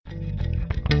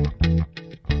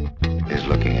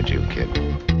looking at you, kid.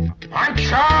 I'm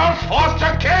Charles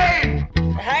Foster Kane!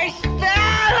 Hey, Stella!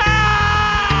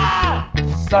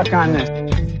 Suck on this.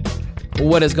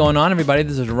 What is going on, everybody?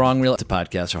 This is Wrong Reel. It's a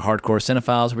podcast for hardcore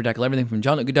cinephiles where we tackle everything from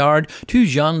Jean-Luc Godard to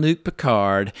Jean-Luc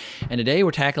Picard. And today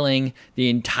we're tackling the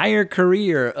entire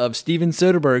career of Steven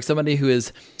Soderbergh, somebody who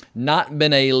has not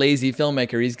been a lazy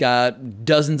filmmaker. He's got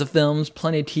dozens of films,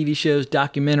 plenty of TV shows,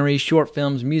 documentaries, short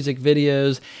films, music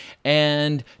videos.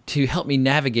 And to help me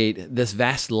navigate this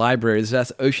vast library, this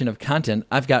vast ocean of content,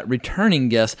 I've got returning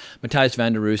guests, Matthias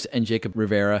van der Roos and Jacob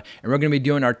Rivera. And we're going to be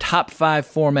doing our top 5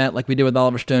 format like we did with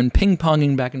Oliver Stone,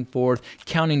 ping-ponging back and forth,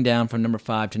 counting down from number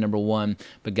 5 to number 1.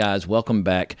 But guys, welcome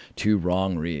back to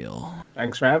Wrong Reel.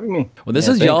 Thanks for having me. Well, this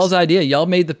is y'all's idea. Y'all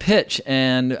made the pitch.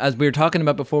 And as we were talking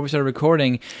about before we started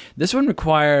recording, this one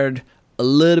required a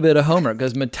little bit of homework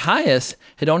because Matthias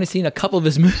had only seen a couple of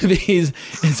his movies,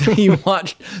 and so he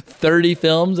watched 30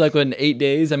 films like in 8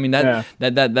 days. I mean that's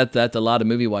a lot of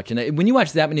movie watching. When you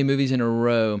watch that many movies in a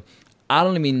row, I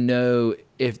don't even know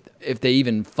if they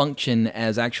even function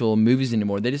as actual movies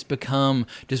anymore. They just become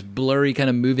just blurry kind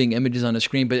of moving images on a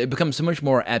screen, but it becomes so much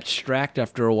more abstract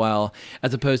after a while,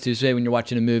 as opposed to, say, when you're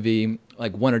watching a movie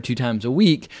like 1 or 2 times a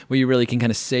week where you really can kind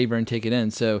of savor and take it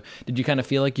in. So did you kind of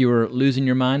feel like you were losing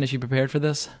your mind as you prepared for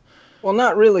this? Well,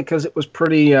 not really, because it was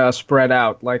pretty spread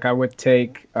out. Like I would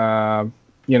take,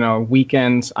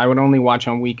 weekends. I would only watch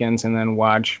on weekends and then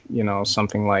watch,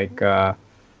 something like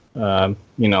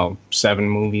 7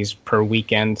 movies per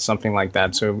weekend, something like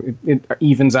that. So it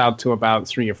evens out to about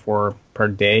 3 or 4 per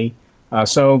day.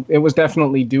 So it was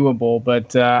definitely doable.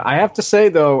 But I have to say,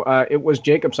 though, it was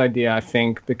Jacob's idea, I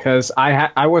think, because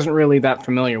I wasn't really that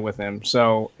familiar with him.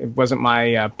 So it wasn't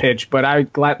my pitch. But I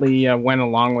gladly went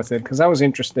along with it because I was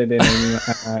interested in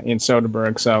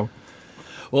Soderbergh. So.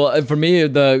 Well, for me,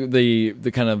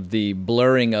 the kind of the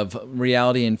blurring of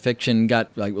reality and fiction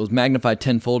was magnified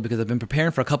tenfold because I've been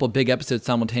preparing for a couple of big episodes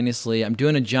simultaneously. I'm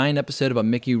doing a giant episode about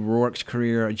Mickey Rourke's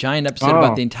career, a giant episode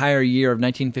about the entire year of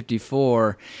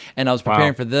 1954, and I was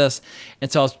preparing for this, and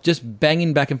so I was just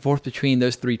banging back and forth between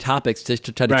those 3 topics just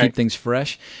to try to keep things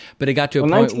fresh. But it got to a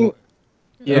point. Go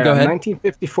ahead.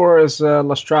 1954 is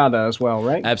La Strada as well,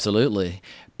 right? Absolutely.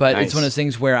 But It's one of those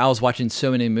things where I was watching so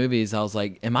many movies, I was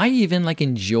like, am I even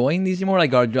enjoying these anymore?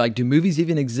 Do movies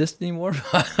even exist anymore?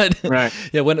 Right.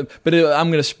 Yeah. I'm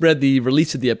going to spread the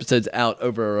release of the episodes out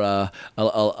over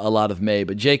a lot of May.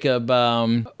 But Jacob,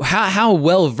 how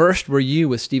well versed were you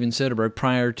with Steven Soderbergh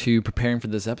prior to preparing for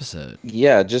this episode?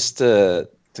 Yeah, just to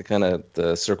kind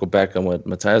of circle back on what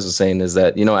Matthias was saying is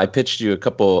that, I pitched you a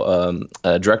couple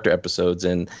director episodes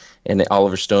and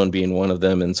Oliver Stone being one of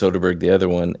them and Soderbergh the other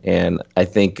one. And I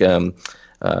think, I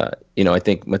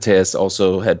think Matthias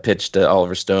also had pitched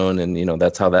Oliver Stone, and,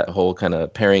 that's how that whole kind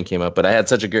of pairing came up. But I had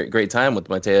such a great time with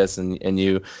Matthias and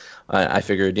you. I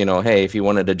figured, hey, if he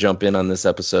wanted to jump in on this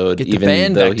episode,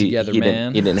 even though he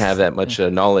didn't have that much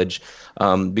knowledge,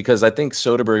 because I think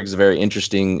Soderbergh is a very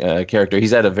interesting character.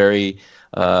 He's had a very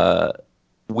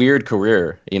weird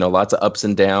career, lots of ups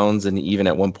and downs. And even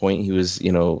at one point he was,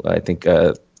 I think,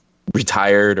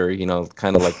 retired or,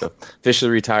 kind of like officially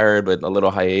retired, but a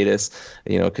little hiatus,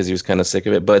 because he was kind of sick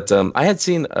of it. But I had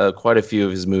seen quite a few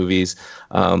of his movies.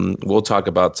 We'll talk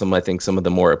about some of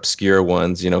the more obscure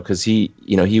ones, because he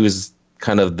was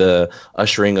kind of the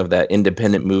ushering of that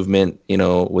independent movement,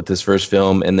 with his first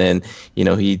film. And then,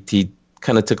 he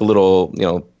kind of took a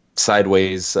little,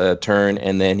 sideways turn,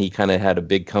 and then he kind of had a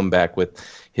big comeback with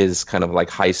his kind of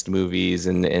heist movies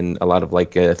and a lot of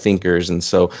thinkers. And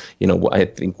so, I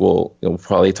think we'll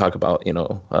probably talk about,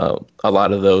 a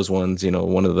lot of those ones,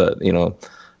 one of the,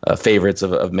 favorites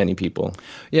of many people.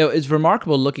 It's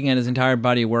remarkable looking at his entire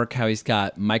body of work, how he's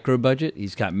got micro budget,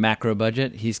 he's got macro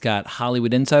budget, he's got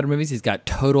Hollywood insider movies, he's got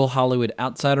total Hollywood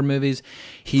outsider movies.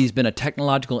 He's been a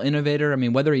technological innovator. I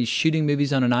mean, whether he's shooting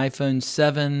movies on an iPhone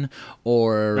 7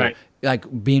 or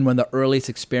being one of the earliest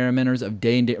experimenters of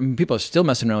day and date. I mean, people are still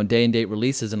messing around with day and date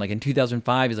releases. And in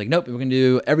 2005, he's like, nope, we're going to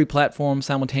do every platform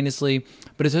simultaneously.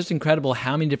 But it's just incredible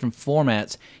how many different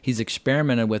formats he's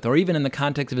experimented with, or even in the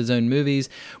context of his own movies,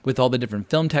 with all the different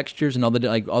film textures and all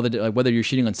the whether you're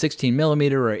shooting on 16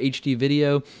 millimeter or HD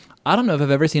video. I don't know if I've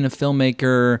ever seen a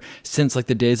filmmaker since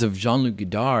the days of Jean-Luc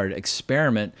Godard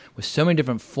experiment with so many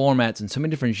different formats and so many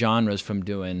different genres, from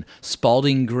doing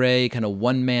Spalding Gray kind of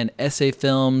one-man essay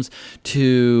films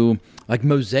to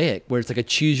Mosaic, where it's a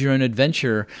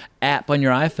choose-your-own-adventure app on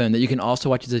your iPhone that you can also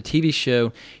watch as a TV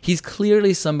show. He's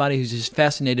clearly somebody who's just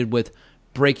fascinated with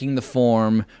breaking the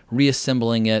form,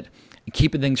 reassembling it,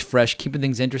 keeping things fresh, keeping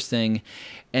things interesting,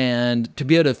 and to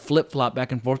be able to flip-flop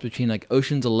back and forth between like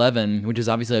Ocean's 11, which is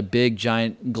obviously a big,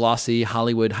 giant, glossy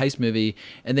Hollywood heist movie,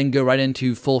 and then go right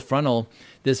into Full Frontal,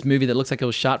 this movie that looks like it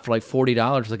was shot for like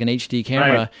 $40, like an HD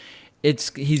camera.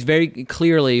 Right. He's very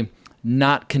clearly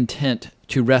not content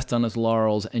to rest on his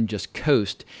laurels and just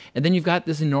coast. And then you've got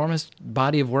this enormous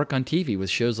body of work on TV with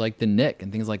shows like The Nick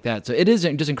and things like that. So it is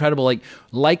just incredible.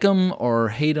 Like him or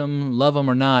hate him, love him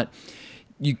or not,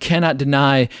 you cannot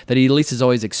deny that he at least is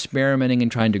always experimenting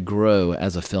and trying to grow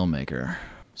as a filmmaker.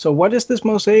 So what is this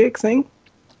Mosaic thing?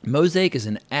 Mosaic is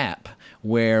an app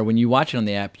where when you watch it on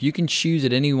the app, you can choose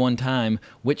at any one time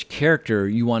which character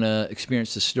you want to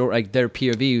experience the story, like their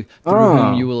POV through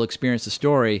whom you will experience the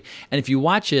story. And if you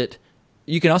watch it,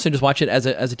 you can also just watch it as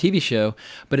a TV show,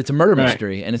 but it's a murder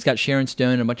mystery, and it's got Sharon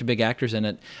Stone and a bunch of big actors in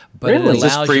it. But really? Is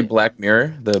this pre-Black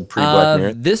Mirror? The pre-Black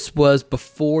Mirror? This was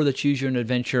before the Choose Your Own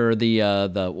Adventure, the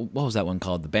what was that one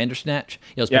called? The Bandersnatch?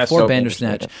 Yeah, it was before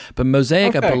Bandersnatch. But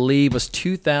Mosaic, I believe, was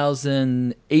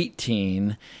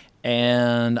 2018.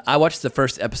 And I watched the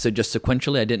first episode just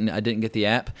sequentially. I didn't get the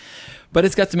app, but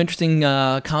it's got some interesting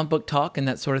comic book talk and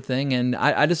that sort of thing. And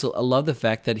I love the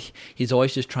fact that he's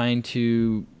always just trying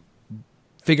to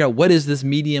figure out what is this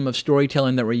medium of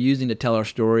storytelling that we're using to tell our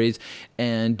stories,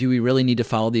 and do we really need to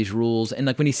follow these rules? And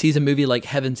like when he sees a movie like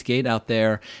Heaven's Gate out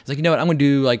there, it's like, you know what, I'm going to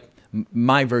do like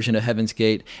my version of Heaven's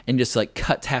Gate and just like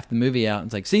cuts half the movie out. And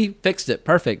it's like, see, fixed it,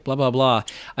 perfect, blah blah blah.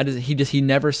 He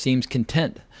never seems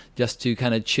content just to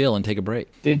kind of chill and take a break.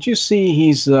 Did you see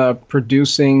he's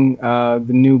producing the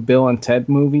new Bill and Ted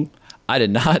movie? I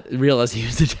did not realize he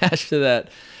was attached to that.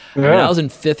 Yeah. I mean, I was in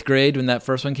 5th grade when that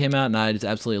first one came out, and I just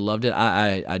absolutely loved it.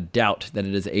 I doubt that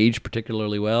it has aged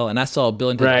particularly well. And I saw Bill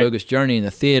and Ted's Bogus Journey in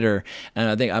the theater, and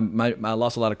I think I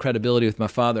lost a lot of credibility with my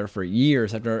father for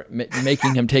years after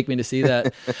making him take me to see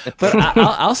that. But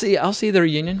I'll see the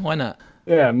reunion. Why not?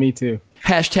 Yeah, me too.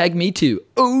 Hashtag me too.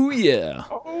 Oh, yeah.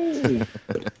 Oh.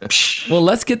 Well,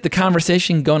 let's get the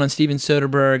conversation going on Steven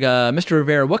Soderbergh. Mr.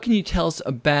 Rivera, what can you tell us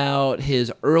about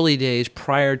his early days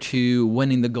prior to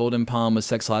winning the Golden Palm with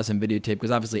Sex, Lies, and Videotape?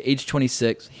 Because obviously, age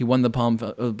 26, he won the Palme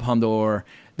d'Or.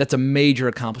 That's a major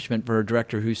accomplishment for a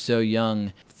director who's so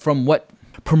young. From what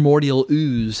primordial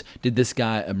ooze did this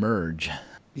guy emerge?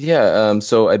 Yeah,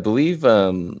 so I believe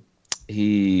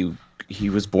he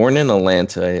was born in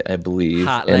Atlanta, I believe,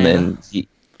 and then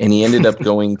he ended up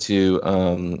going to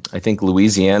I think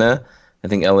Louisiana, I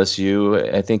think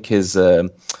LSU. I think his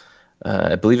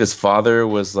I believe his father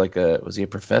was was he a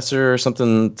professor or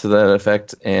something to that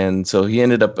effect, and so he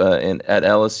ended up at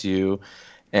LSU,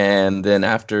 and then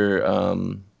after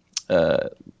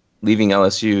leaving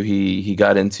LSU, he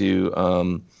got into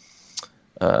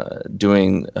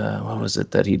doing what was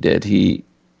it that he did? I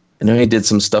know he did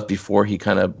some stuff before he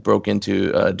kind of broke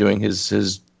into doing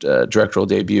his directorial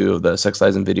debut of the Sex,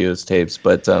 Lies, and Videos tapes.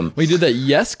 But he did that.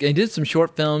 Yes, he did some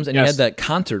short films, and he had that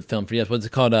concert film for Yes. What's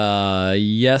it called?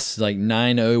 Yes, like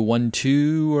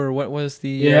 9012 or what was the?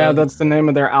 Yeah, that's the name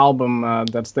of their album.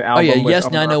 That's the album. Oh yeah,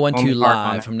 Yes 9012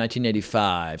 Live from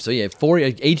 1985. So yeah,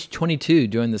 age 22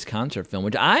 doing this concert film,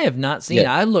 which I have not seen.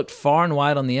 Yeah. I looked far and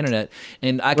wide on the internet,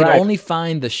 and I could only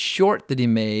find the short that he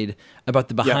made about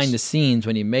the behind the scenes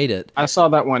when he made it. I saw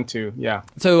that one too. Yeah.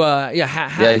 So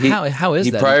how is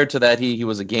that? Prior to that, he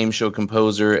was a game show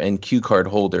composer and cue card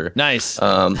holder. Nice.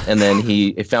 And then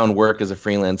he found work as a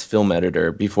freelance film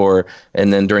editor before,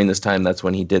 and then during this time, that's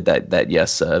when he did that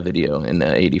Yes video in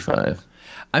 '85.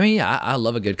 I mean, I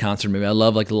love a good concert movie. I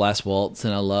love like The Last Waltz,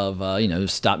 and I love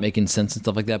Stop Making Sense and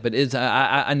stuff like that. But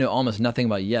I know almost nothing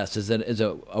about Yes. Is it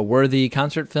a worthy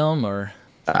concert film or?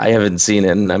 I haven't seen it,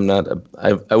 and I'm not.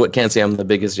 I can't say I'm the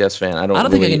biggest Yes fan. I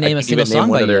don't think I can name a single song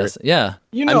by Yes. Yeah,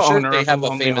 I'm sure they have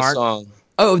a famous song.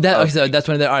 Oh, that's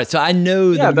one of their. All right, so I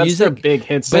know the that's music, their big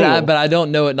hit single. but I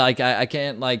don't know it. Like I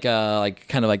can't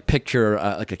kind of picture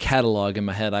like a catalog in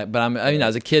my head.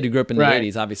 As a kid who grew up in the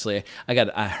 '80s, obviously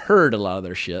I heard a lot of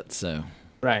their shit. So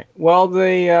right. Well,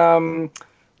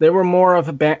 they were more of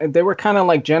a band. They were kind of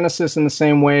like Genesis in the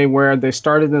same way, where they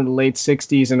started in the late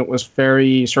 '60s, and it was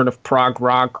very sort of prog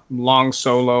rock, long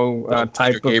solo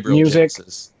type of music.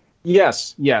 Genesis.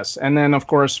 Yes. And then, of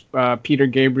course, Peter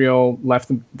Gabriel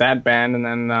left that band, and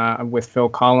then with Phil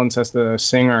Collins as the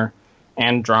singer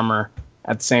and drummer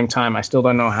at the same time. I still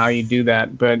don't know how you do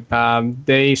that, but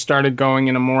they started going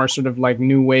in a more sort of like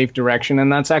new wave direction,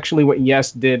 and that's actually what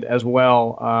Yes did as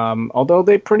well. Although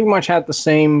they pretty much had the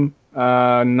same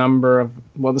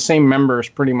the same members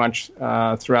pretty much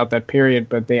throughout that period,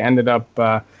 but they ended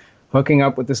up hooking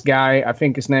up with this guy. I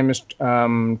think his name is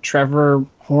Trevor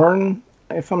Horn,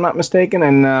 if I'm not mistaken,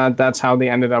 and that's how they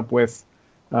ended up with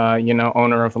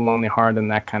Owner of a Lonely Heart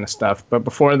and that kind of stuff. But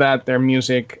before that, their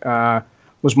music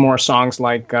was more songs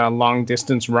like Long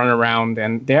Distance Runaround,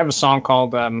 and they have a song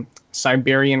called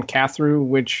Siberian Cathru,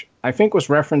 which I think was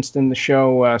referenced in the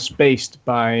show Spaced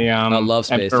by I love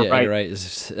Space. Edgar Yeah, Wright. you're right.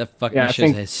 That fucking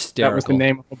show's hysterical. That was the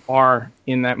name of the bar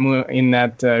in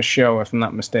that show, if I'm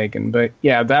not mistaken. But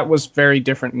yeah, that was very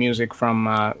different music from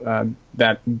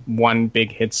that one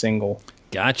big hit single.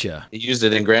 Gotcha. He used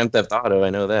it in Grand Theft Auto. I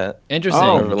know that. Interesting.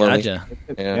 Oh, Gotcha.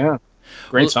 Yeah.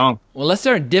 Great song. Well, let's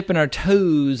start dipping our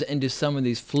toes into some of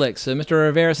these flicks. So, Mr.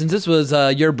 Rivera, since this was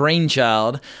your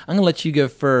brainchild, I'm going to let you go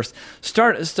first.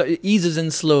 Start eases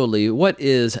in slowly. What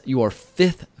is your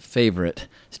fifth favorite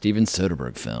Steven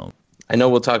Soderbergh film? I know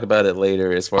we'll talk about it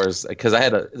later as far as, because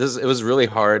it was really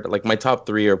hard. Like my top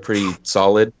three are pretty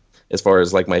solid as far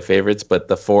as like my favorites, but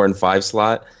the 4 and 5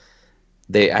 slot,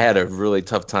 I had a really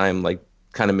tough time like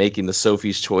kind of making the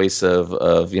Sophie's choice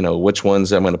of which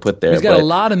ones I'm going to put there. He's got a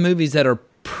lot of movies that are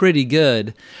pretty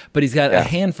good, but he's got a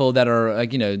handful that are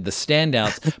like, the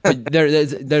standouts.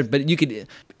 But but you could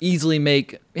easily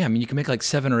make you can make like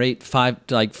 7 or 8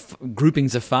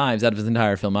 groupings of 5s out of his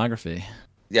entire filmography.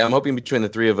 Yeah, I'm hoping between the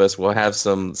three of us we'll have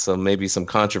some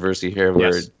controversy here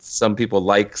where some people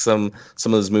like some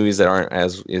of those movies that aren't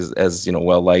as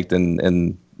well liked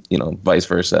and vice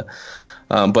versa.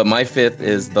 But my fifth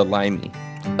is The Limey.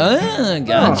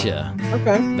 Gotcha. Oh,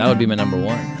 okay. That would be my number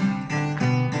 1.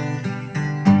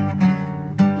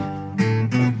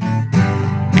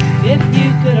 If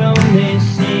you could only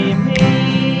see me,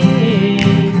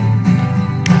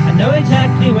 I know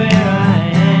exactly where I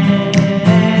am.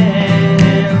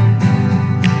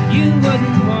 You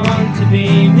wouldn't want to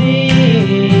be me.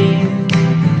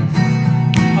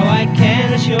 Oh, I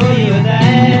can assure you that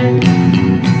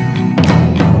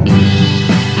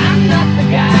I'm not the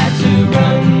guy to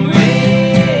run with,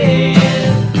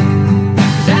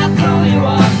 'cause I'll throw you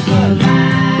off the line.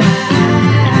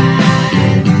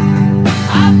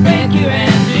 I'll break you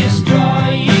and destroy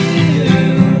you,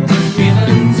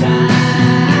 given time.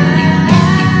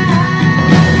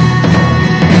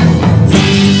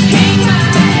 King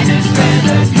Midas,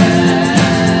 feather girl.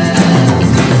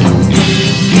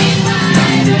 King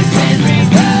Midas, Henry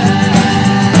girl.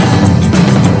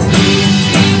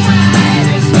 King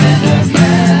Midas, feather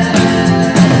girl.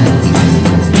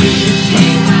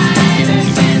 King Midas,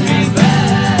 Henry girl.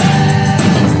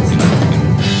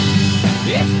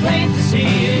 It's plain to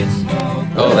see it's smoke.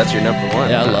 Oh, that's your number 1.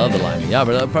 Yeah, I love The Limey. Yeah,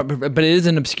 but it is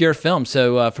an obscure film.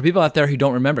 So for people out there who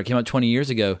don't remember, it came out 20 years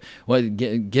ago.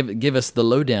 Give us the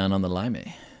lowdown on The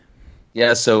Limey.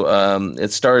 Yeah, so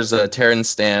it stars Terrence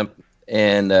Stamp,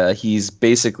 and he's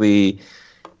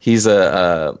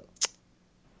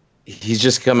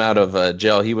just come out of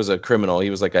jail. He was a criminal. He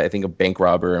was like, I think, a bank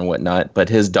robber and whatnot. But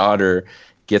his daughter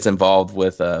gets involved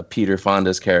with Peter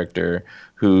Fonda's character,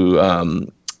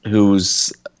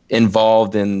 who's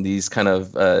involved in these kind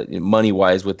of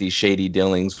money-wise with these shady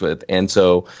dealings with, and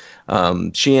so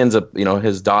she ends up,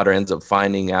 his daughter ends up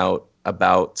finding out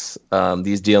about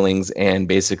these dealings and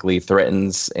basically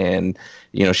threatens, and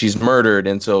she's murdered.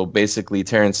 And so basically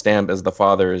Terrence Stamp as the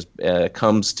father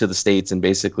comes to the States and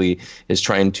basically is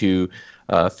trying to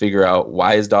figure out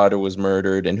why his daughter was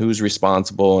murdered and who's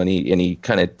responsible, and he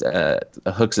kind of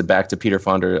hooks it back to Peter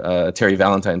Fonda, Terry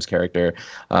Valentine's character,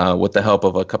 with the help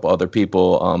of a couple other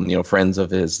people, friends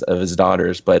of his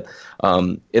daughter's. But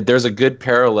there's a good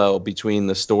parallel between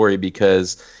the story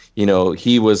because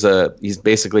he's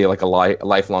basically like a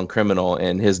lifelong criminal,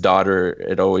 and his daughter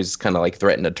had always kind of like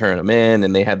threatened to turn him in,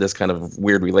 and they had this kind of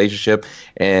weird relationship.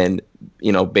 And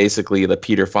basically the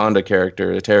Peter Fonda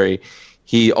character, Terry,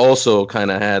 he also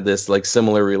kind of had this like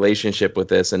similar relationship with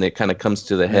this, and it kind of comes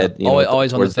to the head.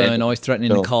 Always on the phone, always threatening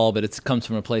to call, but it comes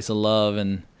from a place of love.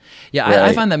 And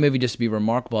I find that movie just to be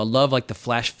remarkable. I love like the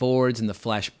flash forwards and the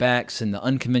flashbacks and the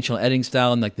unconventional editing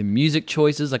style and like the music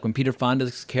choices. Like when Peter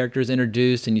Fonda's character is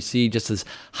introduced and you see just this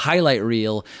highlight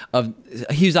reel of,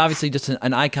 he was obviously just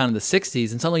an icon of the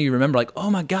 60s, and suddenly you remember like, oh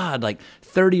my God, like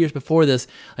 30 years before this,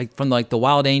 like from like the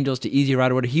Wild Angels to Easy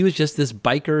Rider, he was just this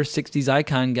biker 60s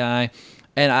icon guy.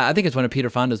 And I think it's one of Peter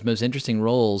Fonda's most interesting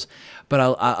roles. But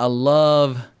I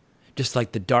love just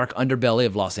like the dark underbelly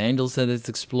of Los Angeles that it's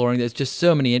exploring. There's just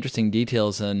so many interesting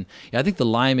details. And I think The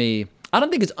Limey, I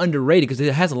don't think it's underrated because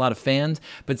it has a lot of fans.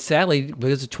 But sadly,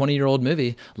 because it's a 20-year-old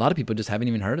movie, a lot of people just haven't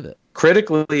even heard of it.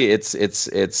 critically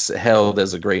it's held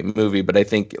as a great movie, but I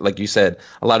think, like you said,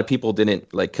 a lot of people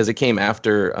didn't like, because it came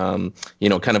after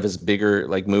kind of his bigger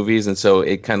like movies, and so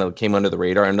it kind of came under the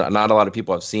radar, and not a lot of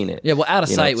people have seen it. Yeah, well, Out of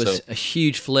Sight was a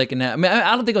huge flick, and I mean,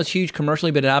 I don't think it was huge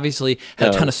commercially, but it obviously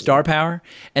had a ton of star power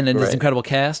and then this incredible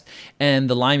cast. And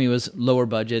The Limey was lower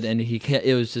budget, and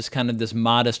it was just kind of this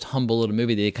modest, humble little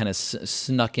movie that he kind of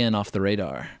snuck in off the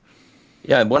radar.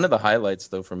 Yeah, one of the highlights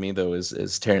though for me though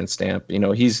is Terrence Stamp.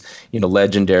 He's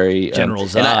legendary. General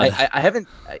Zod. And I haven't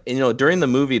during the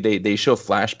movie they show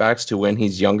flashbacks to when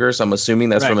he's younger, so I'm assuming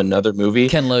that's from another movie.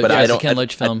 Ken Loach, but it's a Ken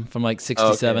Loach film from like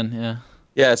 '67. Okay. Yeah.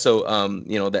 Yeah, so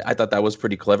I thought that was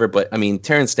pretty clever, but I mean,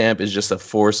 Terrence Stamp is just a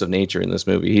force of nature in this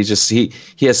movie. He's just he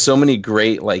has so many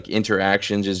great like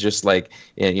interactions. Is just like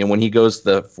when he goes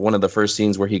one of the first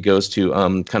scenes where he goes to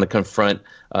kind of confront,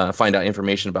 find out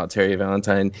information about Terry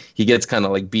Valentine. He gets kind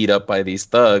of like beat up by these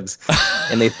thugs,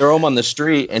 and they throw him on the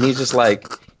street, and he's just like.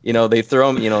 They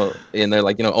throw him, and they're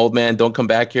like, old man, don't come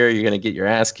back here. You're going to get your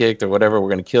ass kicked or whatever. We're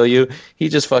going to kill you. He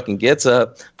just fucking gets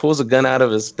up, pulls a gun out of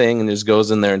his thing, and just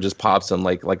goes in there and just pops him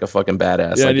like a fucking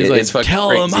badass. Yeah, like, he's it's like, tell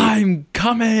him I'm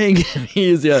coming. he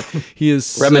is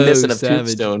reminiscent so of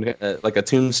savage. Tombstone, like a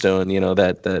Tombstone,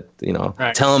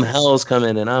 Right. Tell him hell's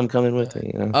coming and I'm coming with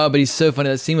it. Oh, but he's so funny.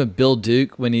 That scene with Bill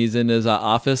Duke when he's in his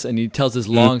office and he tells this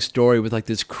long story with like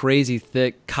this crazy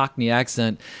thick Cockney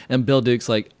accent, and Bill Duke's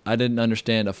like, I didn't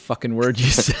understand a fucking word you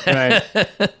said.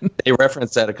 They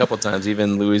reference that a couple times.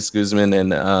 Even Luis Guzman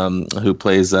and who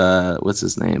plays what's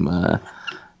his name?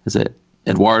 Is it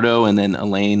Eduardo? And then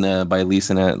Elaine by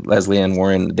Leslie Ann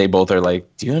Warren. They both are like,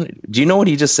 do you know what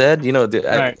he just said?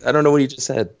 I don't know what he just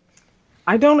said.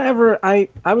 I don't ever. I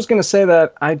was going to say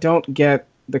that I don't get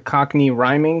the Cockney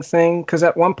rhyming thing, because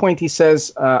at one point he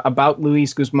says about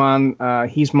Luis Guzman,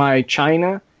 he's my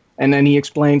China, and then he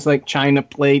explains like China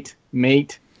plate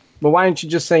mate. But why don't you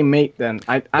just say mate then?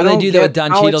 I don't they do that with Don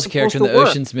Cheadle's character in the work.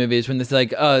 Ocean's movies when it's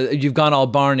like, you've gone all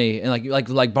Barney and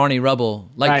like Barney Rubble,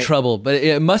 like trouble. But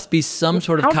it must be some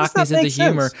sort of Cockney sense of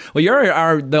humor. Sense? Well,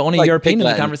 you're the only like European in the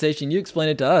Latin. Conversation. You explain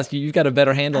it to us. You've got a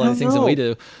better handle on these things than we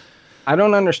do. I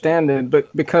don't understand it,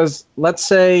 but because let's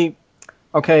say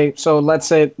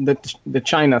the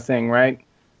China thing, right?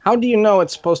 How do you know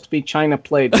it's supposed to be China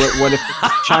plate? What if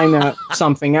it's China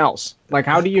something else? Like,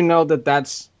 how do you know that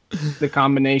that's the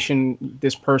combination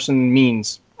this person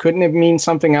means? Couldn't it mean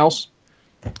something else?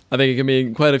 I think it can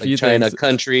mean quite a few China things.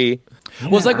 Country.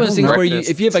 Well, it's like one of those things where Breakfast.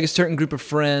 if you have like a certain group of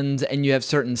friends and you have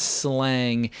certain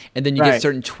slang, and then you get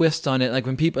certain twists on it, like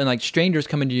when people and like strangers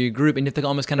come into your group and you have to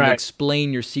almost kind of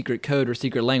explain your secret code or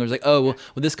secret language, like, oh, well,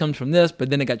 this comes from this, but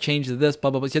then it got changed to this,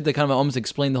 blah, blah, blah. So you have to kind of almost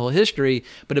explain the whole history,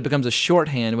 but it becomes a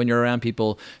shorthand when you're around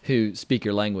people who speak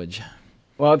your language.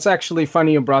 Well, it's actually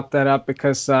funny you brought that up,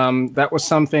 because that was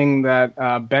something that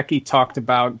Becky talked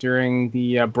about during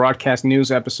the broadcast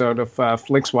news episode of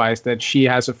Flixwise, that she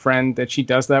has a friend that she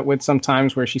does that with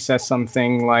sometimes, where she says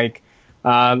something like,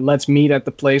 let's meet at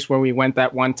the place where we went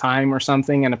that one time or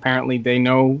something, and apparently they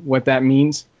know what that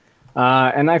means.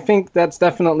 And I think that's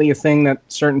definitely a thing that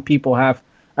certain people have.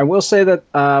 I will say that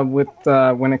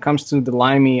when it comes to the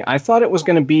Limey, I thought it was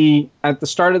going to be, at the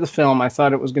start of the film, I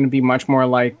thought it was going to be much more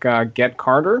like Get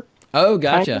Carter. Oh,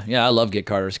 gotcha. Yeah, I love Get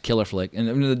Carter's killer flick.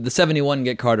 And the 71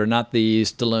 Get Carter, not the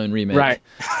Stallone remake. Right.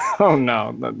 Oh,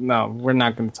 no, we're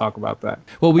not going to talk about that.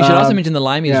 Well, we should also mention the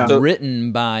Limey is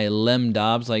written by Lem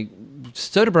Dobbs. Like,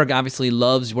 Soderbergh obviously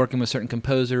loves working with certain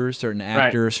composers, certain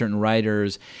actors, certain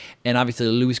writers, and obviously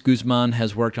Luis Guzman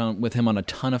has worked with him on a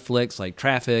ton of flicks like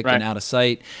Traffic and Out of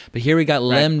Sight. But here we got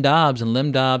Lem Dobbs, and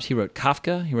Lem Dobbs, he wrote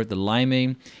Kafka, he wrote The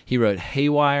Limey, he wrote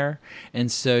Haywire,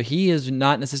 and so he is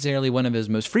not necessarily one of his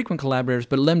most frequent collaborators,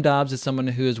 but Lem Dobbs is someone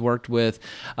who has worked with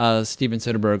Steven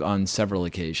Soderbergh on seveal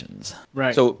occasions.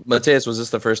 Right. So, Mateus, was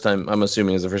this the first time? I'm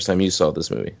assuming it was the first time you saw this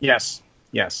movie. Yes.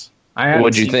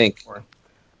 What'd you think?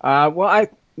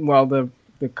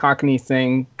 The Cockney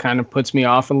thing kind of puts me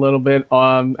off a little bit,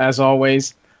 as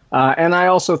always. And I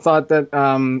also thought that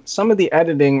some of the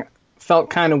editing felt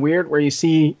kind of weird, where you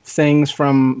see things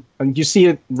you see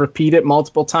it repeated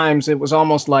multiple times. It was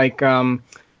almost like,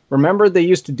 remember they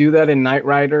used to do that in Knight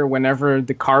Rider? Whenever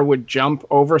the car would jump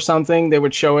over something, they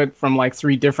would show it from like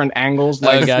 3 different angles,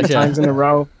 like 3 times in a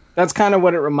row. That's kind of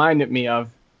what it reminded me of.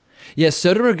 Yeah,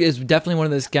 Soderbergh is definitely one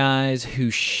of those guys who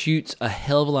shoots a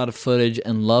hell of a lot of footage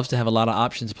and loves to have a lot of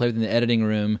options to play with in the editing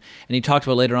room. And he talked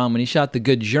about later on when he shot The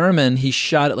Good German, he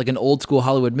shot it like an old school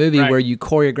Hollywood movie where you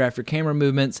choreograph your camera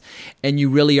movements and you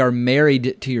really are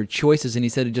married to your choices. And he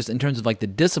said it just in terms of like the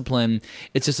discipline,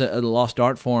 it's just a lost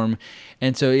art form.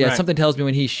 And so, something tells me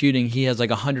when he's shooting, he has like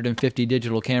 150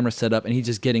 digital cameras set up and he's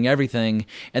just getting everything.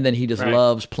 And then he just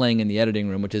loves playing in the editing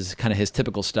room, which is kind of his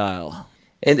typical style.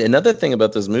 And another thing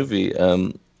about this movie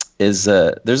is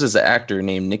there's this actor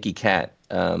named Nicky Katt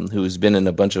who's been in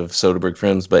a bunch of Soderbergh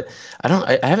films, but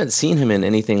I haven't seen him in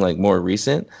anything like more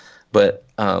recent. But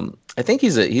I think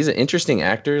he's an interesting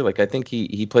actor. Like I think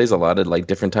he plays a lot of like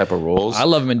different type of roles. I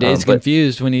love him in Dazed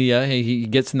Confused when he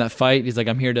gets in that fight. He's like,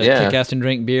 I'm here to kick ass and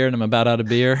drink beer, and I'm about out of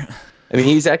beer. I mean,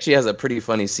 he's actually has a pretty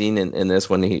funny scene in this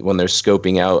when they're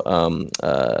scoping out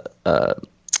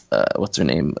what's her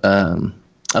name?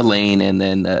 Elaine, and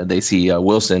then they see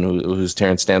Wilson, who's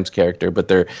Terrence Stamp's character, but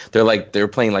they're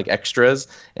playing like extras,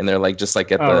 and they're like just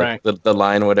like at the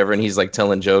line or whatever, and he's like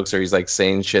telling jokes or he's like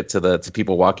saying shit to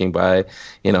people walking by.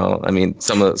 You know, I mean,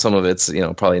 some of it's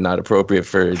probably not appropriate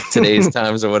for today's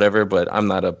times or whatever, but I'm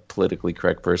not a politically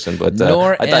correct person, but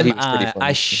nor I thought he am was pretty funny.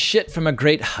 I shit from a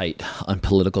great height on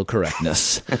political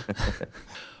correctness.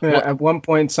 At one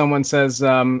point, someone says,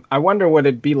 "I wonder what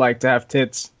it'd be like to have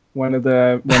tits." One of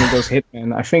those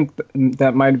hitmen. I think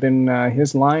that might have been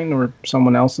his line or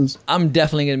someone else's. I'm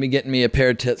definitely going to be getting me a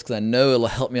pair of tits because I know it'll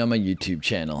help me on my YouTube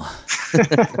channel.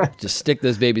 Just stick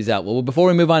those babies out. Well, before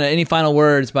we move on, any final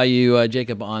words by you,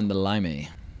 Jacob, on The Limey?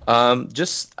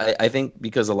 I think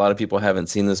because a lot of people haven't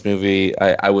seen this movie,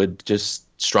 I would just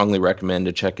strongly recommend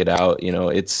to check it out. You know,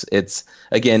 it's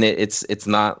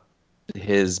not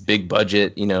his big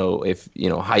budget,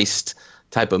 heist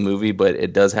type of movie, but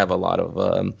it does have a lot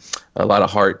of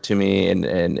heart to me, and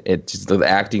the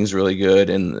acting's really good,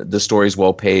 and the story's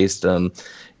well paced. A lot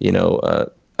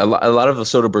of the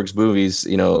Soderbergh's movies,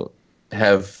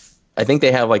 I think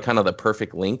they have like kind of the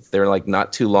perfect length. They're like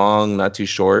not too long, not too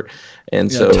short, and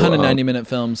so a ton of 90-minute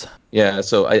films. Yeah,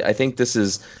 so I think this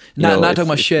is not talking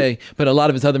about Shay, but a lot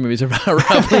of his other movies are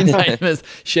roughly 90 minutes.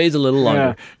 Shay's a little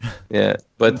longer. Yeah,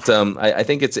 but I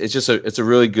think it's a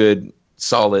really good,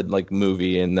 solid like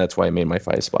movie, and that's why I made my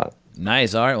 5 spot.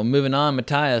 Nice. All right, well, moving on,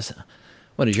 Matthias,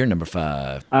 what is your number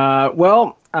 5?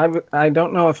 Well, I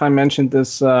don't know if I mentioned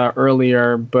this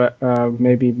earlier, but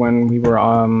maybe when we were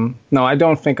no, I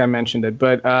don't think I mentioned it,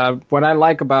 but what I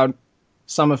like about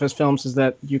some of his films is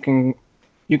that you can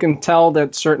tell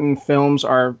that certain films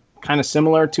are kind of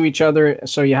similar to each other,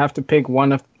 so you have to pick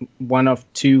one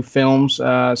of two films.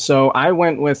 So I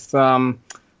went with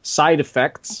Side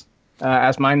Effects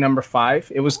as my number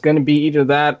 5. It was going to be either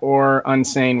that or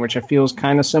Unsane, which I feel is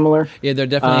kind of similar. Yeah, they're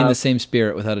definitely in the same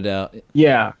spirit, without a doubt.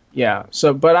 Yeah.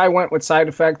 So, but I went with Side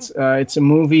Effects. It's a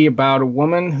movie about a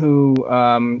woman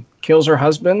who kills her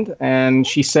husband, and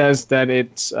she says that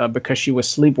it's because she was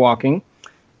sleepwalking.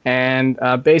 And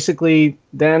basically,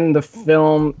 then the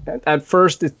film, at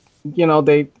first,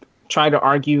 they try to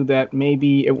argue that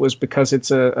maybe it was because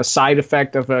it's a side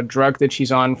effect of a drug that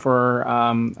she's on for,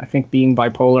 I think, being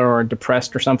bipolar or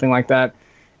depressed or something like that.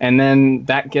 And then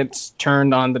that gets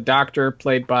turned on the doctor,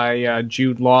 played by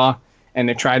Jude Law, and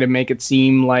they try to make it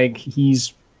seem like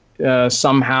he's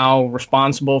somehow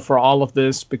responsible for all of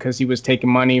this because he was taking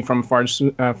money from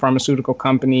a pharmaceutical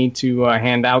company to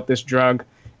hand out this drug,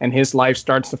 and his life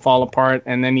starts to fall apart,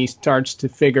 and then he starts to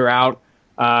figure out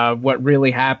what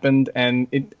really happened.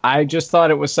 And I just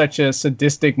thought it was such a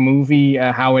sadistic movie,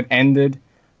 how it ended.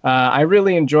 I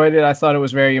really enjoyed it. I thought it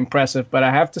was very impressive, but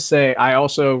I have to say, I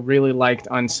also really liked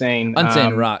Unsane.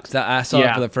 Unsane rocks. I saw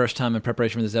it for the first time in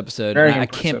preparation for this episode. Very I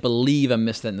can't believe I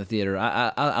missed that in the theater.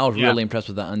 I was really impressed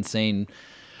with the Unsane.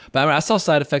 But I saw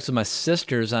Side Effects with my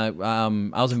sisters. I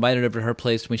was invited over to her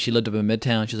place when she lived up in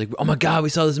Midtown. She's like, "Oh my God, we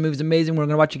saw this movie. It's amazing. We're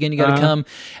going to watch it again. You got to come."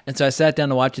 And so I sat down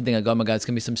to watch it, thinking, "Oh my God, it's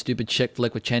going to be some stupid chick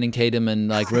flick with Channing Tatum and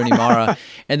like Rooney Mara."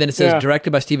 And then it says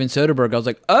directed by Steven Soderbergh. I was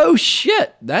like, "Oh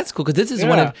shit, that's cool." Because this is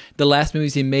one of the last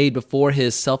movies he made before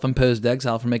his self-imposed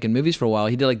exile from making movies for a while.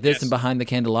 He did like this and Behind the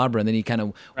Candelabra, and then he kind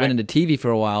of went into TV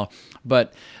for a while.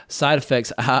 But Side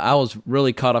Effects, I was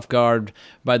really caught off guard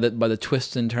by the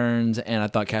twists and turns, and I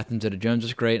thought Catherine Zeta-Jones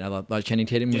was great. I thought Channing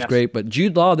Tatum was great, but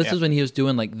Jude Law, this is when he was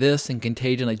doing like this and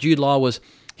Contagion. Like Jude Law was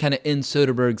kind of in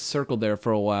Soderbergh's circle there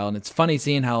for a while, and it's funny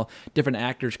seeing how different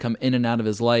actors come in and out of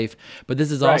his life. But this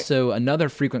is also another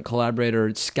frequent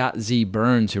collaborator, Scott Z.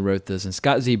 Burns, who wrote this, and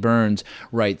Scott Z. Burns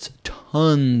writes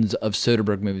tons of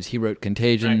Soderbergh movies. He wrote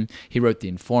Contagion, he wrote The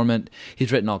Informant,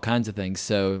 he's written all kinds of things.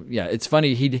 So yeah, it's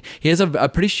funny. He has a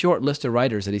pretty short list of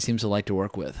writers that he seems to like to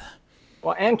work with.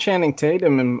 Well, and Channing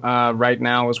Tatum right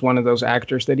now is one of those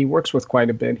actors that he works with quite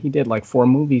a bit. He did like 4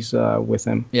 movies with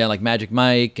him. Yeah, like Magic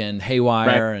Mike and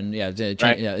Haywire, Right. and yeah,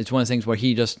 Right. yeah, it's one of the things where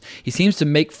he seems to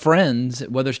make friends,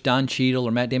 whether it's Don Cheadle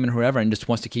or Matt Damon or whoever, and just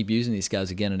wants to keep using these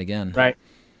guys again and again. Right.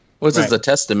 Well, this is Right. a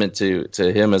testament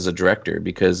to him as a director,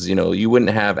 because you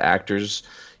wouldn't have actors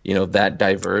that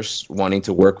diverse wanting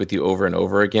to work with you over and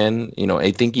over again.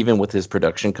 I think even with his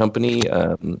production company,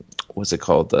 what's it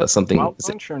called? Something Wild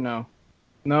Bunch or no?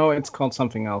 No, it's called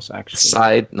something else actually.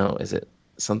 Side? No, is it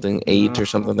something 8 or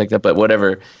something like that? But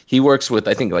whatever. He works with,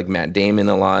 I think, like Matt Damon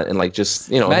a lot, and like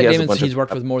just Matt he has a Damon, bunch he's of,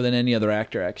 worked with more than any other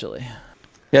actor, actually.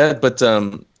 Yeah, but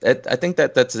I think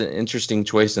that's an interesting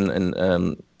choice, and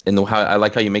how I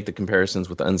like how you make the comparisons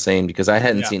with Unsane, because I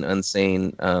hadn't seen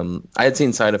Unsane. I had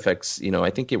seen Side Effects. I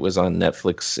think it was on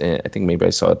Netflix. I think maybe I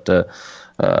saw it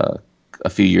a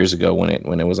few years ago when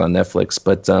it was on Netflix.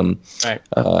 But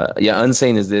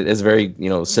Unsane is very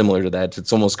similar to that.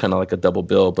 It's almost kind of like a double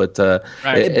bill. But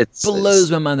it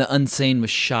blows my mind that Unsane was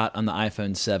shot on the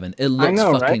iPhone 7. It looks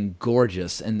fucking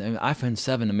gorgeous, and the iPhone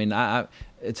 7. I mean,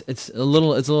 It's a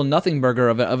little nothing burger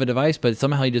of a device, but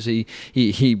somehow he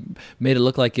made it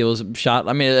look like it was shot.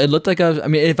 I mean, it looked like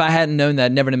if I hadn't known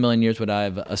that, never in a million years would I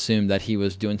have assumed that he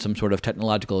was doing some sort of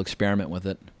technological experiment with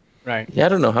it. Right. Yeah, I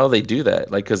don't know how they do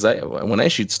that. Like, because when I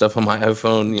shoot stuff on my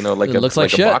iPhone, like it looks like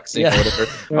shit. a boxing or whatever,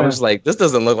 I was like, this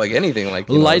doesn't look like anything like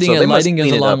lighting. Lighting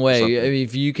goes a long way.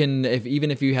 Even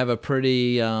if you have a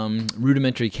pretty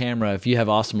rudimentary camera, if you have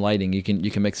awesome lighting, you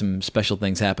can make some special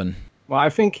things happen. Well, I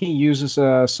think he uses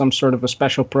some sort of a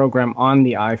special program on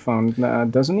the iPhone,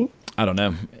 doesn't he? I don't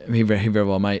know. He very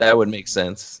well might. That would make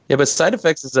sense. Yeah, but Side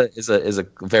Effects is a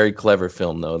very clever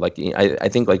film, though. Like I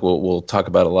think like we'll talk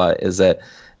about a lot is that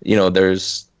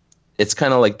it's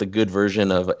kind of like the good version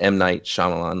of M. Night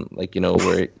Shyamalan, like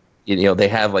where they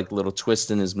have like little twists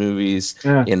in his movies,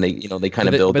 and they kind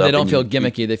of build up. But they don't feel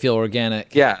gimmicky. They feel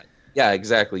organic. Yeah,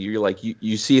 exactly. You're like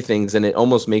you see things, and it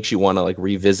almost makes you want to like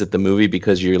revisit the movie,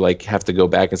 because you like have to go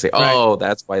back and say, oh,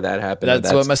 that's why that happened.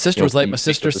 That's what my sister was like. My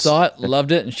sister saw it,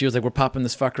 loved it, and she was like, "We're popping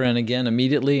this fucker in again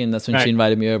immediately." And that's when she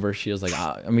invited me over. She was like,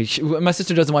 my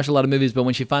sister doesn't watch a lot of movies, but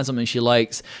when she finds something she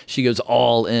likes, she goes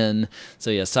all in.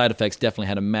 So yeah, Side Effects definitely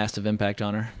had a massive impact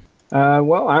on her.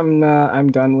 Well,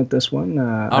 I'm done with this one.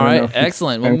 All right,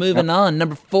 excellent. Well, moving on.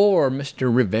 Number 4, Mr.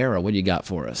 Rivera. What do you got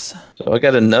for us? So I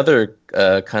got another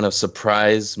kind of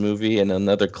surprise movie, and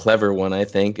another clever one, I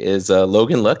think, is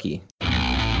Logan Lucky.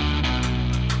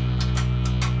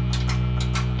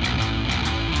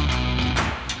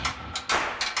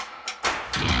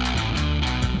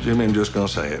 Jimmy, I'm just gonna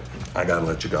say it. I gotta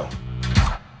let you go.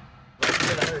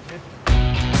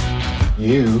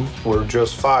 You were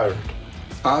just fired.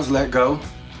 I was let go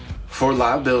for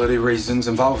liability reasons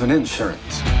involving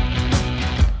insurance.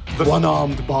 The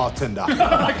one-armed bartender.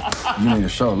 You need to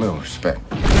show a little respect.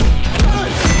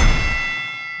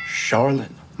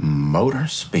 Charlotte Motor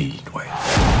Speedway.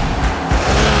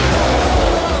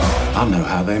 I know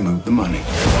how they move the money.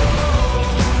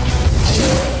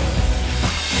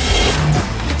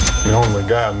 The only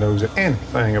guy who knows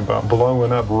anything about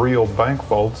blowing up real bank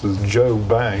vaults is Joe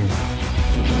Bang.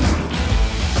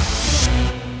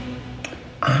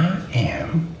 I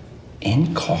am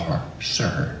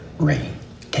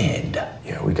incarcerated.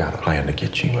 Yeah, we got a plan to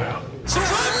get you out.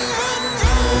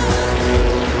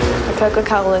 The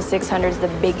Coca-Cola 600 is the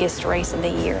biggest race of the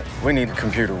year. We need a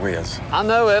computer whiz. I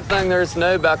know everything there is to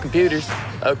know about computers,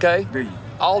 okay?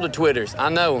 All the Twitters, I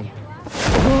know them.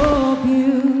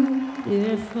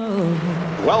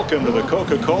 Welcome to the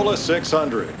Coca-Cola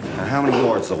 600. Now, how many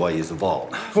yards away is the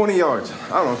vault? 20 yards.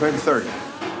 I don't know, maybe 30.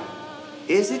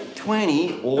 Is it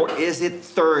 20 or is it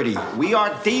 30? We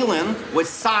are dealing with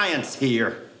science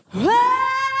here.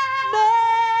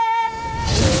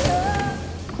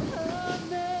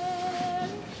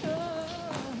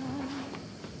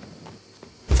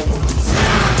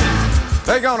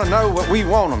 They're gonna know what we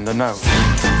want them to know.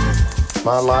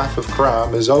 My life of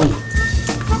crime is over.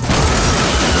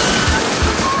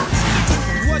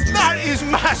 That is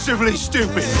massively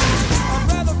stupid.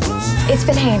 It's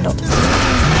been handled.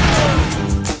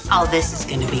 Oh, this is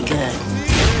gonna be good.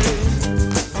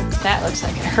 That looks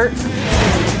like it hurt.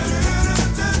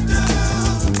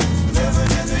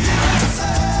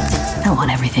 I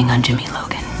want everything on Jimmy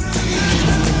Logan.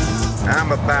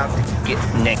 I'm about to get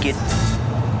naked.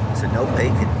 So no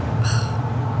bacon.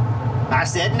 I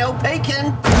said no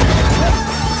bacon.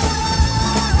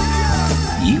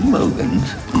 You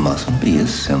Logans mustn't be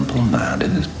as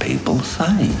simple-minded as people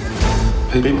say.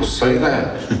 People say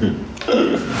that.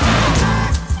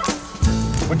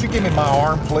 Would you give me my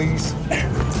arm, please?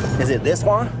 Is it this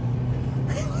one?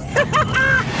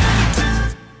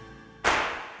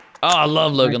 Oh, I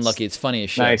love Logan Lucky. It's funny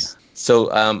as shit. Nice. So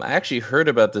I actually heard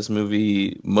about this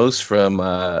movie most from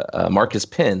Marcus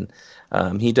Penn.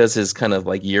 He does his kind of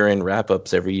like year-end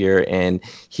wrap-ups every year, and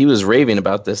he was raving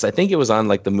about this. I think it was on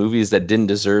like the movies that didn't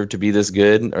deserve to be this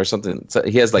good or something. So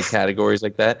he has like categories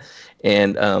like that.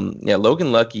 And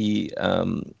Logan Lucky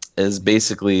is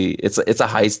basically it's a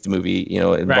heist movie,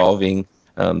 involving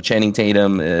Channing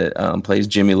Tatum plays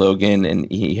Jimmy Logan,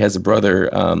 and he has a brother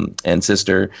and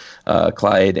sister,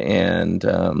 Clyde and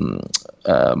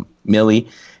Millie,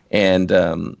 and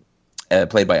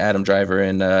played by Adam Driver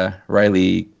and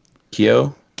Riley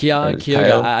Keough.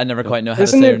 I never quite know how to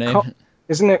say her name.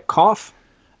 Isn't it Cough?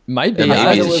 Might be.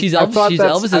 She's I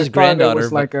Elvis's granddaughter.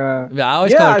 Like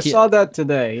I saw that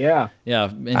today. Yeah.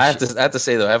 Yeah. I have to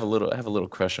say though, I have a little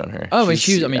crush on her. Oh, if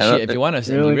you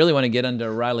really want to get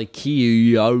under Riley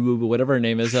Keough, whatever her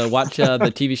name is, watch the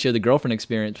TV show The Girlfriend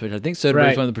Experience, which I think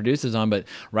Soderbergh's one of the producers on. But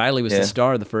Riley was the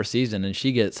star of the first season, and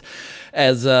she gets,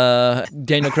 as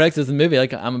Daniel Craig says in the movie,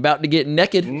 like, I'm about to get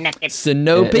naked. So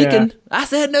no peeking. I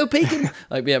said no peeking.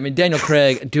 Daniel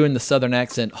Craig doing the Southern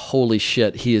accent. Holy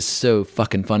shit, he is so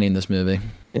fucking funny in this movie.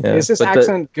 Yeah, is his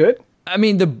accent good? I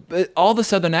mean, all the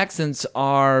Southern accents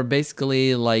are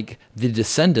basically like the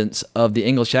descendants of the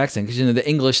English accent, because the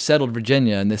English settled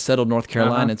Virginia and they settled North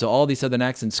Carolina, and so all these Southern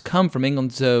accents come from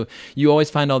England. So you always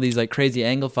find all these like crazy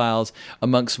Anglophiles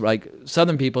amongst like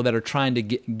Southern people that are trying to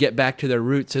get back to their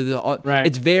roots. So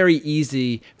it's very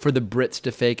easy for the Brits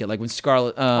to fake it. Like when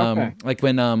Scarlett,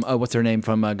 what's her name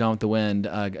from Gone with the Wind?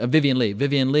 Vivian Leigh.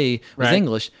 Vivian Leigh was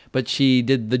English, but she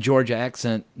did the Georgia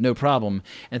accent no problem,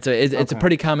 and so it's a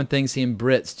pretty common thing seeing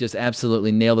Brits just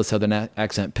absolutely nail the Southern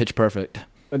accent pitch perfect.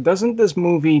 But doesn't this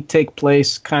movie take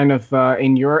place kind of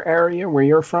in your area where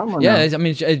you're from? Or no?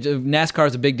 NASCAR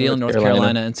is a big deal in North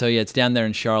Carolina, and so it's down there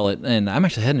in Charlotte, and I'm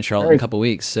actually heading to Charlotte in a couple of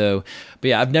weeks. So, but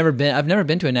yeah, I've never been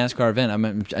to a NASCAR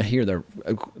event. I hear they're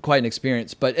quite an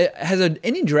experience. But has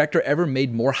any director ever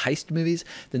made more heist movies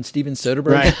than Steven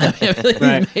Soderbergh? Right.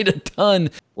 He's made a ton.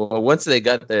 Well, once they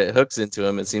got the hooks into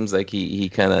him, it seems like he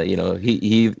kind of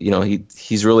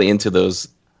he's really into those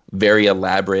very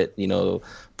elaborate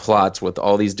plots with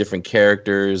all these different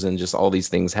characters and just all these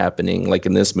things happening, like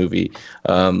in this movie.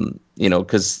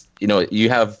 Because you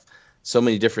have so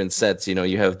many different sets.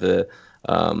 You have the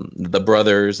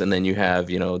brothers, and then you have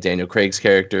Daniel Craig's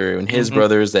character and his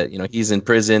brothers that he's in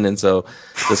prison, and so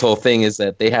this whole thing is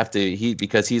that they have to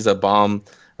because he's a bomb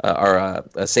or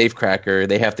a safe cracker,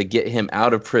 they have to get him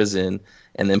out of prison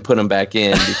and then put him back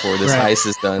in before this heist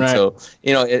is done. So,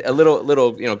 a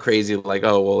little crazy, like,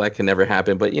 oh, well, that can never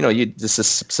happen. But, you just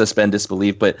suspend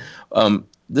disbelief. But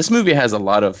this movie has a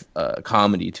lot of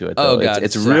comedy to it, though. Oh, God,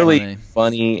 it's really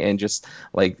funny, and just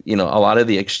like, a lot of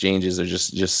the exchanges are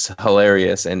just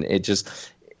hilarious. And it just,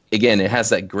 again, it has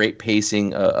that great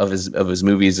pacing of his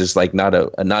movies. Just like not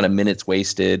a minute's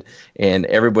wasted, and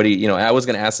everybody. I was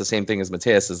going to ask the same thing as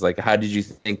Mateus. Is like, how did you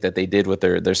think that they did with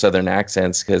their Southern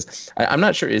accents? Because I'm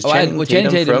not sure. Is Channing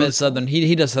Tatum is Southern?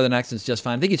 He does Southern accents just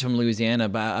fine. I think he's from Louisiana,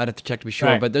 but I'd have to check to be sure.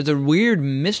 Right. But there's a weird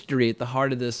mystery at the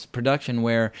heart of this production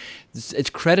where it's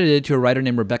credited to a writer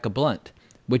named Rebecca Blunt,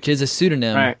 which is a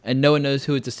pseudonym, and no one knows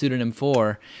who it's a pseudonym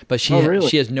for. But she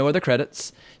has no other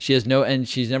credits. And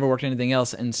she's never worked on anything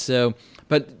else. And so,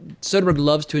 but Soderbergh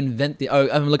loves to invent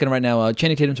I'm looking right now.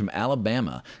 Channing Tatum's from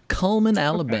Alabama, Cullman,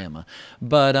 Alabama.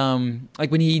 But like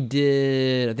when he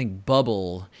did, I think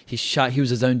Bubble, he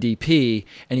was his own DP,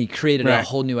 and he created a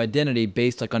whole new identity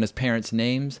based like on his parents'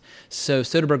 names. So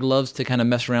Soderbergh loves to kind of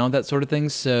mess around with that sort of thing.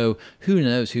 So who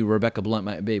knows who Rebecca Blunt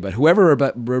might be? But whoever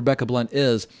Rebecca Blunt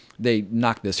is, they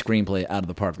knocked the screenplay out of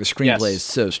the park. The screenplay is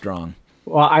so strong.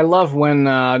 Well, I love when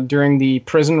during the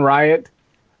prison riot,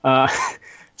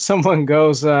 someone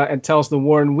goes and tells the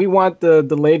warden, "We want the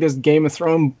latest Game of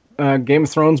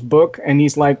Thrones book," and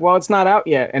he's like, "Well, it's not out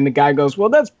yet." And the guy goes, "Well,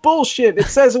 that's bullshit. It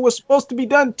says it was supposed to be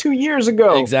done 2 years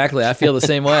ago." Exactly, I feel the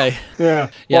same way.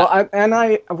 Yeah. Well,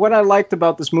 what I liked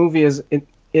about this movie is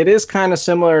it is kind of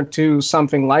similar to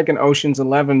something like an Ocean's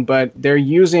 11, but they're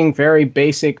using very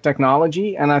basic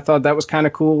technology, and I thought that was kind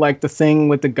of cool, like the thing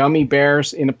with the gummy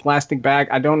bears in a plastic bag.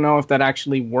 I don't know if that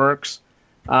actually works,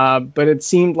 but it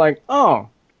seemed like, well,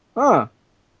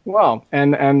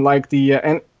 and like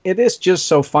and it is just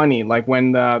so funny, like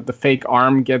when the fake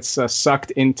arm gets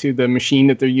sucked into the machine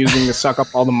that they're using to suck up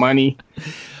all the money.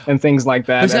 And things like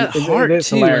that. There's that heart, it is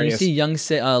too, hilarious. when you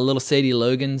see little Sadie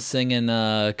Logan singing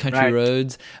Country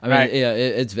Roads. I mean,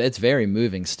 it's very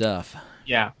moving stuff.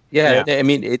 Yeah. I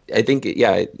mean, I think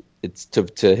it's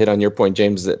to hit on your point,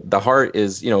 James, that the heart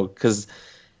is, because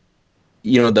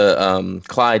the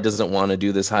Clyde doesn't want to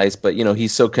do this heist, but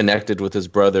he's so connected with his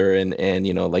brother and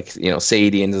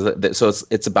Sadie, and so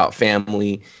it's about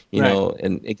family, Right.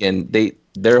 and again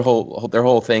their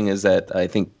whole thing is that I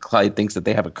think Clyde thinks that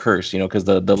they have a curse, because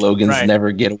the Logans Right.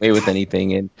 never get away with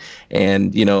anything,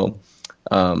 and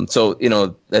so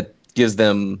that gives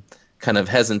them kind of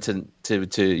hesitant to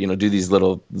do these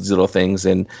little things,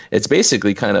 and it's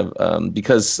basically kind of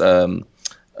because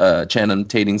Channing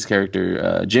Tatum's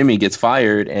character Jimmy gets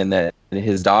fired, and that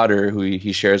his daughter, who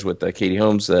he shares with Katie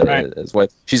Holmes, Right. his wife,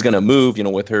 she's going to move,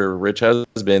 with her rich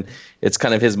husband. It's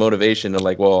kind of his motivation to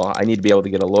like, well, I need to be able to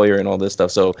get a lawyer and all this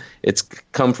stuff. So it's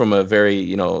come from a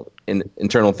very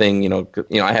internal thing.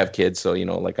 I have kids, so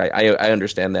like I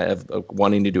understand that of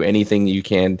wanting to do anything you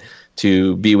can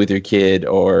to be with your kid,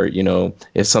 or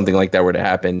if something like that were to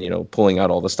happen, pulling out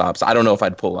all the stops. I don't know if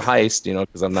I'd pull a heist,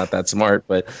 because I'm not that smart,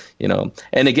 but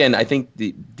and again, I think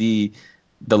the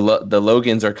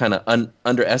Logans are kind of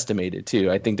underestimated too.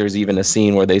 I think there's even a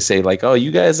scene where they say like, "Oh, you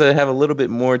guys have a little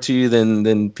bit more to you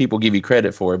than people give you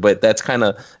credit for." But that's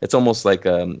it's almost like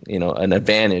an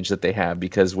advantage that they have,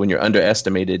 because when you're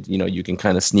underestimated, you can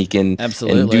kind of sneak in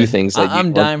Absolutely. and do things. That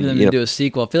I'm dying for them to do a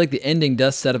sequel. I feel like the ending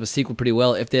does set up a sequel pretty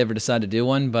well if they ever decide to do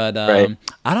one. But Right.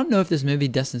 I don't know if this movie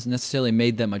doesn't necessarily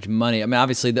made that much money. I mean,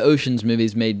 obviously the Ocean's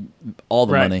movies made all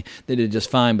the Right. money. They did just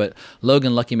fine. But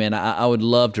Logan Lucky Man, I would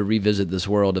love to revisit this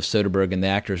world if Soderbergh and the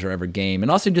actors are ever game.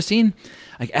 And also just seeing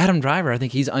like Adam Driver, I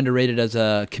think he's underrated as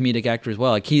a comedic actor as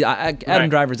well. Like Adam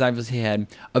Driver's obviously had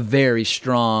a very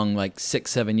strong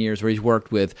 6-7 years where he's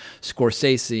worked with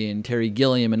Scorsese and Terry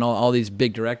Gilliam and all these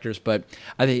big directors. But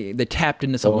I think they tapped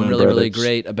into something really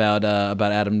great about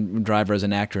Adam Driver as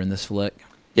an actor in this flick.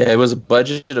 Yeah, it was a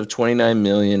budget of $29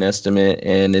 million estimate,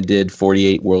 and it did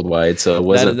 48 worldwide. So it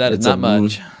wasn't that is not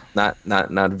much. Not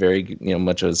very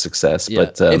much of a success. Yeah,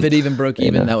 but if it even broke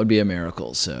even, that would be a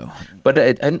miracle. So, but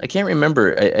I can't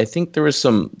remember. I think there was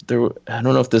some. I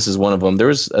don't know if this is one of them.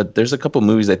 There's a couple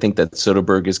movies I think that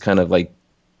Soderbergh is kind of like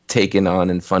taken on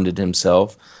and funded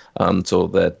himself. So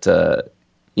that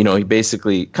he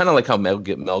basically kind of like how Mel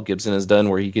Gibson has done,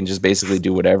 where he can just basically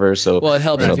do whatever. So well, it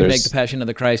helps if you make The Passion of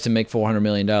the Christ and make $400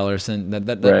 million, and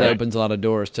that opens a lot of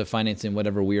doors to financing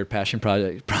whatever weird passion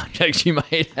projects you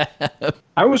might have.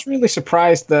 I was really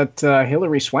surprised that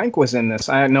Hilary Swank was in this.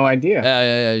 I had no idea.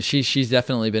 Yeah. She's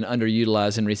definitely been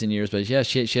underutilized in recent years, but yeah,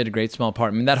 she had a great small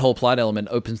part. I mean, that whole plot element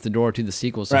opens the door to the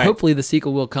sequel. So hopefully the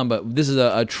sequel will come. But this is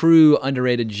a true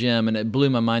underrated gem, and it blew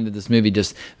my mind that this movie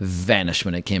just vanished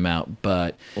when it came out.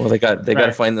 But well, they got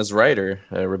to find this writer,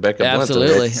 Rebecca Blunt.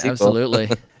 Absolutely.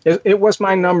 It was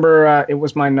my number. It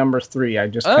was my number 3. I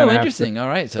just interesting. All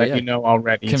right, so let you know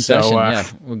already. Confession.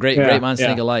 So, well, great minds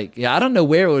think alike. Yeah, I don't know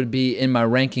where it would be in my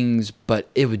rankings, but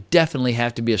it would definitely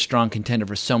have to be a strong contender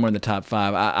for somewhere in the top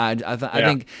 5. I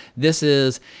think this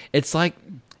is. It's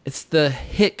the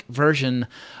Hick version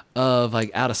of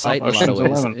Out of Sight in a lot of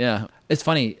ways. Yeah, it's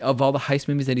funny. Of all the heist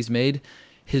movies that he's made,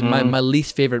 my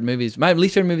least favorite movies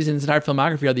in his entire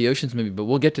filmography are the Ocean's movie, but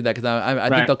we'll get to that because I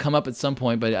think they'll come up at some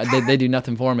point, but they do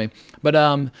nothing for me. But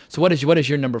so what is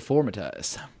your number 4,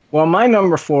 Matthias? Well, my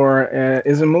number 4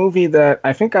 is a movie that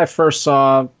I think I first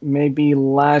saw maybe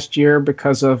last year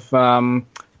because of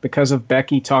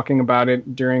Becky talking about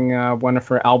it during one of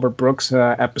her Albert Brooks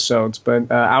episodes, but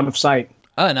Out of Sight.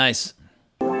 Oh, nice.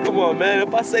 Come on, man.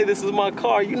 If I say this is my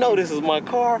car, you know this is my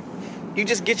car. You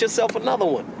just get yourself another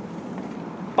one.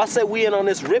 If I say we in on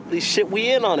this Ripley shit, we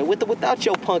in on it, with or without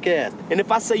your punk ass. And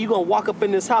if I say you gonna walk up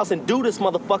in this house and do this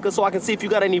motherfucker so I can see if you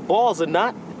got any balls or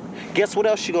not, guess what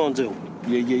else you gonna do?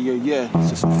 Yeah. It's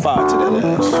just some fire to that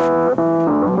ass.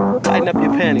 Tighten up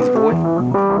your panties, boy.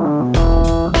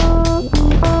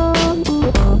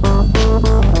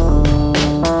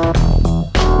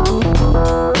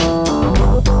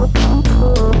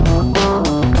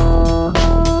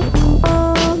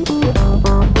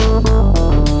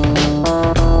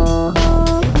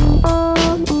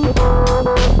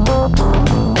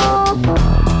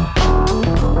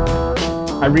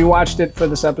 I rewatched it for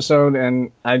this episode,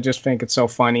 and I just think it's so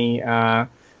funny. A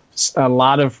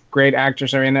lot of great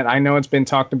actors are in it. I know it's been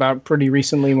talked about pretty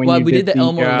recently. We did the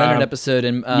Elmore Leonard episode,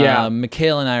 and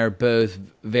Mikhail and I are both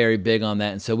very big on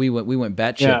that, and so we went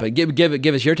batshit. Yeah. But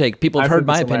give us your take. People have heard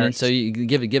my opinion, so you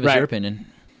give us your opinion.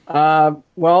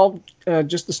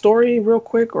 Just the story, real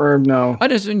quick, or no? I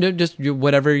just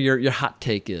whatever your hot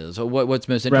take is. Or what's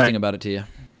most interesting about it to you?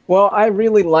 Well, I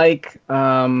really like.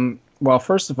 Well,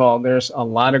 first of all, there's a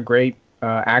lot of great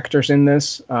actors in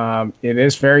this. It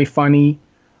is very funny.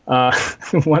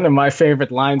 One of my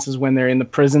favorite lines is when they're in the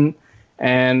prison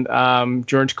And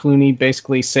George Clooney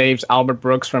basically saves Albert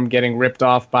Brooks from getting ripped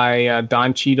off by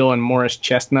Don Cheadle and Morris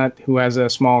Chestnut, who has a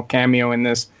small cameo in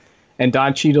this. And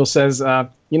Don Cheadle says,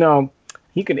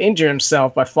 he could injure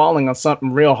himself by falling on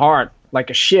something real hard, like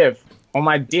a shiv on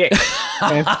my dick.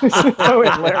 And it's so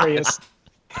hilarious.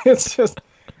 It's just,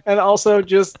 and also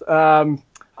just,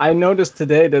 I noticed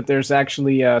today that there's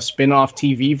actually a spin-off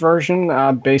TV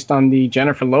version based on the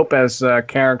Jennifer Lopez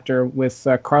character with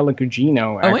Carla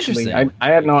Gugino. Actually, interesting.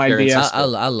 I had no idea. I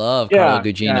love Carla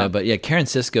Gugino, but Karen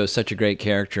Sisko is such a great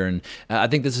character, and I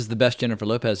think this is the best Jennifer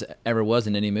Lopez ever was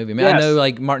in any movie. I mean, I know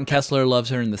like Martin Kessler loves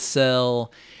her in The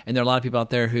Cell, and there are a lot of people out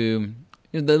there who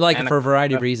they like it for a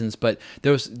variety of reasons, but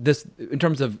there was this in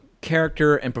terms of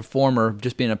character and performer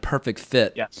just being a perfect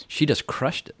fit. Yes. She just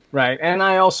crushed it. Right, and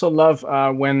I also love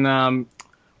when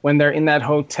they're in that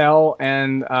hotel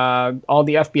and all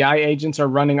the FBI agents are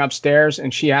running upstairs,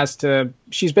 and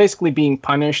she's basically being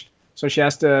punished, so she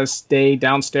has to stay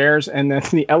downstairs, and then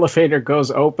the elevator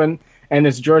goes open, and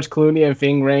it's George Clooney and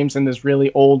Ving Rhames and this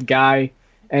really old guy,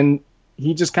 and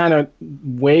he just kind of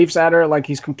waves at her like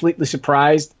he's completely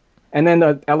surprised. And then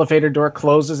the elevator door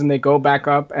closes and they go back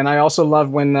up. And I also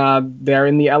love when they're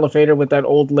in the elevator with that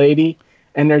old lady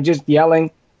and they're just yelling,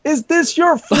 "Is this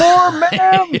your floor,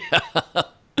 ma'am?"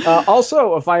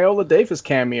 Also, a Viola Davis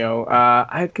cameo.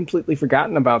 I had completely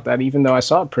forgotten about that, even though I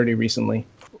saw it pretty recently.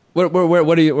 What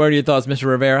are your thoughts, Mr.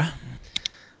 Rivera?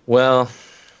 Well,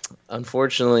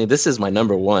 unfortunately, this is my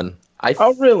number one.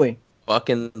 Oh, really?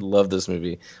 Fucking love this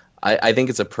movie. I think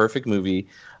it's a perfect movie.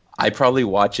 I probably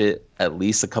watch it at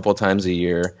least a couple times a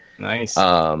year. Nice.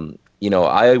 I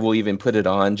will even put it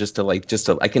on just to I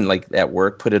can like at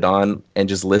work put it on and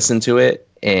just listen to it,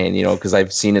 and because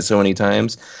I've seen it so many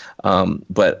times.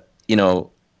 But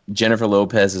Jennifer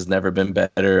Lopez has never been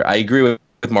better. I agree with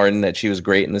Martin that she was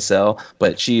great in The Cell,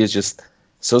 but she is just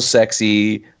so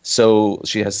sexy. So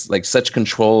she has like such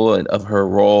control of her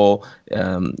role.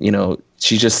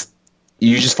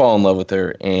 You just fall in love with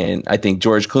her. And I think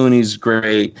George Clooney's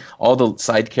great. All the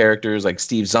side characters like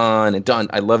Steve Zahn and Don.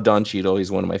 I love Don Cheadle.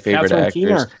 He's one of my favorite actors.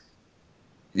 Keener.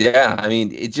 Yeah, I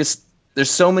mean, it just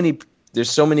there's so many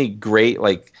great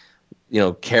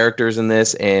characters in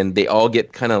this, and they all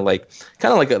get kind of like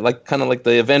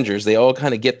the Avengers. They all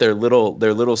kind of get their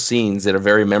little scenes that are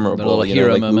very memorable. Little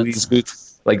hero moments.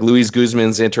 Louise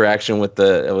Guzman's interaction with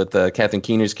the Kathleen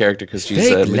Keener's character, because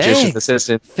she's a magician's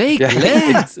assistant. Fake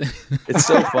legs. It's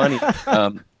so funny.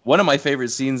 One of my favorite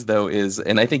scenes, though, is,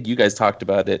 and I think you guys talked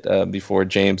about it before,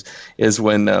 James, is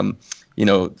when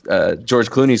George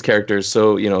Clooney's character is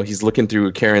so he's looking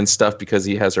through Karen's stuff because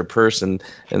he has her purse and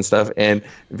stuff, and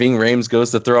Ving Rhames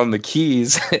goes to throw him the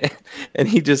keys, and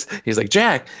he's like,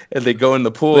 "Jack," and they go in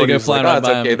the pool. They and go he's like, flying "Oh, it's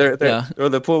right by okay." him. They're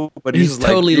in the pool, but he's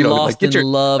totally like, lost in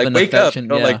love and wake affection.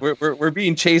 Up, yeah. Like we're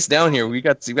being chased down here. We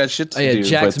got shit to do.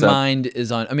 Jack's mind is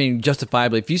on. I mean,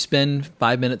 justifiably, if you spend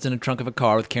 5 minutes in a trunk of a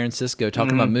car with Karen Sisko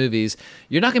talking about movies,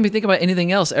 you're not going to be thinking about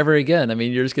anything else ever again. I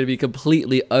mean, you're just going to be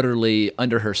completely, utterly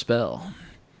under her spell.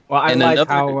 Well, I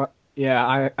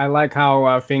like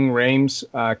how Ving Rhames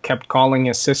kept calling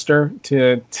his sister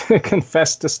to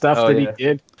confess to stuff he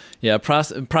did. Yeah,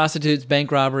 prostitutes,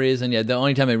 bank robberies, and the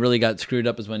only time it really got screwed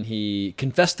up is when he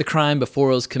confessed the crime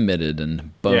before it was committed,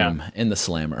 and boom, in the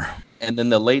slammer. And then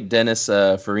the late Dennis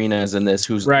Farina is in this,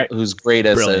 who's great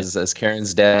as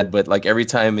Karen's dad, but like every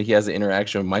time he has an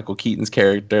interaction with Michael Keaton's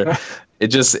character,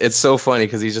 it's so funny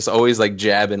because he's just always like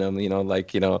jabbing him,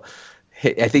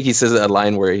 I think he says a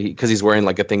line where because he's wearing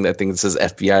like a thing that says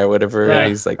FBI or whatever. Right. And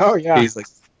he's like, "Oh yeah." He's like,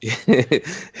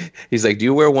 he's like, "Do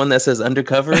you wear one that says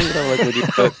undercover?" Kind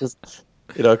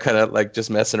of like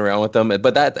just messing around with them.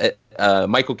 But that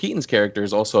Michael Keaton's character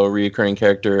is also a reoccurring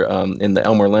character in the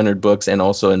Elmore Leonard books and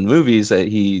also in movies that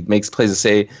he plays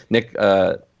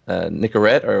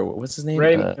Nicorette, or what's his name?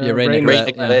 Ray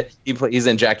Nicorette. Yeah. He's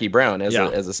in Jackie Brown as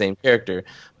the same character.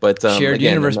 But shared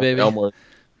universe, baby. Elmore,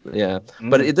 yeah,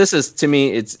 but this is, to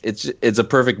me, it's a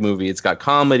perfect movie. It's got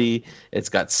comedy, it's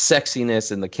got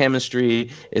sexiness and the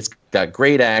chemistry, it's got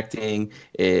great acting,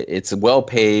 it's well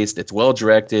paced, it's well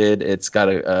directed, it's got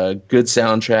a good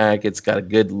soundtrack, it's got a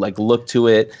good look to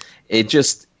it.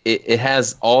 It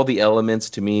has all the elements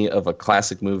to me of a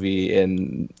classic movie,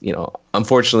 and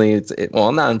unfortunately,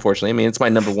 not unfortunately. I mean, it's my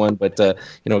number one, but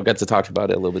got to talk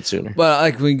about it a little bit sooner. Well,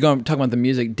 like we go talk about the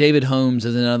music, David Holmes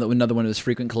is another one of his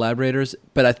frequent collaborators.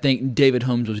 But I think David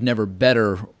Holmes was never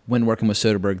better when working with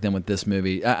Soderbergh than with this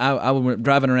movie. I was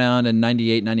driving around in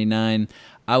 98, 99.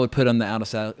 I would put on the Out of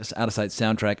Sight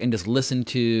soundtrack and just listen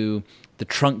to the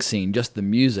trunk scene, just the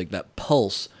music, that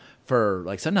pulse, for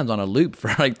sometimes on a loop for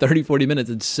 30, 40 minutes.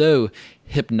 It's so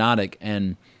hypnotic,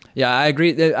 and Yeah, I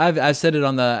agree. I said it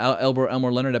on the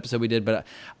Elmore Leonard episode we did, but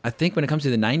I think when it comes to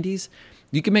the 90s,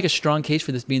 you can make a strong case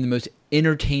for this being the most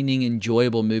entertaining,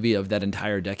 enjoyable movie of that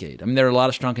entire decade. I mean, there are a lot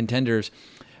of strong contenders,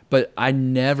 but I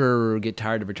never get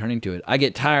tired of returning to it. I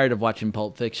get tired of watching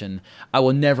Pulp Fiction. I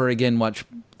will never again watch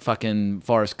fucking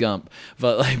Forrest Gump.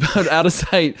 But Out of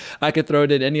Sight, I could throw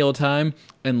it at any old time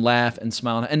and laugh and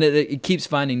smile. And it keeps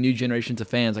finding new generations of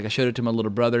fans. Like I showed it to my little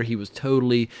brother. He was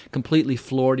completely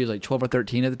floored. He was like 12 or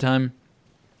 13 at the time.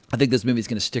 I think this movie's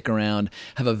going to stick around,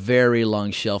 have a very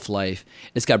long shelf life.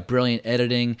 It's got brilliant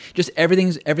editing. Just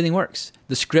everything works.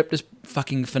 The script is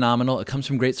fucking phenomenal. It comes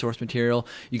from great source material.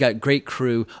 You got great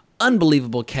crew,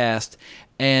 unbelievable cast.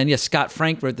 And yes, Scott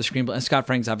Frank wrote the screenplay. And Scott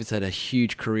Frank's obviously had a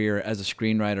huge career as a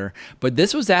screenwriter. But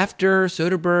this was after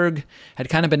Soderbergh had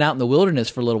kind of been out in the wilderness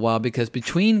for a little while, because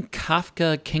between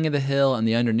Kafka, King of the Hill, and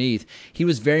The Underneath, he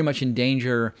was very much in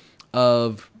danger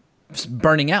of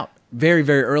burning out. Very,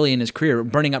 very early in his career,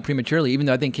 burning out prematurely. Even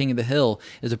though I think King of the Hill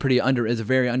is a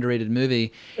very underrated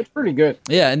movie. It's pretty good.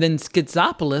 Yeah, and then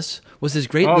Schizopolis was this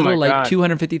great little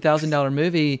 $250,000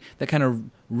 movie that kind of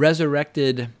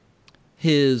resurrected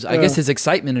his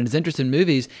excitement and his interest in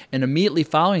movies. And immediately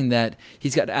following that,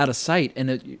 he's got Out of Sight,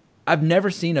 and I've never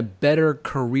seen a better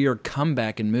career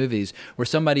comeback in movies where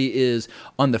somebody is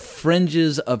on the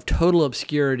fringes of total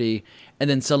obscurity, and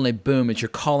then suddenly, boom, it's your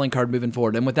calling card moving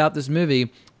forward. And without this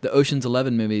movie, the Ocean's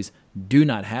 11 movies do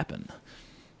not happen.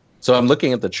 So I'm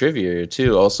looking at the trivia here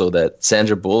too. Also, that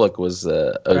Sandra Bullock was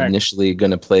initially going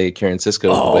to play Karen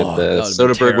Sisko, but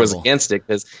Soderbergh was against it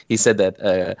because he said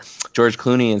that George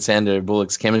Clooney and Sandra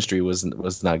Bullock's chemistry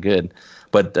was not good.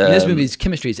 But this movie's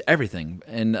chemistry is everything,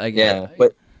 and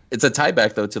but it's a tie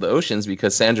back though to the Oceans,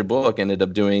 because Sandra Bullock ended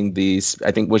up doing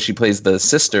I think she plays the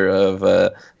sister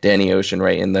of Danny Ocean,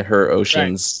 right, in her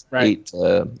Ocean's 8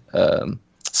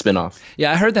 spinoff.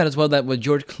 Yeah, I heard that as well. That with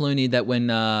George Clooney, that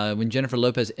when Jennifer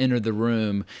Lopez entered the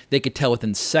room, they could tell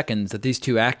within seconds that these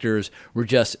two actors were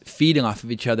just feeding off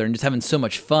of each other and just having so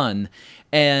much fun.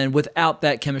 And without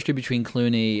that chemistry between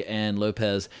Clooney and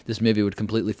Lopez, this movie would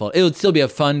completely fall. It would still be a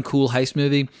fun, cool heist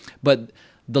movie, but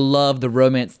the love, the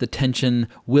romance, the tension,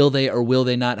 will they or will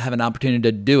they not have an opportunity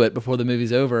to do it before the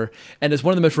movie's over? And it's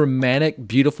one of the most romantic,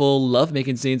 beautiful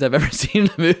lovemaking scenes I've ever seen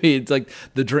in a movie. It's like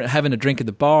having a drink at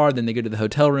the bar, then they go to the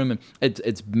hotel room, and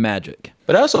it's magic.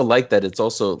 But I also like that it's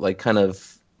also like kind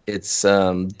of, it's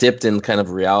dipped in kind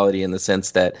of reality, in the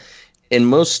sense that in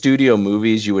most studio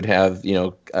movies you would have,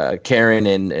 Karen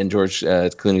and George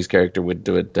Clooney's character would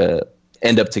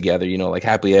end up together, like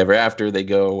happily ever after, they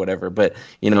go or whatever. But,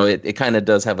 it kind of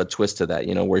does have a twist to that,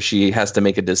 where she has to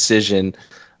make a decision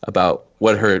about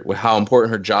how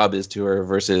important her job is to her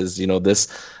versus,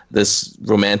 this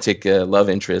romantic love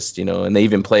interest, and they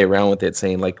even play around with it,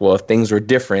 saying like, well, if things were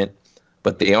different,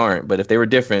 but they aren't, but if they were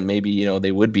different, maybe,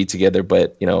 they would be together.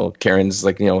 But, Karen's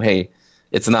like, hey,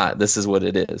 it's not. This is what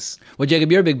it is. Well,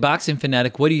 Jacob, you're a big boxing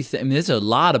fanatic. What do you think? I mean, there's a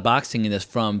lot of boxing in this,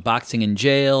 from boxing in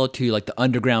jail to like the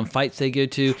underground fights they go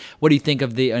to. What do you think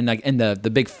of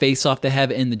the big face-off they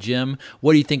have in the gym?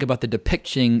 What do you think about the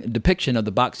depiction of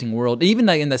the boxing world? Even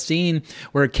like in the scene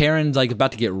where Karen's like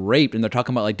about to get raped, and they're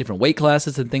talking about like different weight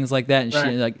classes and things like that, and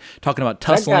she like talking about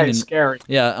tussling. That guy's scary.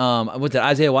 Yeah. What's it?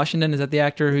 Isaiah Washington, is that the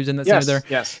actor who's in that scene there?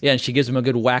 Yes. Yeah, and she gives him a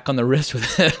good whack on the wrist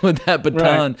with that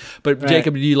baton. But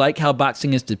Jacob, do you like how boxing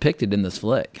is depicted in this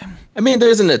flick? I mean, there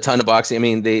isn't a ton of boxing. I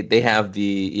mean, they have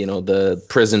the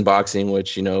prison boxing,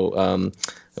 which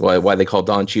why they call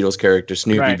Don Cheadle's character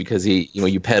Snoopy, because he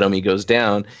you pet him, he goes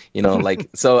down, like.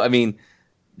 So I mean,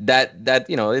 that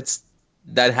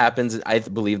happens. I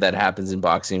believe that happens in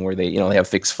boxing, where they have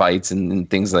fixed fights and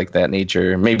things like that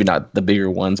nature. Maybe not the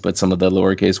bigger ones, but some of the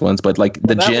lowercase ones. But like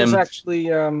the gym. That was actually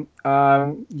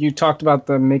you talked about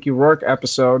the Mickey Rourke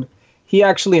episode. He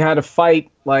actually had a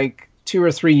fight like 2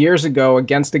 or 3 years ago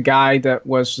against a guy that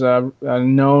was a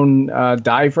known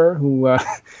diver who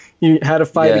he had a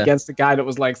fight against a guy that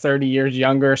was like 30 years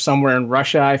younger, somewhere in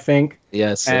Russia, I think.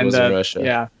 Yes, it was in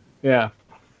Russia. Yeah.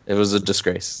 It was a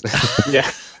disgrace. Yeah.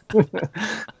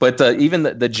 But even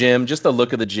the gym, just the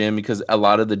look of the gym, because a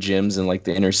lot of the gyms in like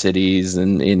the inner cities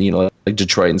and like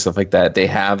Detroit and stuff like that, they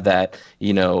have that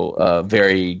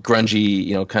very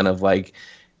grungy, kind of like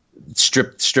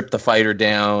strip the fighter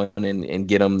down and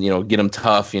get him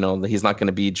tough. He's not going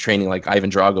to be training like Ivan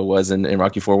Drago was in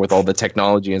Rocky IV with all the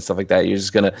technology and stuff like that. You're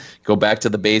just going to go back to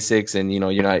the basics, and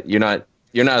you're not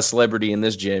you're not a celebrity in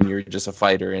this gym. You're just a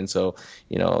fighter, and so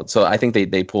so I think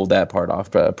they pulled that part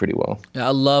off pretty well. Yeah,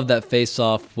 I love that face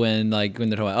off when they're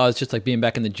talking about, oh, it's just like being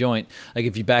back in the joint. Like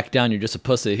if you back down, you're just a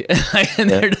pussy, and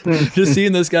they're just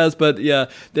seeing those guys. But yeah,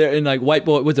 they're in like White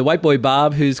Boy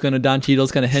Bob, who's going to Don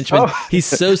Cheadle's kind of henchman. Oh. He's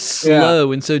so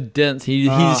slow and so dense. He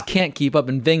just can't keep up.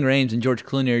 And Ving Rhames and George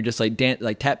Clooney are just like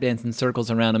tap dancing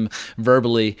circles around him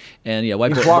verbally. And yeah,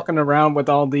 He's walking around with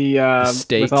all the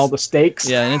steaks. With all the steaks.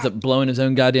 Yeah, and ends up blowing his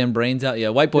own goddamn brains out. Yeah,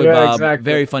 White Boy Bob, exactly.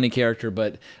 Very funny character,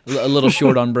 but a little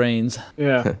short on brains.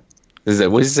 Yeah. Is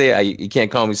that what you say? You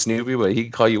can't call me Snoopy, but he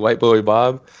can call you White Boy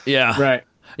Bob. Yeah. Right.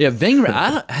 Yeah,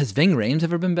 has Ving Rhames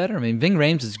ever been better? I mean, Ving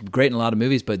Rhames is great in a lot of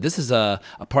movies, but this is a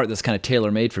part that's kind of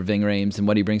tailor-made for Ving Rhames and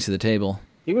what he brings to the table.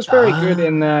 He was very good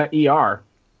in ER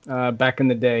back in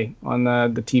the day on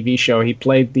the TV show. He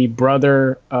played the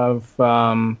brother of,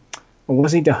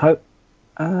 was he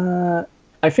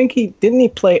I think he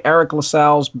play Eric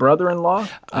LaSalle's brother-in-law?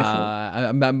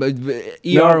 ER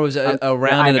was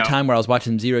around at a time where I was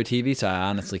watching Zero TV, so I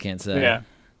honestly can't say. Yeah.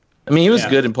 I mean, he was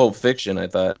good in Pulp Fiction, I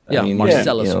thought. Yeah, I mean,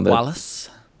 Marcellus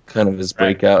Wallace. Kind of his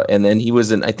breakout. And then he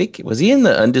was in, I think, was he in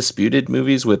the Undisputed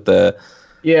movies with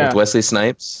Wesley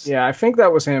Snipes? Yeah, I think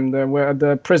that was him,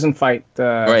 the prison fight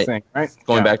thing, right?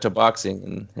 Going back to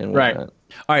boxing and right. whatnot.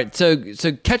 All right, so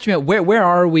catch me up. Where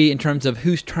are we in terms of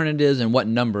whose turn it is and what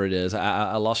number it is?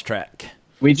 I lost track.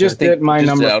 We just did my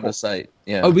number. Out of sight.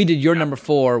 Yeah. Oh, we did your number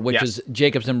 4, which is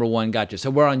Jacob's number 1. Gotcha. So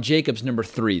we're on Jacob's number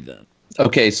 3 then.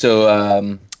 Okay,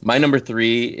 so my number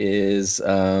 3 is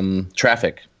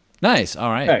Traffic. Nice. All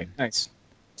right. Okay, nice.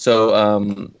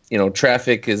 So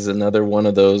Traffic is another one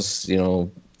of those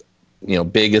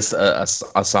biggest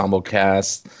ensemble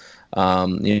cast.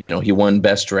 He won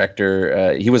Best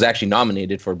Director. He was actually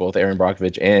nominated for both Aaron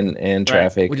Brockovich and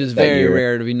Traffic, which is very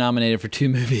rare to be nominated for 2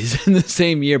 movies in the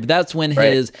same year. But that's when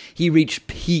he reached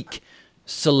peak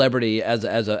celebrity as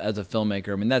a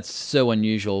filmmaker. I mean, that's so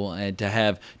unusual to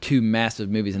have 2 massive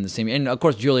movies in the same year. And of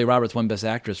course, Julia Roberts won Best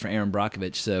Actress for Aaron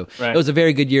Brockovich, so it was a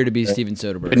very good year to be Steven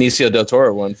Soderbergh. Benicio del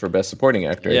Toro won for Best Supporting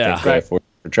Actor. Yeah, I think,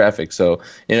 for Traffic. So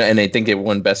and I think it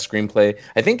won Best Screenplay.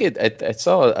 I think I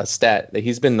saw a stat that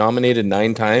he's been nominated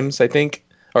 9 times. I think,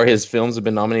 or his films have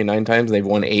been nominated 9 times, and they've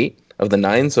won 8 of the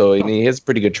 9. So I mean, he has a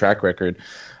pretty good track record.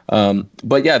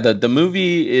 But yeah, the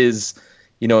movie is.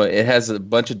 It has a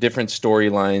bunch of different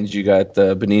storylines. You got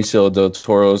Benicio del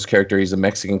Toro's character. He's a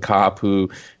Mexican cop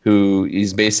who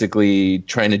is basically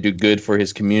trying to do good for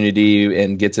his community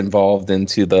and gets involved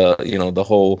into the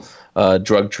whole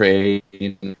drug trade.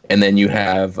 And then you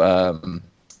have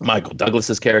Michael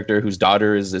Douglas's character, whose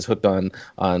daughter is hooked on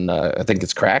I think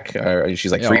it's crack. Or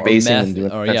she's like freebasing and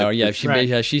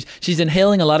doing she's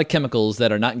inhaling a lot of chemicals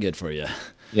that are not good for you.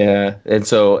 Yeah,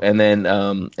 and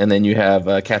then you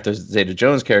have Catherine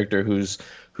Zeta-Jones' character, whose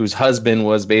husband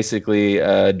was basically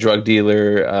a drug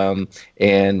dealer,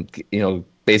 and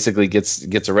basically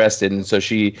gets arrested, and so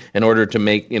she, in order to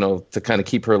make to kind of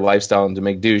keep her lifestyle and to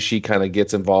make do, she kind of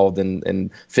gets involved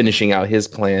in finishing out his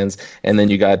plans. And then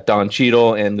you got Don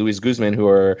Cheadle and Luis Guzman, who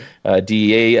are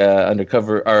DEA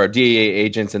undercover or DEA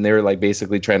agents, and they're like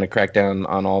basically trying to crack down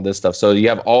on all this stuff. So you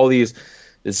have all these.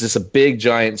 It's just a big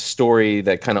giant story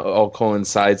that kind of all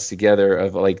coincides together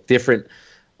of like different.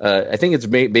 I think it's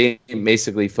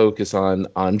basically focused on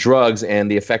drugs and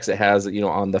the effects it has,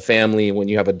 on the family when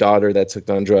you have a daughter that's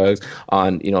hooked on drugs,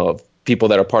 on people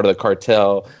that are part of the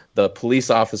cartel, the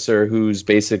police officer who's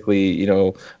basically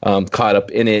caught up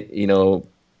in it,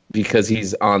 because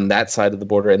he's on that side of the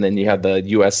border, and then you have the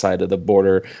U.S. side of the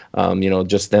border,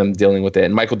 just them dealing with it.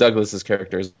 And Michael Douglas's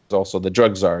character is also the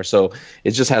drug czar. So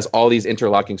it just has all these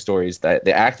interlocking stories. That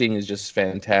the acting is just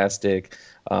fantastic.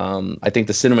 I think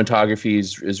the cinematography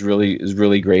is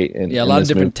really great. A lot of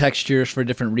different textures for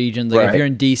different regions. Like if you're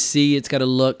in D.C., it's got a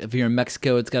look. If you're in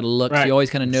Mexico, it's got a look. So you always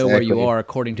kind of know where you are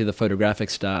according to the photographic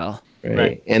style.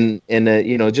 Right. And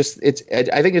just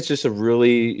I think it's just a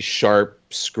really sharp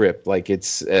script. Like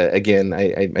it's again,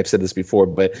 I've said this before,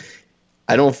 but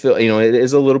I don't feel it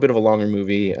is a little bit of a longer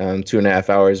movie, 2.5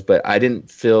 hours, but I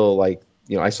didn't feel like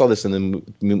I saw this in the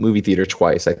movie theater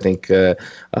twice. I think when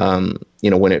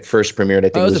it first premiered, I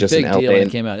think it was just in LA. It was a big deal when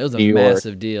it came out. It was a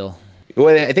massive deal.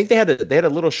 Well, I think they had a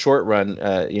little short run,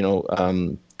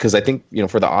 because I think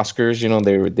for the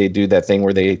Oscars, they do that thing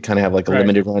where they kind of have like a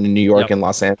limited run in New York and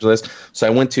Los Angeles. So I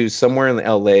went to somewhere in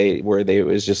LA where it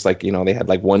was just like they had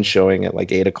like one showing at like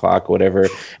 8:00, whatever.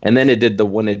 And then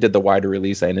when it did the wider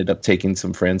release, I ended up taking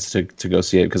some friends to go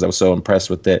see it because I was so impressed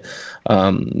with it.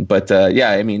 I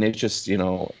mean, it just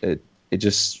it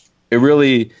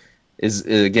really is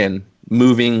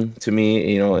moving to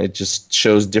me. It just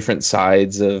shows different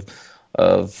sides of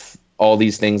all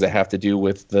these things that have to do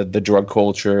with the drug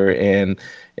culture, and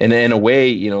in a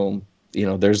way,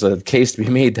 there's a case to be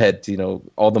made that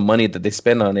all the money that they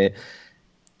spend on it,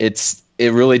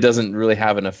 it really doesn't really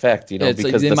have an effect,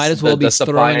 because they might as well be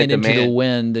throwing it into the demand,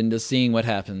 wind and just seeing what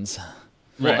happens.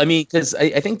 Well, I mean, because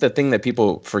I think the thing that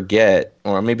people forget,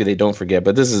 or maybe they don't forget,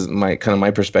 but this is my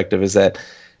perspective, is that,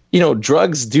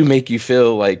 drugs do make you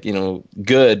feel like,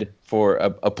 good for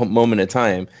a moment of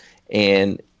time.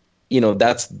 And,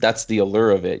 that's the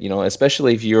allure of it,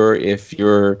 especially if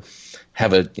you're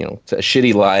have a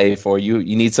shitty life, or you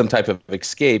need some type of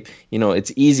escape.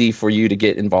 It's easy for you to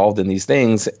get involved in these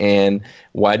things. And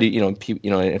why do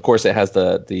and of course it has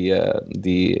the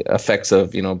effects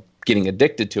of getting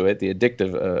addicted to it, the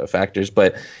addictive factors.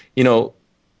 But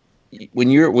when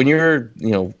you're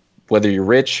whether you're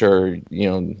rich or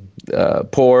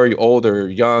poor, old or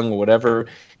young, or whatever,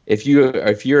 if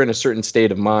you're in a certain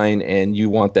state of mind and you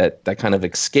want that kind of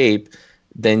escape,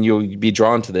 then you'll be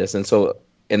drawn to this. And so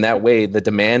in that way, the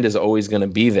demand is always going to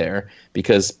be there,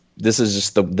 because this is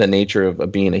just the nature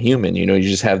of being a human. You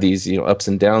just have these ups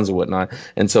and downs and whatnot.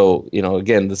 And so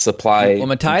again, the supply. Well,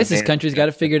 Matthias's country's got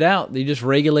it figured out. They just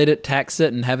regulate it, tax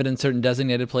it, and have it in certain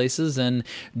designated places. And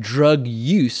drug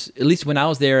use, at least when I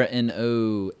was there in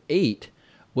 2008,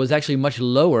 was actually much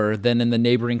lower than in the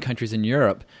neighboring countries in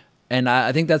Europe. And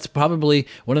I think that's probably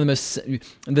one of the most.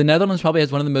 The Netherlands probably has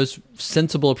one of the most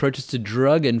sensible approaches to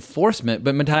drug enforcement.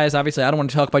 But Matthias, obviously, I don't want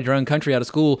to talk about your own country out of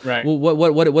school. Right. Well,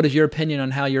 what is your opinion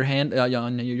on how your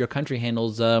country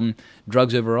handles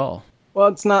drugs overall? Well,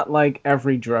 it's not like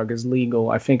every drug is legal.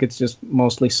 I think it's just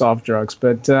mostly soft drugs.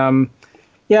 But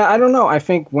yeah, I don't know. I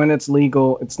think when it's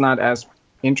legal, it's not as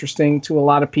interesting to a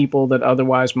lot of people that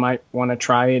otherwise might want to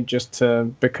try it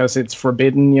because it's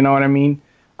forbidden. You know what I mean?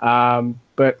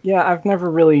 But yeah, I've never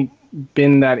really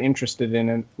been that interested in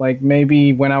it. Like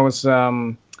maybe when I was,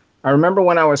 I remember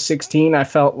when I was 16, I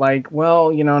felt like,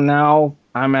 well, now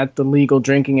I'm at the legal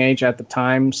drinking age at the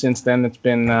time. Since then,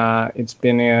 now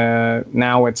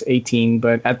it's 18,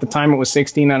 but at the time it was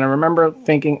 16. And I remember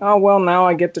thinking, oh, well, now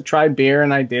I get to try beer,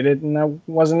 and I did it, and I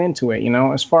wasn't into it.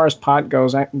 As far as pot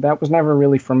goes, that was never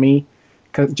really for me.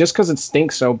 Because it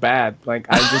stinks so bad. Like,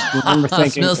 I just remember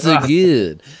thinking, it smells so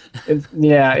good.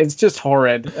 It's just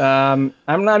horrid. I'm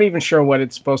not even sure what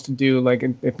it's supposed to do. Like,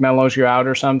 it mellows you out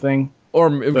or something.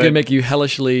 Or it can make you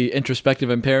hellishly introspective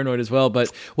and paranoid as well.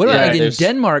 But what about in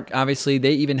Denmark? Obviously,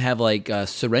 they even have like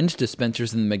syringe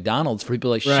dispensers in the McDonald's for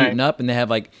people shooting up, and they have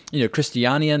like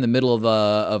Christiania in the middle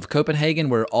of Copenhagen,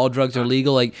 where all drugs are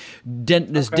legal. Like,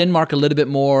 is Denmark a little bit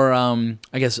more, I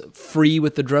guess, free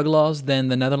with the drug laws than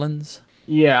the Netherlands?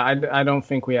 Yeah, I don't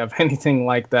think we have anything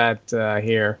like that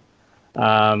here.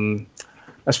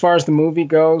 As far as the movie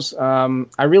goes,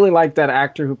 I really like that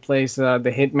actor who plays the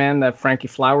hitman, that Frankie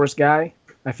Flowers guy.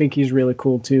 I think he's really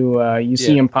cool too. You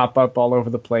see him pop up all over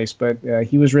the place, but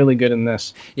he was really good in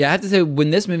this. Yeah, I have to say,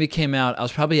 when this movie came out, I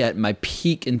was probably at my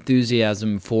peak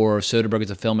enthusiasm for Soderbergh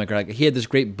as a filmmaker. Like, he had this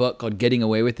great book called Getting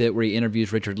Away with It, where he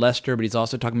interviews Richard Lester, but he's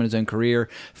also talking about his own career.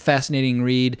 Fascinating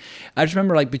read. I just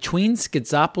remember, like, between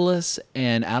Schizopolis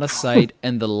and Out of Sight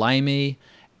and The Limey,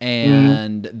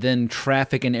 and then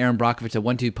Traffic and Aaron Brockovich, a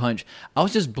 1-2 punch, I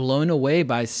was just blown away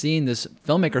by seeing this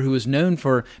filmmaker who was known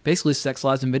for basically Sex,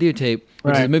 Lies, and Videotape,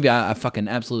 which is a movie I fucking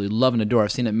absolutely love and adore.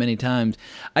 I've seen it many times.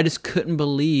 I just couldn't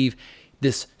believe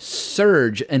this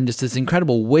surge and just this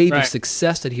incredible wave of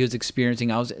success that he was experiencing.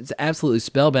 It's absolutely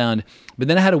spellbound. But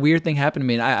then I had a weird thing happen to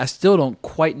me, and I still don't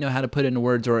quite know how to put it into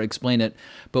words or explain it.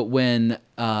 But when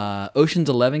Ocean's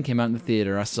 11 came out in the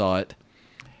theater, I saw it,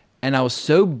 and I was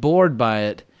so bored by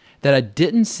it that I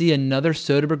didn't see another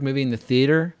Soderbergh movie in the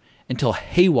theater until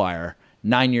Haywire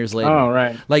 9 years later. Oh,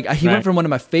 right. Like, he went from one of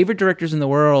my favorite directors in the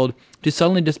world to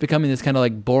suddenly just becoming this kind of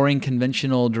like boring,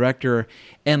 conventional director.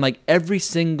 And like every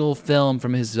single film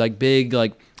from his like big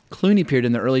like Clooney period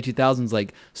in the early 2000s,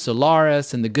 like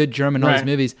Solaris and The Good German, all these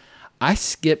movies, I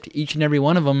skipped each and every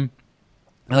one of them.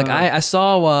 Like, I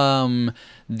saw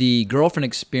The Girlfriend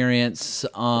Experience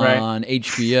on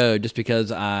HBO just because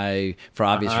for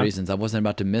obvious reasons, I wasn't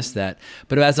about to miss that.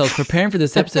 But as I was preparing for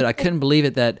this episode, I couldn't believe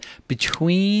it that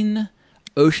between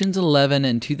Ocean's 11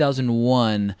 and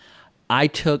 2001, I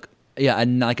took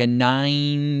like a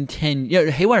 9-10.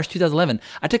 Haywire's 2011.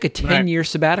 I took a 10-year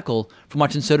sabbatical from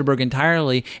watching Soderbergh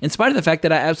entirely, in spite of the fact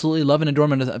that I absolutely love and adore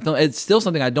him. It's still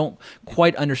something I don't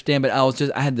quite understand, but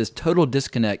I had this total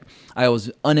disconnect. I was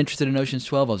uninterested in Ocean's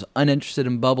 12. I was uninterested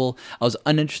in Bubble. I was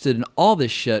uninterested in all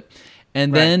this shit.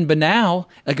 And then, but now,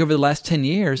 like over the last 10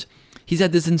 years, he's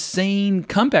had this insane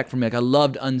comeback for me. Like I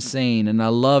loved Unsane, and I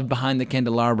loved Behind the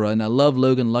Candelabra, and I love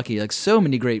Logan Lucky. Like so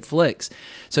many great flicks.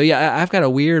 So yeah, I've got a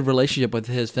weird relationship with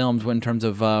his films in terms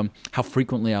of how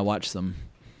frequently I watch them.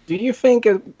 Do you think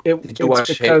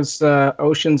it's because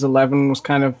Ocean's 11 was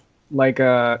kind of like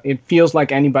it feels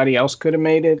like anybody else could have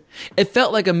made it? It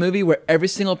felt like a movie where every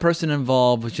single person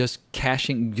involved was just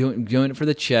doing it for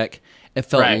the check. It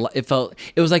felt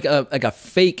it was like a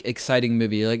fake exciting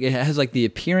movie. Like it has like the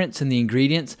appearance and the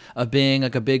ingredients of being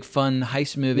like a big fun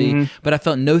heist movie, but I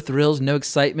felt no thrills, no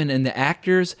excitement, and the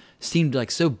actors seemed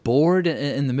like so bored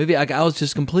in the movie. I was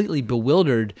just completely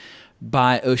bewildered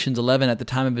by Ocean's 11 at the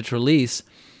time of its release.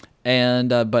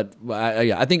 And I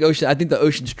think the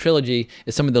Ocean's trilogy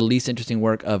is some of the least interesting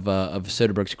work of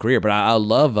Soderbergh's career. But I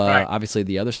love obviously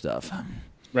the other stuff.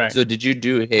 Right. So did you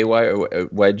do Haywire? Or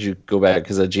why did you go back?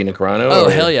 Because of Gina Carano? Oh,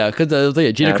 hell yeah. Because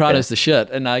Gina Carano is the shit.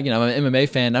 And I'm an MMA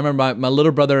fan. I remember my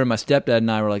little brother and my stepdad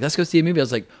and I were like, let's go see a movie. I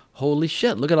was like, holy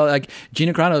shit, look at all, like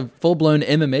Gina Carano, full-blown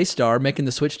MMA star, making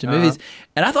the switch to movies.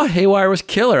 And I thought Haywire was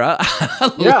killer.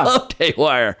 I loved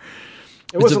Haywire.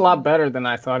 It was a lot better than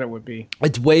I thought it would be.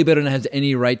 It's way better than it has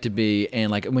any right to be.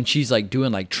 And like when she's like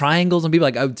doing like triangles and people,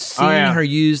 like I've seen her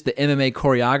use the MMA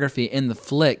choreography in the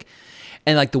flick.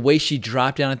 And like the way she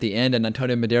dropped down at the end, and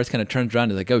Antonio Banderas kind of turns around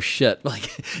and is like, "Oh shit!" Like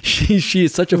she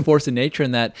is such a force of nature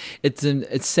in that.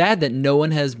 It's sad that no one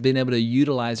has been able to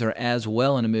utilize her as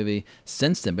well in a movie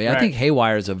since then. But I think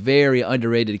Haywire is a very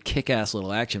underrated, kick-ass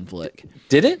little action flick.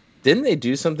 Didn't they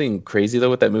do something crazy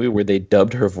though with that movie where they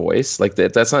dubbed her voice? Like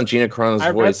that's not Gina Carano's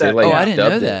voice. They, like, I didn't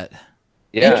know that.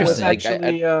 Yeah,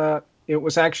 interesting. It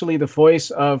was actually the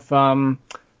voice of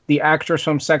the actress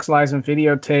from Sex, Lies, and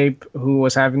Videotape who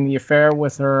was having the affair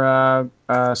with her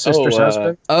sister's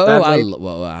husband. I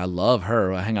love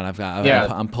her. Hang on,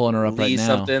 I'm pulling her up right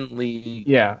now.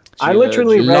 Yeah, I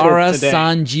literally read Laura it today.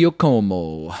 San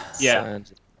Giacomo. Yeah,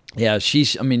 Laura.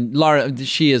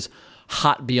 She is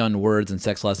hot beyond words in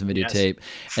Sex, Lies, and Videotape.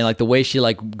 And like the way she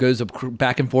like goes up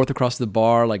back and forth across the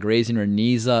bar, like raising her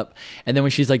knees up, and then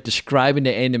when she's like describing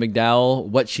to Andie MacDowell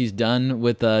what she's done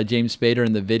with James Spader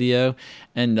in the video,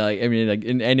 and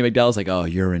and Andie MacDowell's like, "Oh,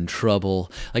 you're in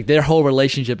trouble." Like their whole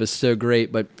relationship is so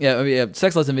great. But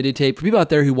Sex, Lies, and Videotape, for people out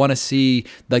there who want to see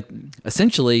like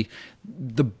essentially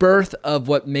the birth of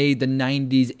what made the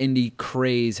 90s indie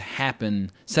craze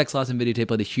happen, Sex, Lies, and Videotape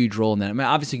played a huge role in that. I mean,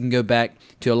 obviously you can go back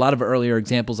to a lot of earlier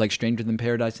examples like Stranger Than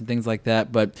Paradise and things like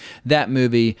that, but that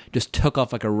movie just took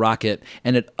off like a rocket,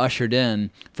 and it ushered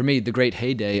in, for me, the great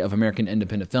heyday of American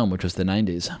independent film, which was the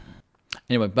 90s.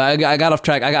 Anyway, but I got off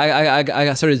track.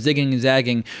 I started zigging and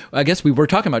zagging. I guess we were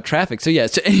talking about Traffic. So yeah,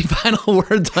 so any final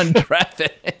words on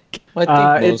Traffic?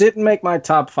 It didn't make my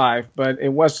top 5, but it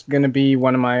was going to be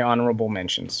one of my honorable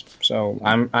mentions. So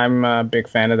I'm a big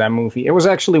fan of that movie. It was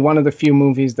actually one of the few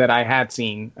movies that I had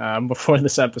seen before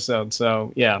this episode.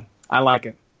 So yeah, I like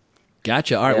it.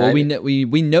 Gotcha. All right. Well,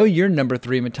 we know you're number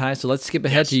 3, Matthias. So let's skip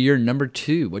ahead to your number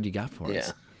 2. What do you got for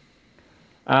us?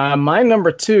 My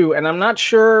number 2, and I'm not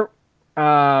sure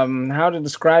how to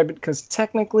describe it because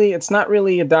technically it's not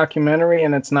really a documentary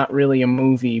and it's not really a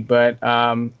movie, but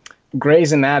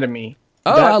Grey's Anatomy.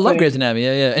 I love Grey's Anatomy.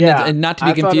 Yeah. And not to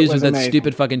be confused with that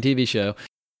stupid fucking TV show.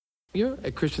 You're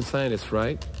a Christian Scientist,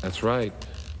 right? That's right.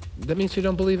 That means you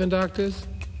don't believe in doctors?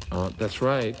 That's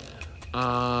right.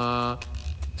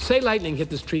 Say lightning hit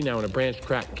this tree now and a branch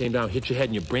cracked and came down, hit your head,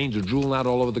 and your brains are drooling out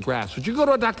all over the grass. Would you go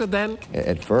to a doctor then?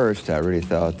 At first, I really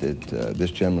thought that this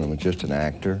gentleman was just an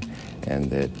actor and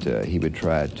that he would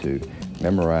try to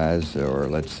memorize or,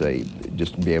 let's say,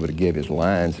 just be able to give his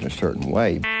lines in a certain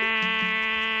way.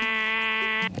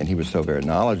 And he was so very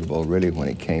knowledgeable, really, when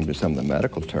it came to some of the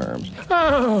medical terms.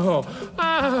 I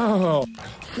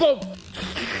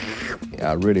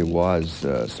really was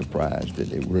surprised that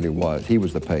it really was. He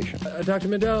was the patient. Dr.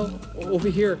 Mandel, over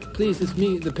here, please, it's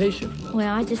me, the patient.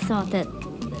 Well, I just thought that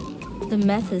the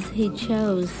methods he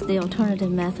chose, the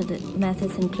alternative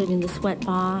methods, including the sweat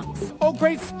box. Oh,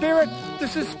 great spirit,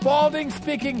 this is Spaulding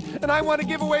speaking, and I want to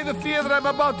give away the fear that I'm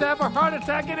about to have a heart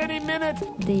attack at any minute.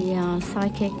 The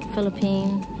psychic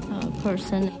Philippine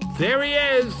person. There he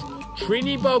is,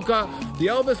 Trini Boca, the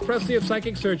Elvis Presley of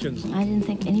psychic surgeons. I didn't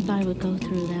think anybody would go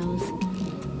through those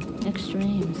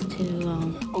extremes to...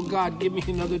 oh, God, give me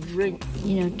another drink.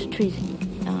 To treat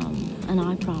an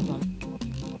eye problem.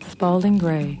 Spaulding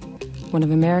Gray, one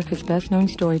of America's best-known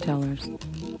storytellers,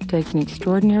 takes an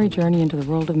extraordinary journey into the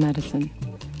world of medicine.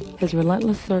 His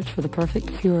relentless search for the perfect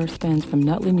cure spans from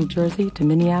Nutley, New Jersey to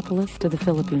Minneapolis to the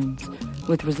Philippines,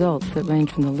 with results that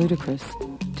range from the ludicrous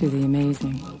to the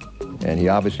amazing. And he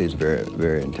obviously is a very,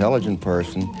 very intelligent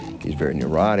person. He's very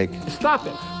neurotic. Stop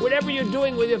it. Whatever you're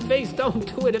doing with your face, don't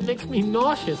do it. It makes me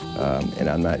nauseous. And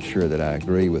I'm not sure that I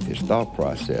agree with his thought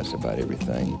process about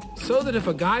everything. So that if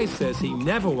a guy says he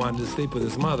never wanted to sleep with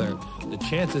his mother, the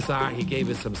chances are he gave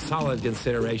it some solid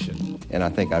consideration. And I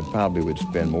think I probably would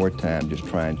spend more time just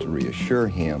trying to reassure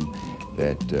him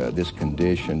that this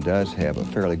condition does have a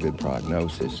fairly good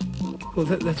prognosis. Well,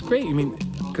 that's great. I mean,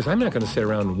 because I'm not going to sit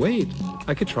around and wait.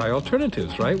 I could try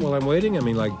alternatives, right? While I'm waiting, I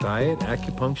mean, like diet,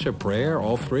 acupuncture, prayer,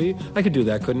 all three. I could do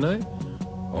that, couldn't I?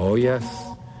 Oh, yes,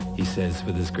 he says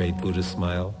with his great Buddhist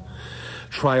smile.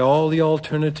 Try all the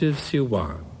alternatives you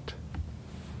want.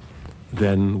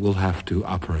 Then we'll have to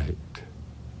operate.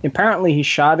 Apparently, he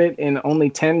shot it in only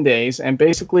 10 days, and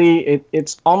basically,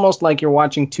 it's almost like you're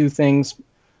watching two things.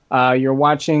 You're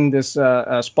watching this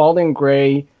Spalding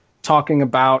Gray talking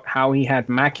about how he had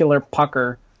macular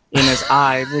pucker in his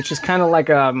eye, which is kind of like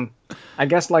I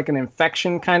guess like an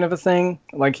infection kind of a thing.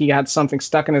 Like he had something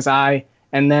stuck in his eye,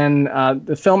 and then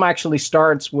the film actually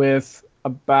starts with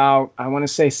about, I want to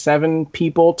say, 7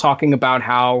 people talking about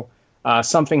how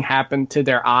something happened to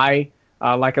their eye,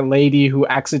 like a lady who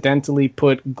accidentally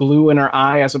put glue in her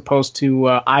eye as opposed to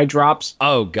eye drops.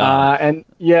 Oh God! And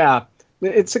yeah.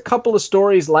 It's a couple of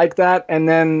stories like that, and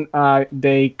then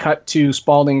they cut to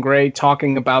Spalding Gray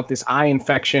talking about this eye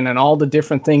infection and all the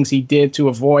different things he did to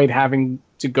avoid having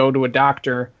to go to a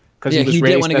doctor. Yeah, he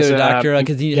didn't want to go to a doctor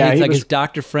because his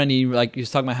doctor friend. He was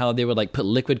talking about how they would like put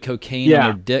liquid cocaine on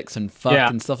their dicks and fuck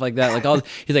and stuff like that. Like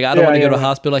he's like, I don't want to go to a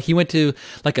hospital. Like he went to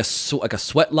like a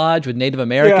sweat lodge with Native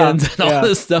Americans and all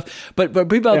this stuff. But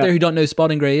people out there who don't know who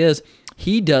Spalding Gray is,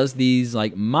 he does these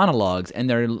like monologues, and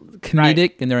they're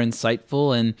comedic and they're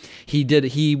insightful. And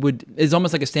it's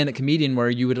almost like a stand-up comedian where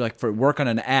you would like work on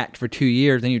an act for 2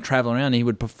 years, then you travel around and he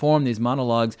would perform these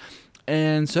monologues.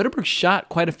 And Soderbergh shot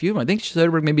quite a few of them. I think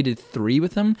Soderbergh maybe did 3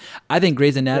 with them. I think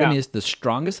Grey's Anatomy is the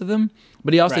strongest of them.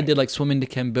 But he also did like Swimming to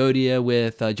Cambodia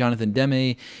with Jonathan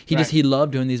Demme. He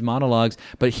loved doing these monologues.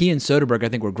 But he and Soderbergh, I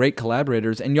think, were great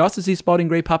collaborators. And you also see Spalding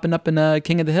Gray popping up in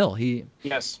King of the Hill.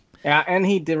 Yes. Yeah, and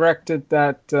he directed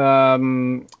that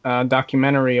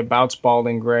documentary about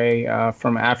Spalding Gray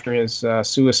from after his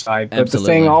suicide. But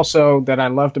Absolutely. The thing also that I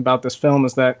loved about this film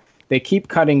is that they keep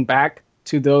cutting back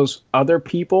to those other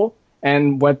people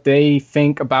and what they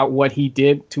think about what he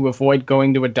did to avoid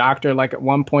going to a doctor. Like at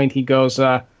one point he goes,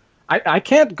 I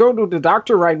can't go to the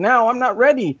doctor right now. I'm not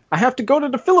ready. I have to go to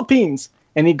the Philippines.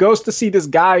 And he goes to see this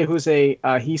guy who's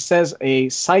he says a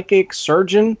psychic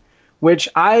surgeon, which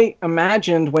I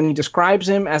imagined when he describes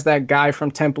him as that guy from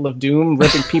Temple of Doom,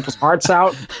 ripping people's hearts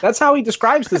out. That's how he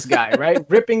describes this guy, right?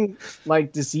 Ripping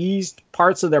like diseased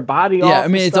parts of their body off. Yeah, I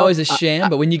mean, it's always a sham,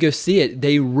 but when you go see it,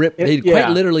 they quite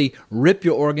literally rip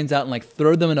your organs out and like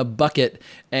throw them in a bucket.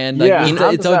 And like,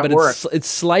 it's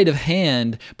sleight of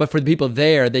hand, but for the people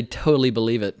there, they totally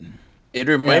believe it. It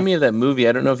reminded me of that movie.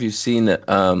 I don't know if you've seen it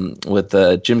with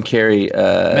Jim Carrey,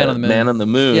 Man on the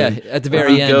Moon. Yeah, at the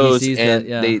very end, goes he sees and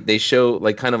that. they show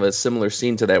like kind of a similar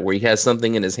scene to that where he has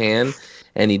something in his hand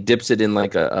and he dips it in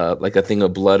like a thing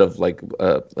of blood of like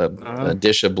a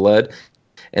dish of blood,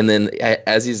 and then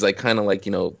as he's like kind of like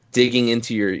digging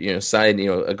into your side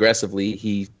aggressively,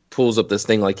 he pulls up this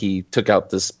thing like he took out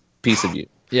this piece of you.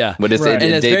 Yeah, but it's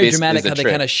very dramatic how they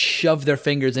kind of shove their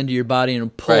fingers into your body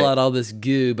and pull out all this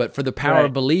goo. But for the power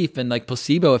of belief and like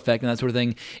placebo effect and that sort of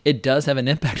thing, it does have an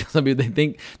impact on some people. They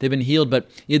think they've been healed. But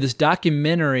this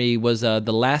documentary was the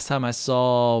last time I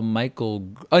saw Michael.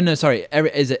 Oh no, sorry.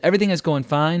 Is it Everything Is Going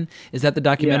Fine? Is that the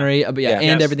documentary? Yeah.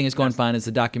 And Everything Is Going Fine is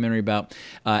the documentary about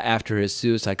after his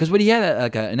suicide. Because when he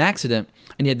had an accident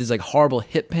and he had this like horrible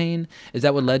hip pain, is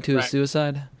that what led to his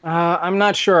suicide? I'm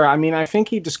not sure. I mean, I think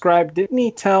he described. Didn't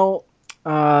he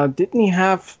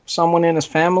have someone in his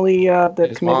family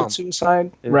that committed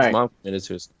suicide? His mom committed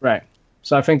suicide. Right.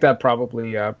 So I think that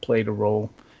probably played a role.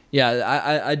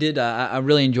 Yeah, I did. I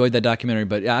really enjoyed that documentary.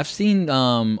 But I've seen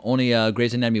only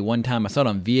Grey's Anatomy one time. I saw it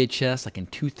on VHS like in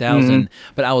 2000.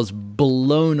 But I was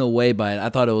blown away by it. I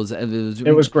thought it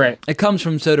was great. It comes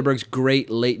from Soderbergh's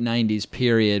great late 90s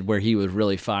period where he was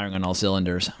really firing on all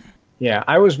cylinders. Yeah,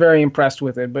 I was very impressed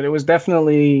with it, but it was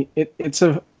definitely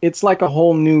it's like a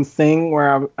whole new thing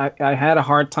where I had a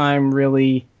hard time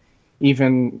really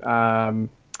even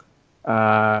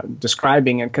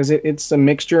describing it because it's a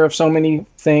mixture of so many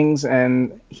things,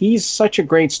 and he's such a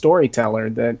great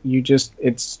storyteller that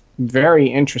it's very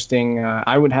interesting.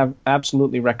 I would have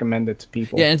absolutely recommend it to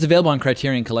people. Yeah, and it's available on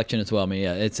Criterion Collection as well. I mean,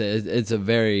 yeah, it's a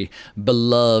very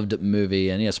beloved movie.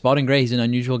 And Spalding Gray, he's an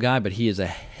unusual guy, but he is a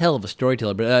hell of a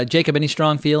storyteller. But Jacob, any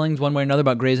strong feelings one way or another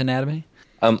about Grey's Anatomy?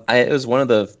 It was one of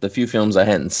the few films I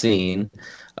hadn't seen,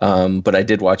 but I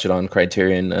did watch it on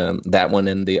Criterion. That one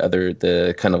and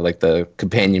the kind of like the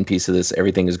companion piece of this,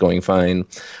 Everything Is Going Fine.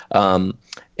 And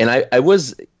I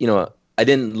was, I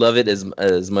didn't love it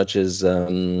as much as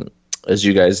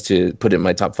you guys to put it in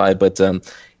my top 5, but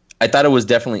I thought it was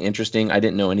definitely interesting. I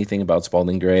didn't know anything about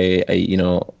Spalding Gray.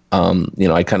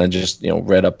 I kind of just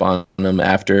read up on him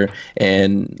after,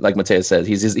 and like Mateus said,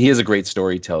 he is a great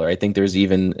storyteller. I think there's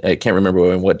even, I can't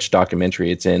remember in which documentary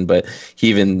it's in, but he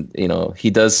even he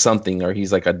does something, or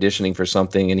he's like auditioning for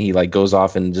something, and he like goes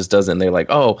off and just does it, and they're like,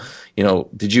 oh,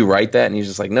 did you write that? And he's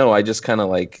just like, no, I just kind of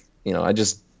like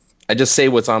I just say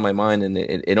what's on my mind, and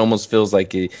it almost feels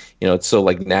like it's so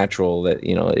like natural that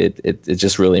it's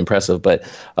just really impressive. But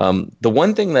the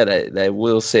one thing that I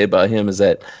will say about him is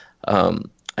that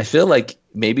I feel like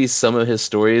maybe some of his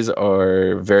stories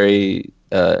are very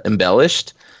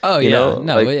embellished. Oh yeah,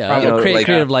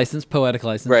 creative license, poetic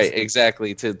license. Right,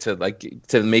 exactly.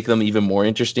 To make them even more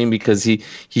interesting, because he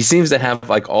seems to have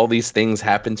like all these things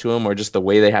happen to him, or just the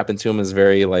way they happen to him is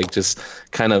very like just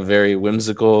kind of very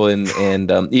whimsical, and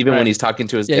even when he's talking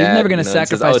to his dad, he's never going to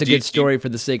sacrifice a good story for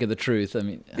the sake of the truth. I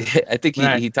mean, I think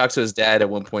he talks to his dad at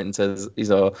one point and says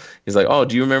he's like, oh,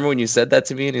 do you remember when you said that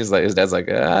to me? And his dad's like,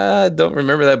 I don't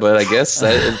remember that, but I guess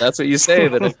that's what you say.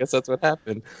 Then I guess that's what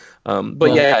happened.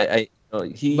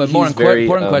 But more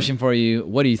important question for you: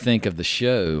 what do you think of the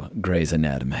show Grey's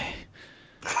Anatomy?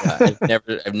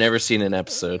 I've never seen an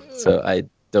episode, so I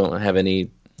don't have any.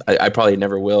 I probably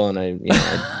never will, and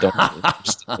I don't.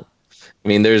 I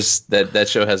mean, there's that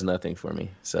show has nothing for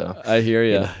me. So I hear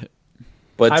you.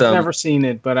 But I've never seen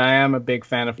it, but I am a big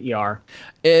fan of ER.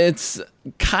 It's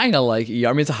kind of like ER.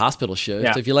 I mean, it's a hospital show.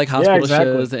 Yeah. So if you like hospital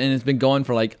shows, and it's been going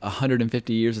for like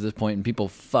 150 years at this point, and people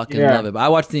fucking love it. But I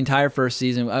watched the entire first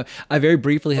season. I very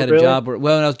briefly had a job where,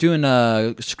 when I was doing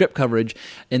script coverage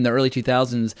in the early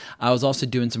 2000s, I was also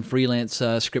doing some freelance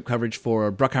script coverage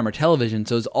for Bruckheimer Television.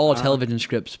 So it was all television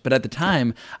scripts. But at the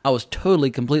time, I was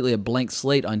completely a blank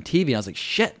slate on TV. I was like,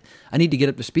 shit, I need to get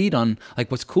up to speed on like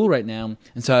what's cool right now.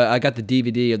 And so I got the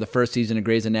DVD of the first season of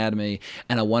Grey's Anatomy,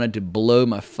 and I wanted to blow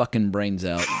my fucking brains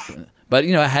out. But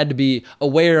I had to be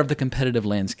aware of the competitive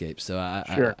landscape, so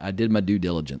I did my due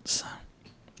diligence.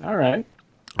 All right.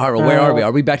 Well, where are we?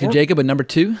 Are we back to Jacob at number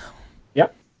 2?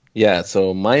 Yep. Yeah.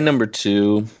 So my number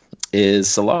 2 is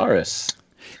Solaris.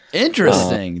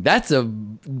 Interesting. That's a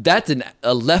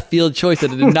left field choice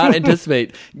that I did not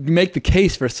anticipate. Make the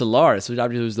case for Solaris, which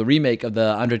obviously was the remake of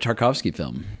the Andrei Tarkovsky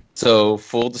film. So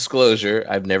full disclosure,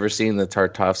 I've never seen the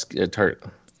Tarkovsky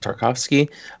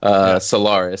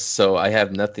Solaris, so I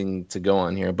have nothing to go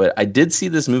on here. But I did see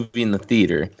this movie in the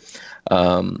theater,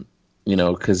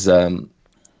 because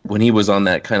when he was on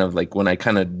that kind of like when I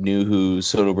kind of knew who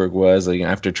Soderbergh was, like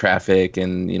after Traffic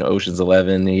and Ocean's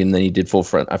 11, and then he did Full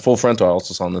Frontal. I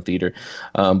also saw in the theater,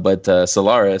 but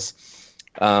Solaris,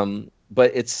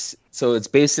 but it's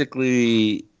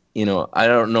basically I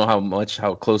don't know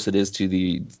how close it is to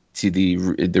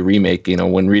the remake.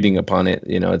 When reading upon it,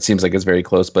 it seems like it's very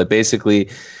close, but basically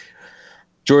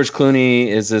George Clooney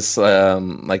is this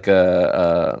like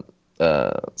a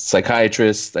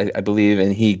psychiatrist, I believe,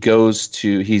 and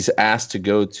he's asked to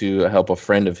go to help a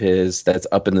friend of his that's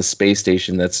up in the space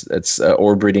station that's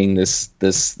orbiting this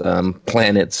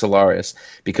planet Solaris,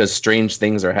 because strange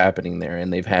things are happening there,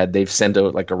 and they've sent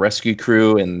out like a rescue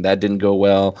crew, and that didn't go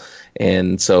well,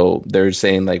 and so they're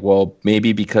saying like, well,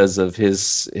 maybe because of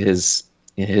his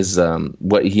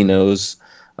what he knows,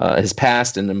 his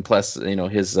past, and then plus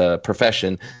his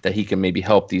profession, that he can maybe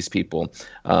help these people.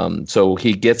 So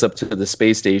he gets up to the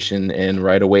space station, and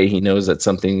right away he knows that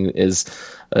something is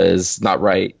not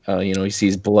right. He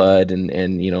sees blood,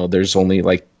 and there's only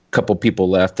like a couple people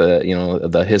left.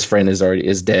 His friend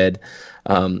is dead,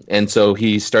 and so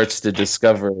he starts to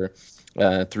discover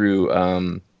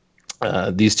through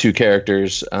these two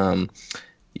characters,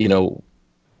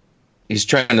 he's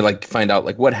trying to like find out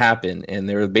like what happened, and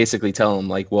they're basically telling him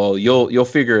like, well, you'll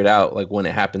figure it out like when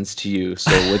it happens to you.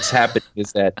 So what's happening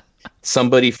is that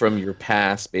somebody from your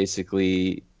past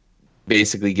basically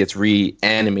gets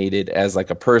reanimated as like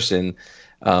a person,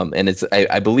 and it's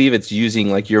I believe it's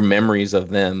using like your memories of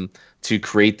them to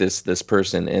create this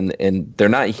person, and they're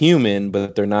not human,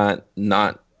 but they're not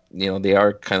they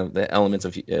are kind of the elements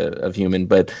of human,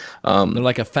 but they're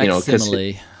like a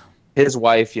facsimile. His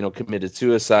wife, committed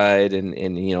suicide,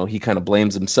 and he kind of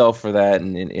blames himself for that,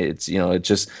 and it's it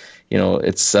just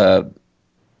it's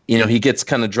he gets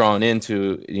kind of drawn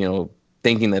into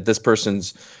thinking that this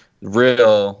person's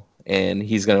real, and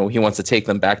he wants to take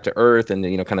them back to Earth and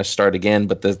kind of start again,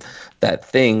 but that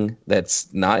thing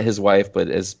that's not his wife but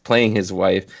is playing his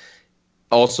wife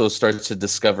also starts to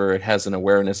discover, it has an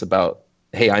awareness about,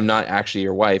 hey, I'm not actually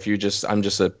your wife. I'm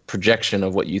just a projection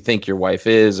of what you think your wife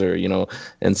is, or, you know,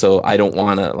 and so I don't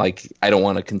want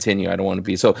to continue. I don't want to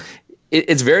be. So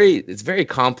it's very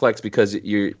complex, because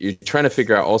you're trying to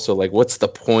figure out also, like, what's the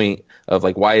point of,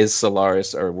 like, why is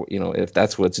Solaris, or, you know, if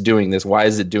that's what's doing this, why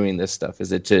is it doing this stuff?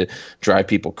 Is it to drive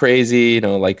people crazy? You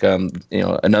know, like, you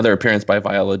know, another appearance by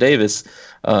Viola Davis,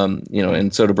 you know, in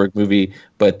Soderbergh movie,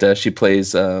 but she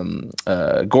plays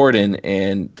Gordon,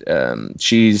 and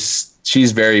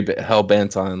she's very hell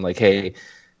bent on, like, hey,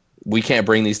 we can't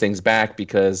bring these things back,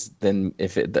 because then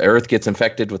if the Earth gets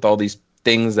infected with all these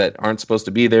things that aren't supposed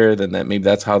to be there, then maybe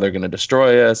that's how they're going to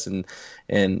destroy us and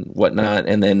whatnot.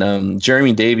 And then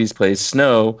Jeremy Davies plays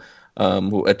Snow,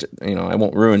 who, you know, I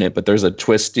won't ruin it, but there's a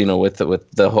twist, you know, with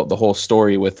the whole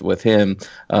story with him.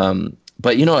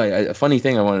 But, you know, a funny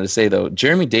thing I wanted to say, though,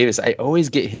 Jeremy Davis, I always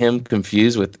get him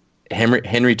confused with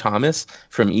Henry Thomas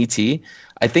from E.T.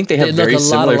 I think they have very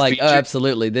similar features. Oh,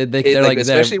 absolutely. They're like,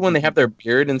 especially when they have their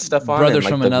beard and stuff on, brothers and,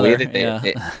 like, from the another. way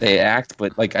that they act.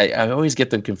 But, like, I always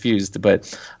get them confused.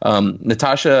 But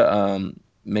Natasha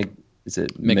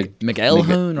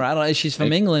McElhone, or I don't know. She's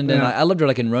from England, and I loved her,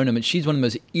 like, in Ronan. And she's one of the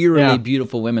most eerily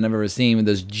beautiful women I've ever seen, with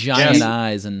those giant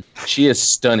eyes. And she is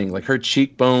stunning, like her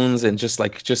cheekbones, and just.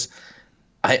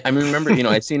 I remember, you know,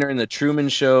 I've seen her in the Truman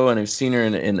Show, and I've seen her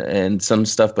in some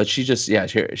stuff, but she just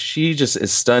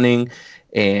is stunning.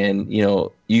 And, you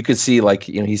know, you could see, like,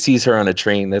 you know, he sees her on a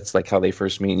train. That's like how they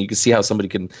first meet. And you can see how somebody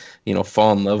can, you know,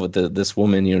 fall in love with this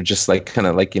woman, you know, just like kind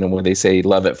of like, you know, when they say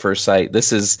love at first sight,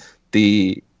 this is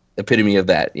the epitome of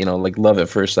that, you know, like love at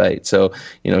first sight. So,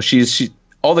 you know, she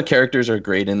all the characters are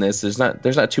great in this. There's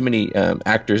not too many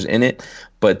actors in it,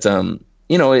 but,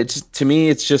 you know, to me,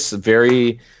 it's just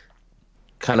very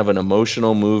kind of an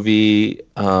emotional movie,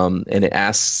 and it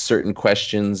asks certain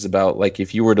questions about, like,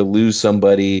 if you were to lose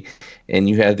somebody and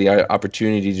you had the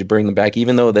opportunity to bring them back,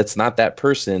 even though that's not that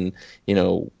person, you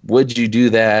know, would you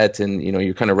do that? And, you know,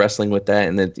 you're kind of wrestling with that.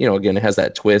 And then, you know, again, it has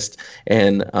that twist.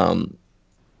 And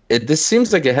this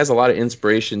seems like it has a lot of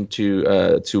inspiration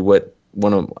to what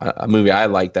a movie I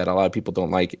like that a lot of people don't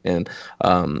like, and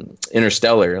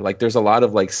Interstellar. Like, there's a lot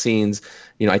of, like, scenes,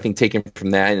 you know, I think taken from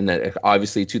that, and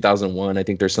obviously 2001. I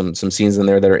think there's some scenes in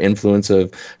there that are influence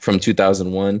from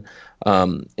 2001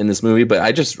 in this movie. But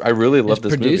I really love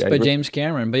this movie. It's produced by James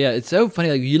Cameron. But yeah, it's so funny.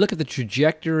 Like, you look at the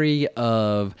trajectory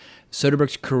of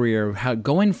Soderbergh's career, how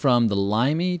going from The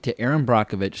Limey to Aaron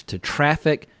Brockovich to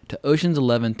Traffic to Ocean's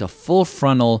 11 to Full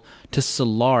Frontal to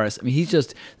Solaris. I mean, he's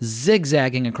just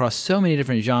zigzagging across so many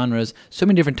different genres, so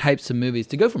many different types of movies.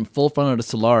 To go from Full Frontal to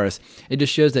Solaris, it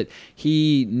just shows that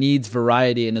he needs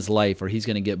variety in his life, or he's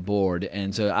going to get bored.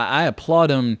 And so I applaud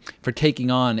him for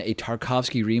taking on a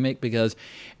Tarkovsky remake, because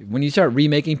when you start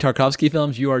remaking Tarkovsky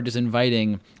films, you are just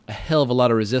inviting a hell of a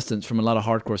lot of resistance from a lot of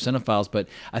hardcore cinephiles. But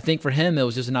I think for him, it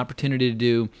was just an opportunity to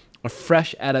do a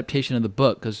fresh adaptation of the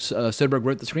book, because Soderbergh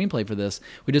wrote the screenplay for this,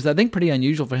 which is, I think, pretty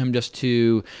unusual for him just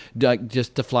to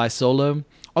fly solo.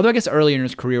 Although I guess earlier in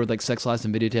his career with, like, Sex, Lies,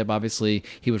 and Videotape, obviously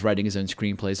he was writing his own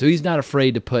screenplay, so he's not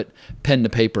afraid to put pen to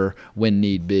paper when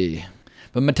need be.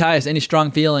 But Matthias, any strong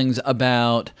feelings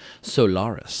about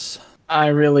Solaris? I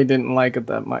really didn't like it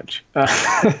that much.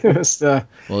 It was,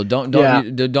 well, don't.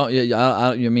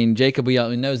 I mean, Jacob, we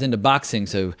knows into boxing,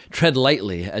 so tread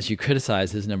lightly as you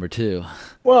criticize his number 2.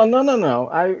 Well, no.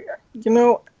 You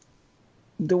know,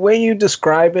 the way you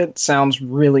describe it sounds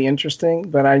really interesting,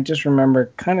 but I just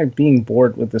remember kind of being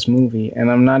bored with this movie,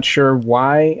 and I'm not sure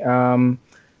why.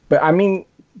 But I mean,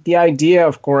 the idea,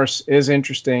 of course, is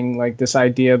interesting. Like, this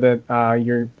idea that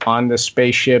you're on this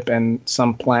spaceship and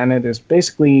some planet is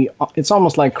basically, it's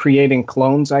almost like creating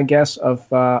clones, I guess,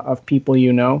 of people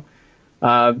you know.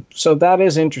 So that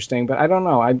is interesting, but I don't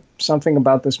know. Something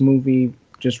about this movie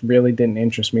just really didn't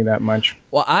interest me that much.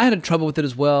 Well, I had trouble with it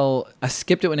as well. I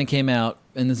skipped it when it came out,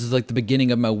 and this is like the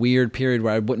beginning of my weird period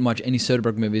where I wouldn't watch any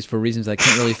Soderbergh movies for reasons I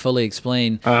can't really fully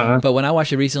explain. But when I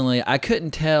watched it recently, I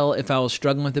couldn't tell if I was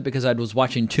struggling with it because I was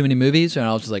watching too many movies, and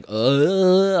I was just like,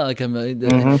 I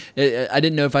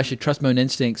didn't know if I should trust my own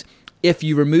instincts. If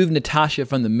you remove Natasha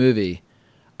from the movie,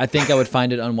 I think I would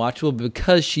find it unwatchable,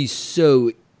 because she's so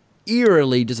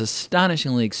eerily, just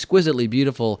astonishingly, exquisitely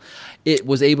beautiful, it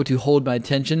was able to hold my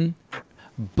attention.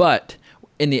 But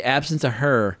in the absence of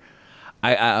her,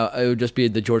 it would just be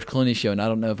the George Clooney show, and I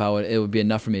don't know if it would be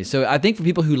enough for me. So I think for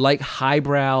people who like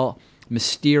highbrow,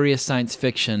 mysterious science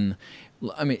fiction,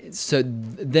 I mean, so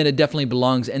then it definitely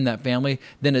belongs in that family.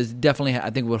 Then it's definitely, I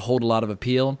think, would hold a lot of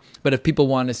appeal. But if people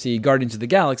want to see Guardians of the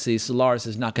Galaxy, Solaris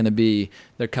is not going to be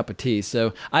their cup of tea.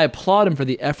 So I applaud him for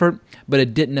the effort, but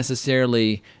it didn't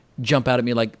necessarily jump out at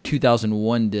me like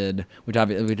 2001 did, which I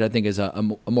think is a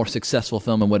more successful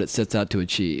film in what it sets out to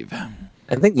achieve.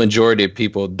 I think majority of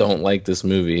people don't like this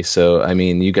movie, so I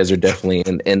mean, you guys are definitely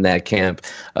in that camp.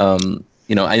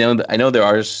 You know, I know there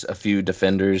are a few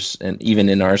defenders, and even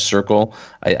in our circle,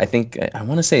 I think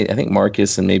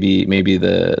Marcus and maybe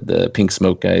the Pink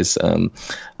Smoke guys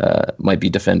might be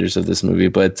defenders of this movie.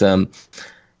 But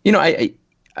you know, I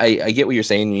get what you're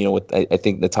saying. You know, I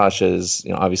think Natasha is,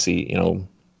 you know, obviously, you know,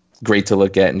 great to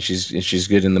look at, and she's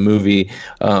good in the movie.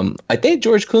 I think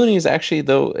George Clooney is actually,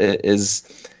 though,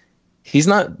 he's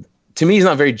not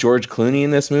very George Clooney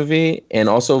in this movie, and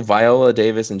also Viola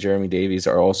Davis and Jeremy Davies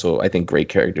are also, I think, great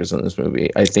characters in this movie.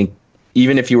 I think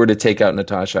even if you were to take out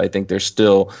Natasha, I think you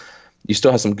still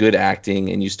have some good acting,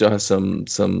 and you still have some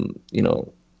you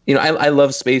know, I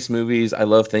love space movies. I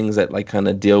love things that like kind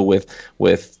of deal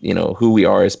with you know, who we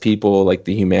are as people, like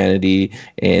the humanity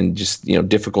and just, you know,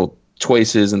 difficult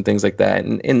choices and things like that.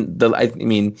 I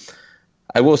mean,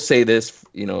 I will say this,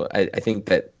 you know, I think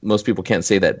that most people can't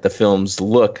say that the film's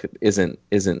look isn't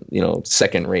you know,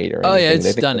 second rate or anything. Oh yeah, it's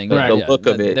stunning. The look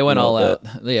of it. They went all out.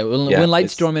 Yeah, when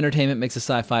Lightstorm Entertainment makes a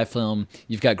sci-fi film,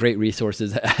 you've got great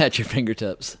resources at your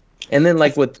fingertips. And then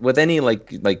like with any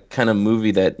like kind of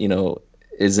movie that, you know,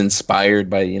 is inspired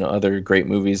by, you know, other great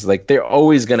movies, like they're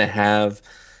always going to have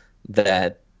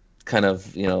that kind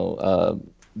of, you know,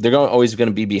 they're always going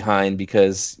to be behind,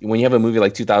 because when you have a movie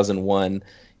like 2001,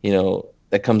 you know,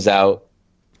 that comes out,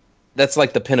 that's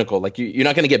like the pinnacle. Like you're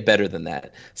not going to get better than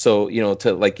that. So, you know,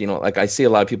 like I see a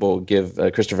lot of people give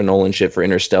Christopher Nolan shit for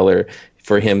Interstellar,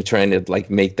 for him trying to like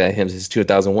make that his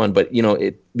 2001. But, you know,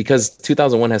 because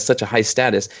 2001 has such a high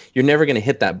status, you're never going to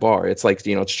hit that bar. It's like,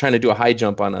 you know, it's trying to do a high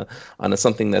jump on a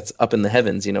something that's up in the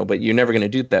heavens, you know, but you're never going to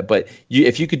do that. But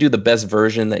if you could do the best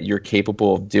version that you're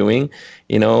capable of doing,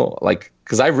 you know, like,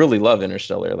 because I really love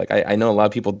Interstellar. Like I know a lot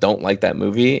of people don't like that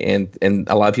movie, and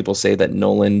a lot of people say that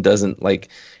Nolan doesn't like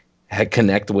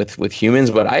connect with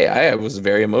humans, but I was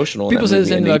very emotional. People say the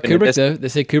same about Kubrick, though. They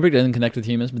say Kubrick doesn't connect with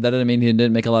humans, but that doesn't mean he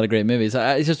didn't make a lot of great movies.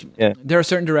 It's just there are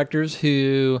certain directors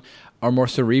who are more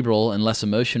cerebral and less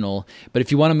emotional. But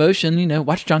if you want emotion, you know,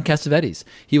 watch John Cassavetes.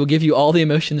 He will give you all the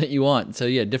emotion that you want. So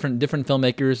yeah, different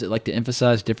filmmakers that like to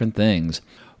emphasize different things.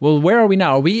 Well, where are we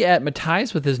now? Are we at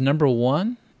Matthias with his number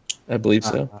one? I believe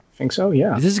so. I think so,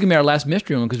 yeah. This is going to be our last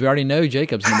mystery one, because we already know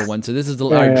Jacob's number one. So this is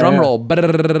our drum roll.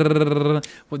 The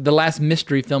last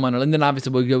mystery film on it. And then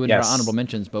obviously we'll go into our honorable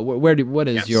mentions. But what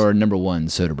is your number one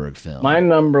Soderbergh film? My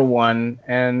number one,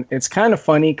 and it's kind of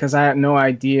funny because I had no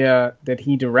idea that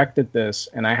he directed this,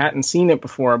 and I hadn't seen it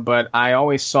before, but I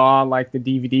always saw like the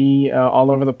DVD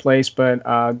all over the place, but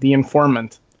The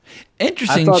Informant.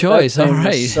 Interesting choice. All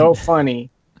right. So funny.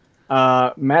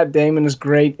 Matt Damon is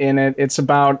great in it. It's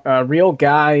about a real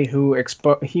guy who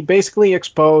he basically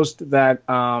exposed that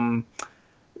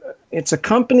it's a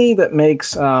company that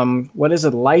makes what is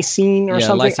it, lysine or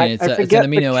something? Lysine. It's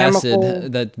an amino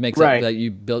acid that makes up that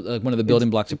you build one of the building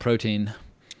blocks of protein.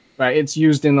 Right. It's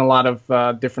used in a lot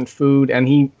of different food, and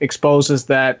he exposes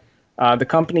that the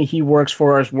company he works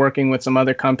for is working with some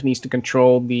other companies to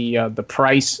control the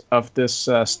price of this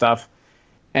stuff.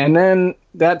 And then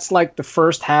that's like the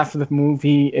first half of the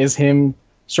movie is him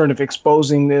sort of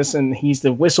exposing this, and he's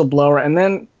the whistleblower. And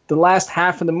then the last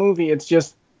half of the movie, it's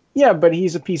just, yeah, but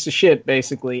he's a piece of shit,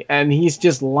 basically. And he's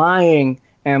just lying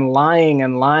and lying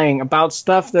and lying about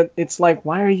stuff that it's like,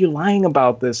 why are you lying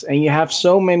about this? And you have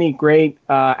so many great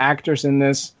actors in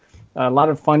this. A lot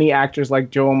of funny actors like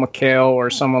Joel McHale or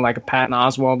someone like Patton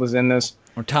Oswalt is in this.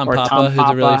 Or Tom Papa, who's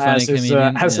a really funny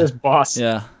comedian. As his boss.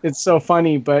 Yeah. It's so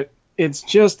funny, but it's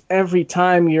just every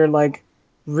time you're like,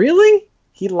 really?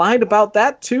 He lied about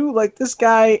that too? Like, this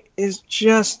guy is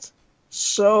just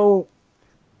so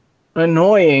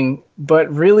annoying,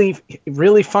 but really,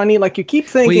 really funny. Like, you keep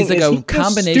thinking, he's like a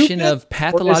combination of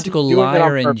pathological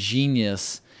liar and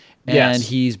genius. And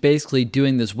he's basically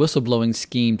doing this whistleblowing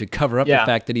scheme to cover up the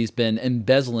fact that he's been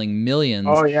embezzling millions.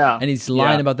 Oh, yeah. And he's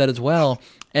lying about that as well.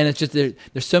 And it's just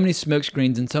there's so many smoke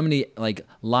screens and so many like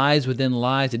lies within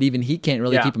lies that even he can't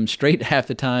really keep them straight half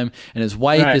the time. And his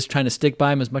wife is trying to stick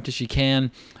by him as much as she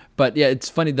can. But yeah, it's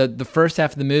funny. The first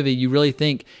half of the movie, you really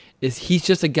think he's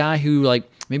just a guy who like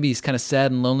maybe he's kind of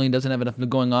sad and lonely and doesn't have enough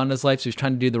going on in his life, so he's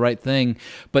trying to do the right thing.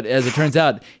 But as it turns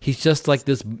out, he's just like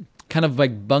this kind of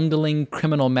like bungling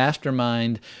criminal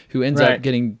mastermind who ends up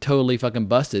getting totally fucking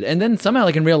busted. And then somehow,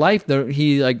 like in real life,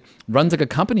 he like runs like a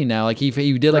company now. Like he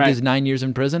did like his 9 years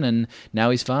in prison, and now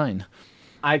he's fine.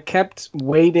 I kept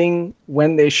waiting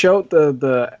when they showed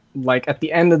the like at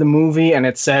the end of the movie, and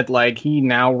it said like he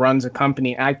now runs a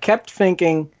company. I kept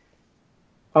thinking,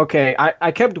 okay,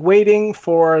 I kept waiting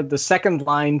for the second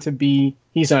line to be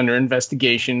he's under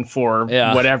investigation for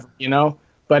whatever,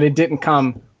 but it didn't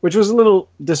come, which was a little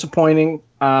disappointing.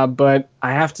 But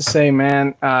I have to say,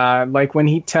 man, like when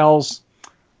he tells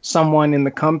someone in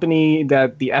the company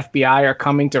that the FBI are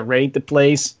coming to raid the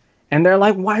place, and they're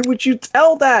like, why would you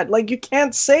tell that? Like, you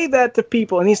can't say that to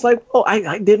people. And he's like, well,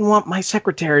 I didn't want my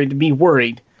secretary to be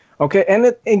worried. Okay,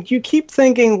 and you keep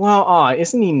thinking, well,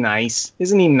 isn't he nice?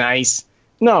 Isn't he nice?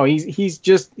 No,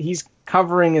 he's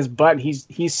covering his butt.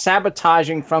 He's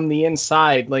sabotaging from the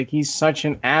inside. Like, he's such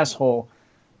an asshole.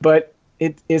 But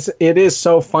it is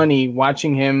so funny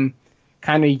watching him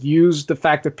kind of use the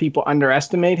fact that people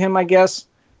underestimate him, I guess,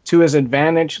 to his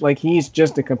advantage. Like, he's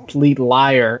just a complete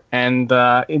liar, and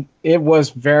it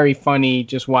was very funny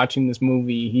just watching this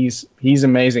movie. He's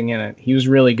amazing in it. He was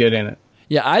really good in it.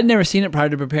 Yeah, I'd never seen it prior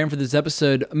to preparing for this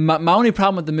episode. My only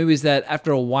problem with the movie is that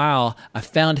after a while, I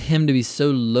found him to be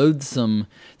so loathsome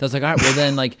that I was like, all right, well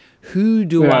then, like, who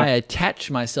do I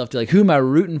attach myself to? Like, who am I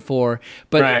rooting for?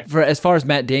 But for as far as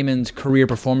Matt Damon's career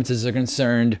performances are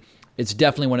concerned, it's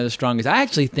definitely one of the strongest. I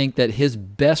actually think that his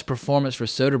best performance for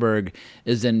Soderbergh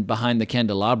is in Behind the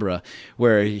Candelabra,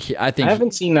 where I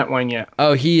haven't seen that one yet.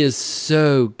 Oh, he is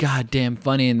so goddamn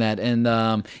funny in that. And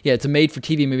it's a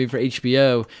made-for-TV movie for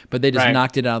HBO, but they just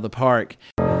knocked it out of the park.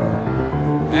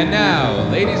 And now,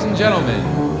 ladies and gentlemen,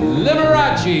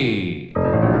 Liberace.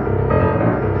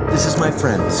 This is my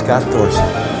friend, Scott Thorson.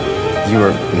 You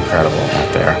are incredible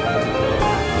out there.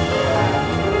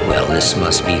 Well, this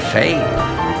must be fate.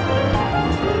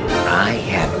 I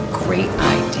have a great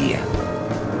idea.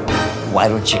 Why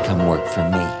don't you come work for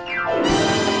me?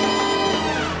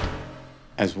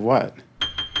 As what?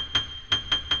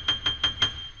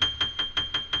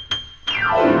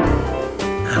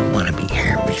 I want to be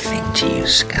everything to you,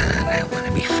 Scott. I want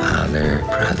to be father,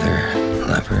 brother,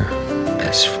 lover,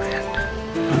 best friend.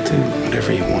 I'll do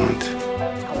whatever you want.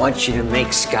 I want you to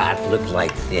make Scott look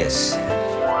like this.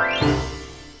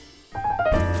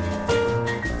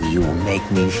 You will make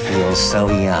me feel so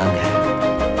young.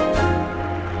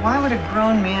 Why would a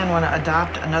grown man want to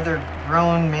adopt another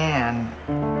grown man?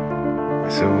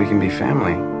 So we can be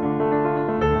family.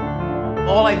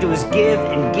 All I do is give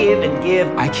and give and give.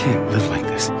 I can't live like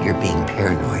this. You're being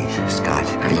paranoid, Scott.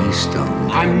 Are you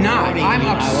stoned? I'm not. I'm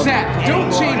upset.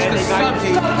 Don't change the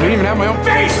subject. I don't even have my own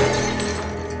face!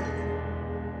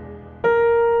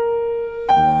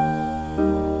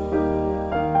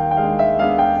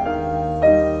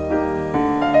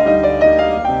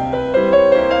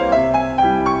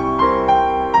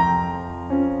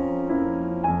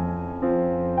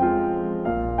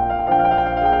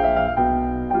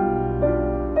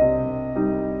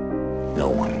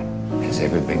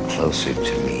 Closer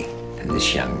to me than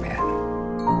this young man.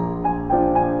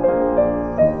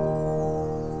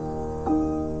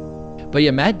 But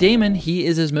yeah, Matt Damon, he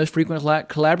is his most frequent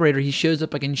collaborator. He shows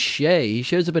up like in Shay. He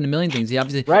shows up in a million things. He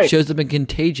obviously shows up in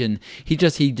Contagion. He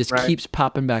just keeps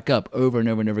popping back up over and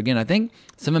over and over again. I think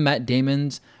some of Matt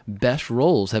Damon's best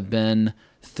roles have been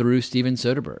through Steven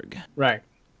Soderbergh. Right.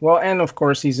 Well, and of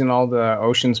course he's in all the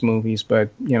Ocean's movies, but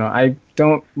I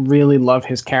don't really love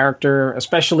his character,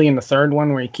 especially in the third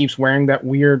one where he keeps wearing that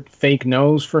weird fake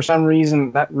nose for some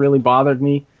reason. That really bothered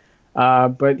me.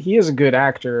 But he is a good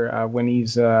actor when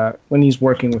he's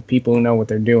working with people who know what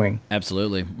they're doing.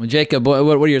 Absolutely. Well, Jacob, what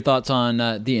are your thoughts on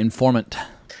The Informant?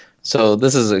 So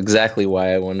this is exactly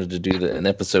why I wanted to do an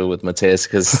episode with Mateus,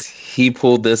 because he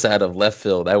pulled this out of left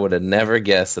field. I would have never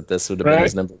guessed that this would have been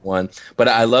his number one. But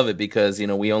I love it because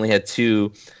we only had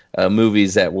two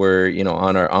movies that were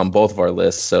on both of our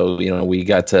lists. So we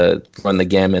got to run the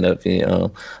gamut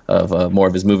of more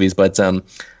of his movies. But I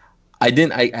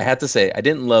had to say I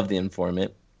didn't love The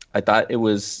Informant. I thought it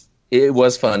was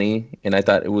funny and I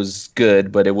thought it was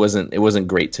good, but it wasn't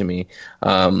great to me.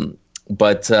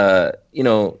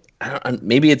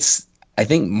 Maybe I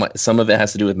think some of it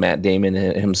has to do with Matt Damon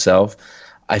himself.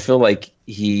 I feel like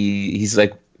he's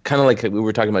like kind of like we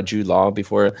were talking about Jude Law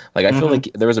before. Like I feel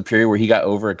like there was a period where he got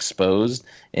overexposed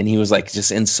and he was like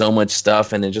just in so much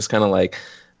stuff, and it just kind of like,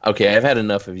 okay, I've had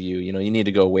enough of you. You need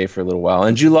to go away for a little while.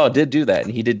 And Jude Law did do that,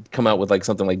 and he did come out with like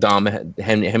something like Dom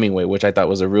Hemingway, which I thought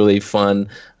was a really fun,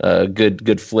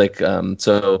 good flick.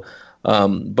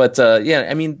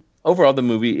 Overall, the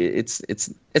movie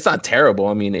it's not terrible.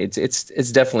 I mean,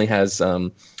 it's definitely has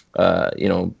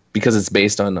because it's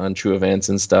based on true events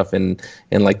and stuff. And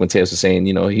like Mateus was saying,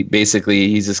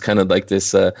 he's just kind of like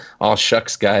this all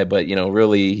shucks guy, but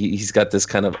really he's got this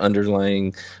kind of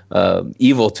underlying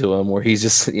evil to him where he's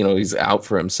just he's out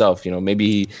for himself.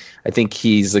 I think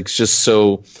he's like just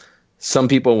so. Some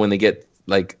people when they get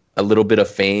like a little bit of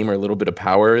fame or a little bit of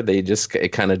power,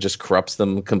 it kind of just corrupts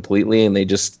them completely, and they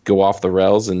just go off the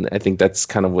rails. And I think that's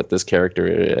kind of what this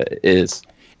character is.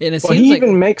 And he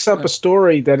even makes up a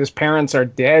story that his parents are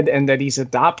dead and that he's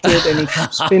adopted, and he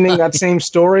keeps spinning that same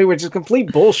story, which is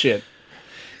complete bullshit.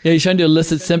 Yeah, he's trying to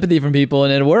elicit sympathy from people,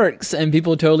 and it works, and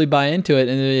people totally buy into it.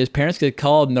 And his parents get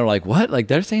called, and they're like, "What? Like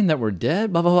they're saying that we're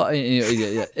dead?" Blah blah blah.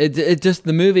 It just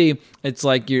the movie. It's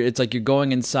like you're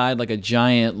going inside like a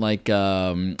giant like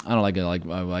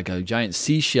like a giant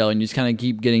seashell, and you just kind of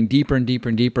keep getting deeper and deeper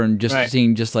and deeper, and just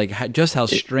seeing just how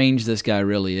strange this guy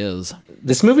really is.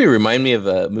 This movie reminded me of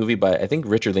a movie by, I think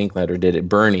Richard Linklater did it,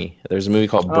 Bernie. There's a movie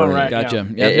called Bernie. Right, gotcha.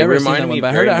 Yeah, I've never seen that one,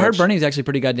 but I heard Bernie's actually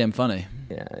pretty goddamn funny.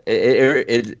 Yeah,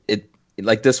 it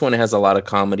like this one, it has a lot of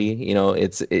comedy. You know,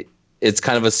 it's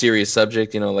kind of a serious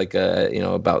subject. You know, like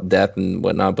about death and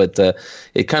whatnot. But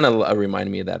it kind of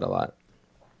reminded me of that a lot.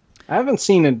 I haven't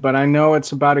seen it, but I know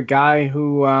it's about a guy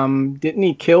who didn't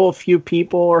he kill a few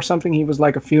people or something? He was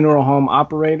like a funeral home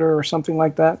operator or something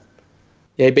like that.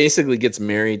 Yeah, he basically gets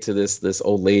married to this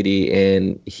old lady,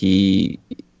 and he,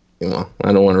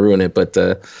 I don't want to ruin it, but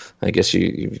I guess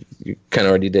you kind of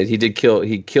already did. He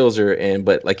kills her,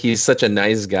 but like he's such a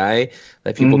nice guy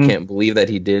that people can't believe that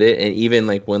he did it, and even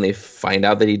like when they find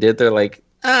out that he did, they're like,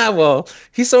 well,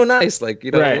 he's so nice, like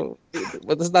well,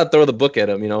 let's not throw the book at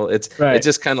him, It's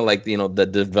just kind of like the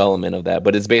development of that,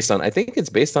 but I think it's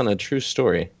based on a true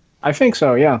story. I think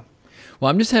so, yeah. Well,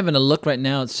 I'm just having a look right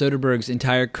now at Soderbergh's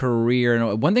entire career,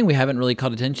 and one thing we haven't really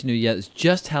called attention to yet is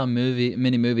just how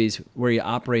many movies where he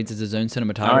operates as his own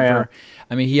cinematographer.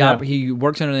 I mean, he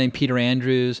works under the name Peter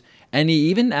Andrews, and he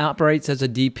even operates as a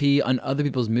DP on other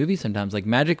people's movies sometimes. Like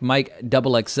Magic Mike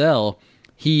XXL,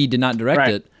 he did not direct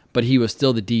it, but he was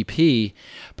still the DP.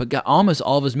 But got almost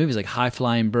all of his movies, like High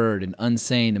Flying Bird and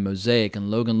Unsane and Mosaic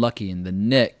and Logan Lucky and The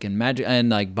Nick and Magic and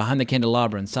like Behind the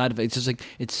Candelabra and Side Effects. It's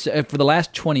just like for the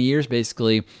last 20 years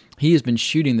basically, he has been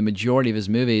shooting the majority of his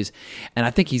movies, and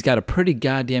I think he's got a pretty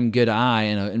goddamn good eye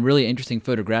and a really interesting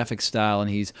photographic style. And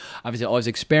he's obviously always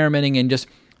experimenting and just.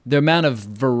 The amount of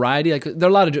variety, like there are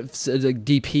a lot of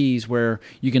DPs where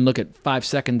you can look at 5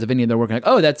 seconds of any of their work and like,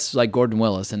 oh, that's like Gordon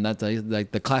Willis, and that's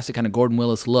like the classic kind of Gordon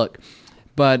Willis look.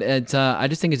 But I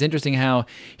just think it's interesting how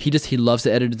he loves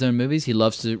to edit his own movies. He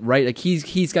loves to write. Like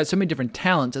he's got so many different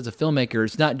talents as a filmmaker.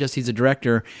 It's not just he's a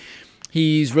director.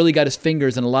 He's really got his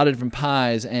fingers in a lot of different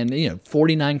pies, and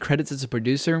 49 credits as a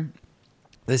producer.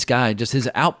 This guy, just his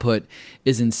output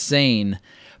is insane.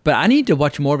 But I need to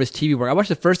watch more of his TV work. I watched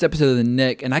the first episode of The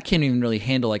Nick, and I can't even really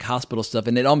handle like hospital stuff,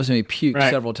 and it almost made me puke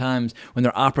several times when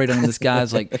they're operating on this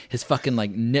guy's like his fucking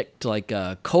like nicked like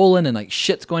colon and like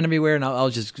shit's going everywhere, and I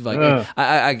was just like,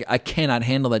 I cannot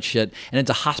handle that shit. And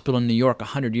it's a hospital in New York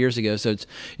 100 years ago, so it's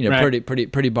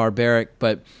pretty barbaric.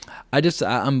 But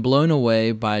I'm blown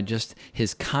away by just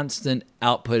his constant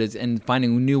output and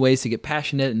finding new ways to get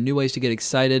passionate and new ways to get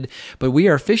excited. But we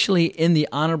are officially in the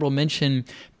honorable mention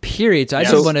period. So I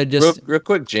just want to just real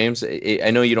quick, James.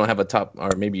 I know you don't have a top,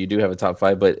 or maybe you do have a top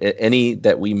 5, but any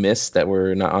that we missed that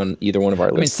were not on either one of our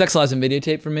lists. I mean, Sex, Lies, and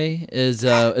Videotape for me is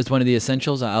one of the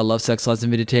essentials. I love Sex, Lies,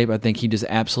 and Videotape. I think he just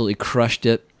absolutely crushed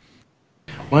it.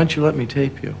 Why don't you let me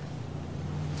tape you?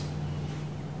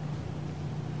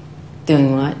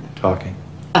 Doing what? Talking.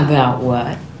 About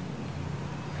what?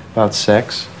 About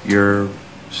sex, your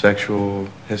sexual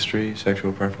history,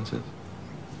 sexual preferences.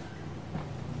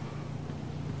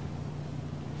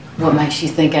 What makes you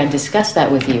think I'd discuss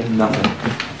that with you? Nothing.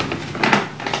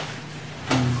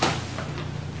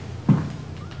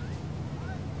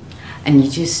 And you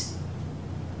just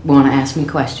want to ask me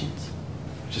questions?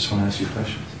 Just want to ask you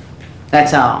questions.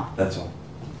 That's all? That's all.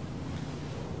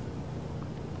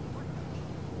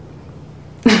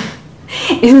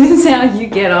 Isn't this how you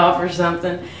get off or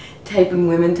something? Taping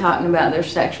women talking about their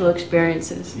sexual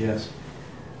experiences? Yes.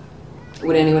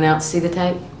 Would anyone else see the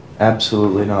tape?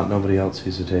 Absolutely not. Nobody else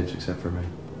sees the tapes except for me.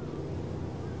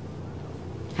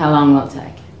 How long will it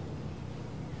take?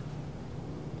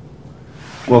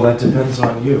 Well, that depends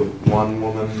on you. One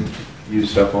woman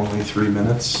used up only 3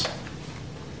 minutes,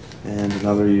 and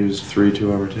another used 3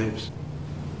 2-hour tapes.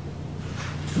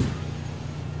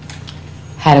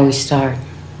 How do we start?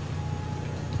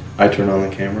 I turn on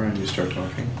the camera and you start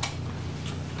talking.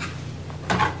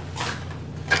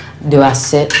 Do I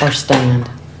sit or stand?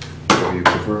 What do you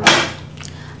prefer?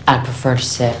 I prefer to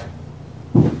sit.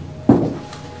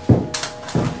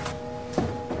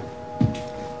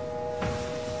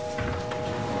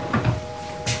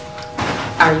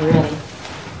 Are you ready?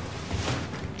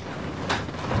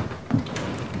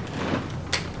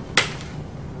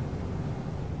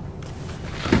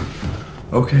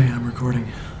 Okay, I'm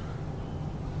recording.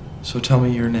 So tell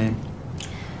me your name.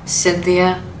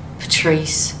 Cynthia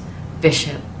Patrice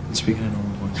Bishop. And speak in a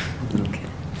normal voice. Okay.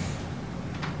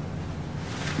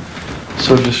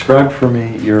 So describe for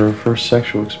me your first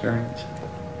sexual experience.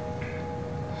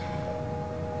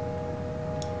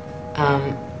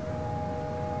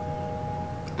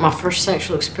 My first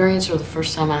sexual experience or the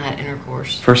first time I had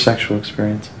intercourse? First sexual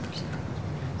experience.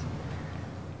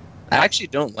 I actually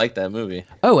don't like that movie.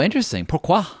 Oh, interesting.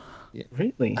 Pourquoi? Yeah.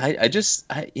 Really?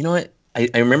 You know what? I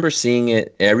remember seeing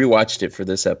it. I rewatched it for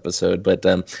this episode, but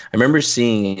I remember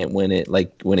seeing it when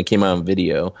it came out on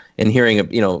video and hearing,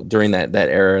 during that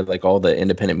era, like all the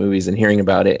independent movies and hearing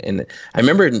about it. And I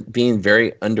remember being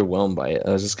very underwhelmed by it.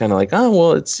 I was just kind of like, oh,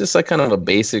 well, it's just like kind of a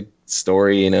basic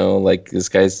story, like this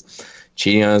guy's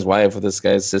cheating on his wife with this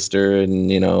guy's sister, and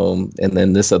and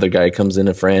then this other guy comes in,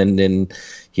 a friend, and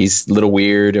he's a little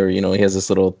weird, or he has this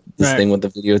thing with the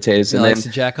videotapes, and likes to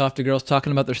jack off to girls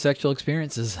talking about their sexual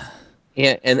experiences.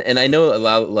 Yeah, and I know a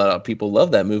lot of people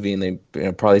love that movie, and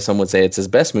they probably some would say it's his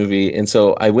best movie. And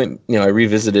so I went, I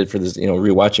revisited for this,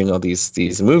 rewatching all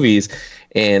these movies,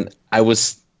 and I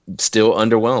was still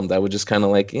underwhelmed. I was just kind of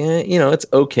like, it's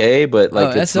okay, but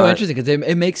like that's so interesting because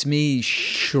it makes me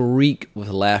shriek with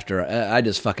laughter. I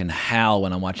just fucking howl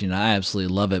when I'm watching it. I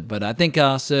absolutely love it. But I think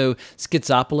also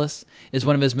Schizopolis is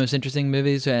one of his most interesting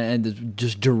movies, and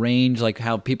just deranged, like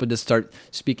how people just start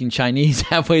speaking Chinese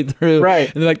halfway through,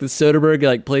 right? And like the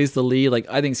Soderbergh plays the lead. Like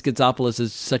I think Schizopolis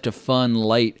is such a fun,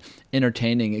 light,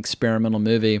 entertaining experimental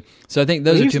movie. So I think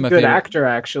those are two of my favorite. He's a good actor,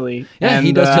 actually. Yeah, and,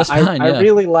 he does just fine. I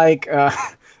really like.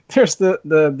 There's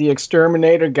the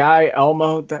exterminator guy,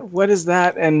 Elmo. What is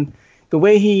that? And the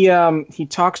way he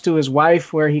talks to his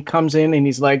wife, where he comes in and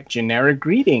he's like, generic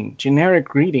greeting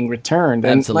returned.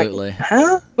 And absolutely. Like,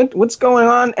 huh? What's going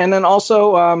on? And then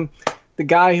also the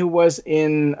guy who was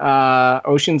in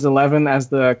Ocean's 11 as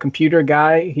the computer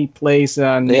guy, he plays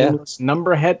Nameless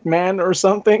Numberhead Man or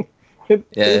something.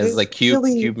 It's like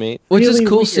cube mate. Which really is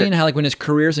cool weird. seeing how when his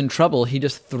career's in trouble, he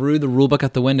just threw the rule book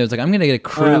out the window. It's like, I'm going to get a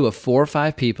crew of 4 or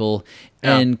 5 people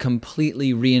and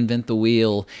completely reinvent the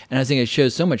wheel. And I think it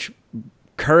shows so much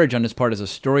courage on his part as a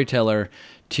storyteller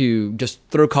to just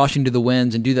throw caution to the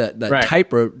winds and do that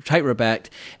tightrope act.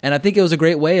 And I think it was a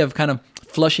great way of kind of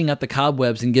flushing out the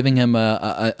cobwebs and giving him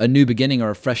a new beginning or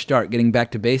a fresh start, getting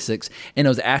back to basics. And it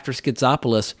was after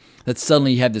Schizopolis that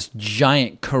suddenly you have this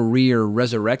giant career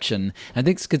resurrection. I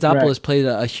think Schizopolis played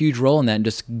a huge role in that, and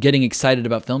just getting excited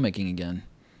about filmmaking again.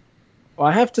 Well,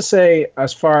 I have to say,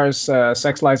 as far as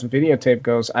Sex, Lies, and Videotape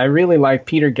goes, I really like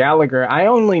Peter Gallagher. I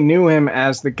only knew him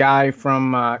as the guy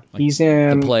from he's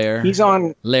in The Player. He's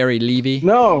on Larry Levy.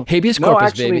 No, Habeas Corpus,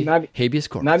 actually, baby. Habeas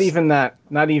Corpus. Not even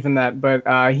that.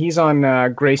 But he's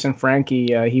on Grace and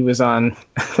Frankie. He was on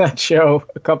that show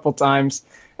a couple times.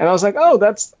 And I was like, oh,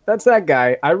 that's that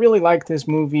guy. I really liked his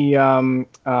movie,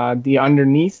 The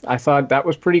Underneath. I thought that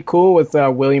was pretty cool with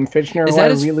William Fichtner. Is that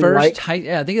his really first heist?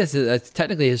 Yeah, I think that's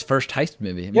technically his first heist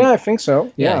movie. I think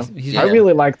so. Yeah. I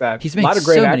really like that. He's made a lot of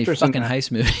great so many actors fucking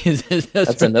heist movies.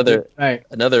 That's another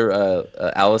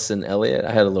Allison Elliott.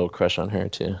 I had a little crush on her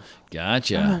too.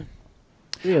 Gotcha.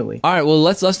 Really? All right. Well,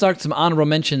 let's start some honorable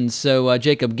mentions. So,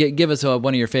 Jacob, give us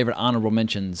one of your favorite honorable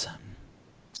mentions.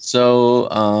 So,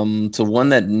 one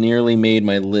that nearly made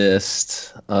my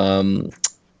list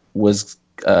was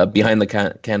Behind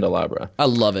the Candelabra. I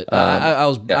love it.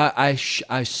 I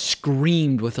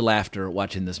screamed with laughter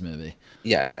watching this movie.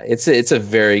 Yeah, it's a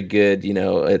very good,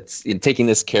 it's taking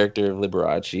this character of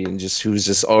Liberace and who's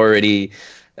just already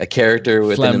a character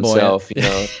within himself,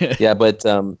 Yeah, but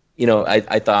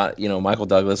I thought, Michael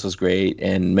Douglas was great,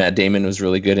 and Matt Damon was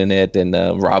really good in it, and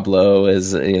Rob Lowe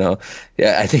is,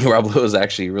 I think Rob Lowe is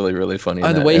actually really, really funny.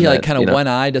 The way he kind of one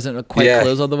eye doesn't quite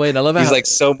close all the way, and I love how he's like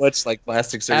so much like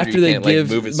plastic surgery. After they can't,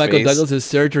 give move his Michael face. Douglas his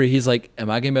surgery, he's like,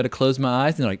 "Am I going to be able to close my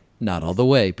eyes?" And they're like, "Not all the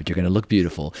way, but you're going to look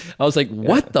beautiful." I was like,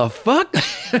 "What the fuck?"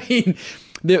 I mean,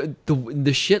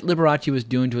 the shit Liberace was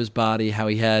doing to his body, how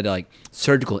he had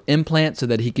surgical implants so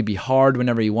that he could be hard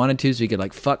whenever he wanted to, so he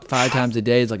could fuck 5 times a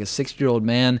day as a 60-year-old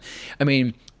man. I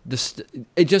mean,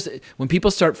 when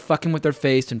people start fucking with their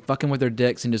face and fucking with their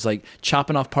dicks and just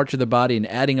chopping off parts of their body and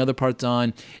adding other parts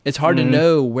on, it's hard to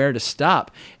know where to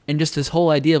stop. And just this whole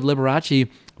idea of Liberace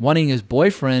wanting his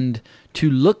boyfriend to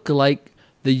look like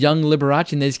the young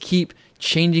Liberace, and they just keep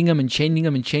changing him and changing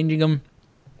him and changing him.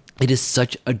 It is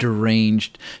such a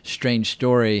deranged, strange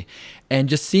story. And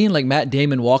just seeing Matt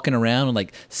Damon walking around in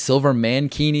silver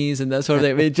mankinis and that sort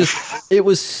of thing, it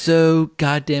was so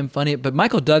goddamn funny. But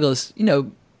Michael Douglas,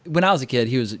 when I was a kid,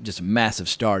 he was just a massive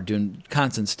star doing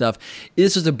constant stuff.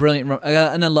 This was a brilliant,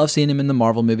 and I love seeing him in the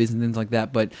Marvel movies and things like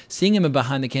that. But seeing him in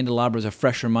Behind the Candelabra is a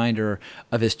fresh reminder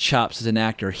of his chops as an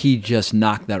actor. He just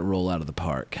knocked that role out of the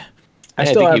park. I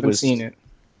still haven't seen it.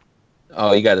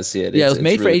 Oh, you got to see it. Yeah, it was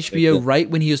made for HBO right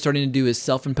when he was starting to do his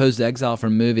self-imposed exile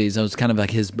from movies. It was kind of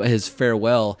like his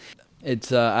farewell.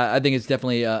 It's I think it's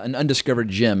definitely an undiscovered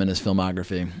gem in his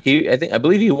filmography. I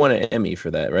believe he won an Emmy for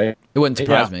that, right? It wouldn't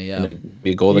surprise me. Yeah,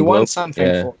 be a Golden Globe. He won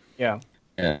something. Yeah.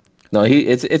 No,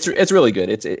 it's really good.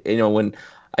 It's when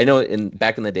I know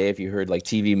back in the day, if you heard like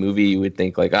TV movie, you would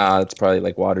think like it's probably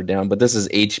like watered down. But this is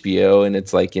HBO, and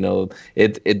it's like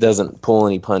it doesn't pull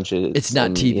any punches. It's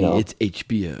not TV. It's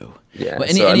HBO. Yeah. Well,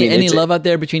 any love out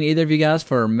there between either of you guys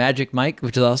for Magic Mike,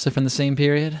 which is also from the same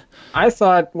period? I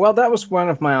thought, that was one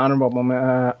of my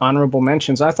honorable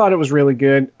mentions. I thought it was really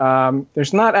good.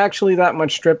 There's not actually that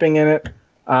much stripping in it.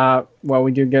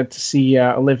 We do get to see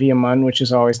Olivia Munn, which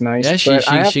is always nice. Yeah, she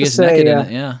gets naked in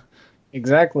it. Yeah,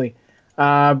 exactly.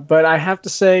 But I have to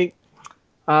say,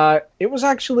 it was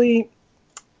actually,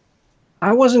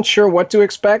 I wasn't sure what to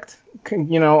expect.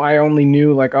 I only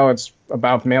knew it's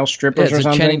about male strippers or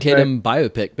something. It's a Channing Tatum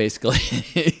biopic, basically.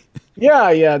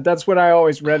 Yeah, that's what I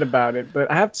always read about it. But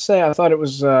I have to say, I thought it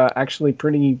was actually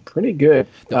pretty good.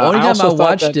 The only time I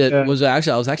watched it was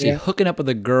I was actually hooking up with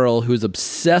a girl who was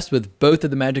obsessed with both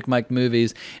of the Magic Mike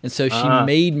movies, and so she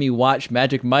made me watch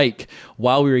Magic Mike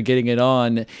while we were getting it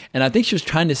on. And I think she was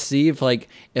trying to see if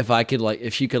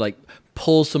she could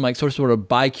pull some sort of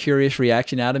bi-curious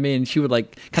reaction out of me, and she would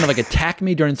kind of attack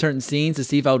me during certain scenes to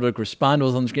see if I would respond to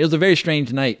what was on the screen. It was a very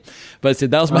strange night, but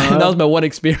that was my one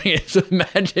experience with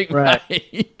Magic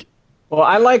Mike. Well,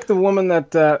 I like the woman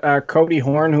that Cody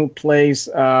Horn, who plays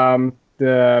the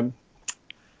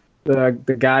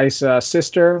guy's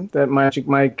sister that Magic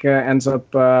Mike ends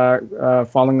up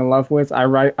falling in love with. I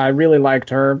really liked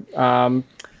her.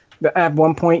 At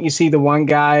one point, you see the one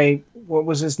guy. What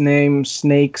was his name?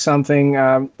 Snake something,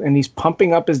 and he's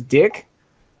pumping up his dick.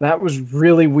 That was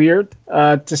really weird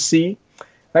to see.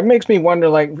 That makes me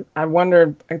wonder. I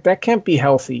wonder that can't be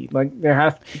healthy. There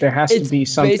has to be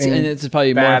something. And it's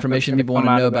probably more information people want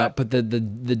to know about. But the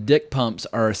dick pumps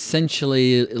are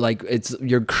essentially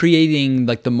you're creating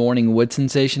the morning wood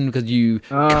sensation because you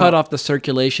cut off the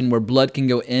circulation where blood can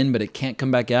go in, but it can't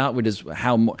come back out. Which is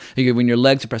how when your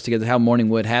legs are pressed together, how morning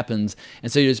wood happens.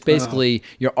 And so you're just basically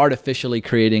you're artificially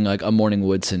creating a morning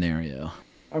wood scenario.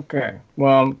 Okay,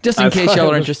 well, just in case y'all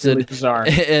are interested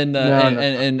really in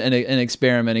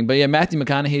experimenting, but yeah, Matthew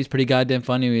McConaughey's pretty goddamn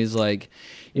funny. He's the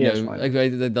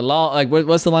law.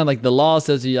 What's the line? The law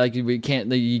says you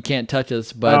can't touch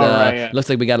us, but looks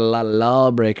like we got a lot of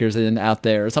lawbreakers out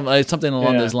there, or something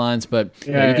along those lines. But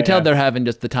you can tell they're having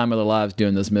just the time of their lives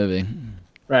doing this movie.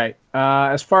 Right.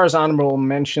 As far as honorable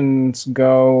mentions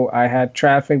go, I had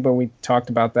Traffic, but we talked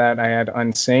about that. I had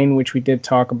Unsane, which we did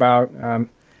talk about.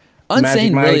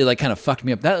 Unsane really kind of fucked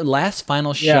me up. That last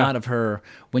final shot of her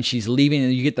when she's leaving,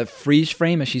 and you get the freeze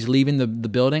frame as she's leaving the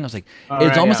building. I was like,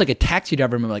 it's almost like a taxi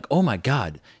driver. I'm like, oh my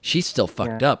god, she's still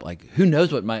fucked up. Who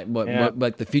knows what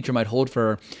the future might hold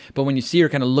for her. But when you see her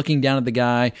kind of looking down at the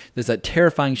guy, there's that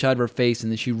terrifying shot of her face, and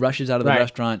then she rushes out of the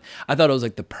restaurant. I thought it was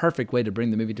the perfect way to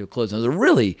bring the movie to a close. And it was a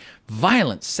really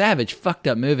violent, savage, fucked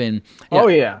up movie. And,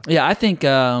 yeah. I think.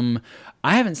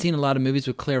 I haven't seen a lot of movies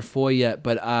with Claire Foy yet,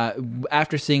 but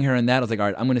after seeing her in that, I was like, all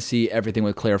right, I'm going to see everything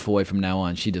with Claire Foy from now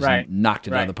on. She just knocked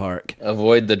it out of the park.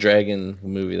 Avoid the Dragon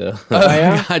movie, though.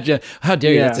 Gotcha. How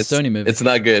dare you? That's a Sony movie. It's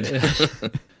not good.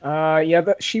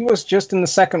 She was just in the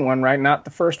second one, right? Not the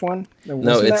first one?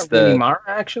 No, it's Rooney Mara,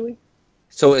 actually?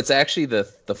 So it's actually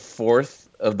the fourth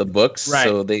of the books. Right.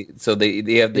 So they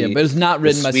have the... Yeah, but it's not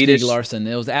written by Stieg Larsson.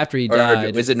 It was after he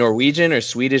died. Is it Norwegian or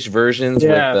Swedish versions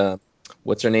with...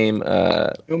 what's her name?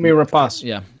 Umi Rapace.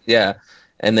 Yeah.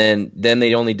 And then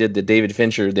they only did the David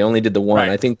Fincher. They only did the one. Right.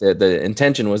 I think that the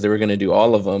intention was they were going to do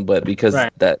all of them, but because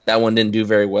that one didn't do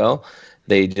very well,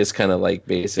 they just kind of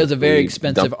basically... It was a very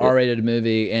expensive R-rated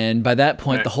movie, and by that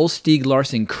point, the whole Stieg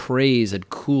Larsson craze had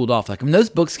cooled off. When those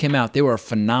books came out, they were a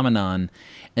phenomenon,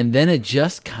 and then it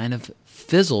just kind of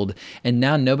fizzled, and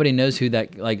now nobody knows who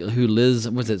Liz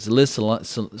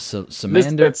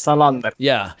Salander.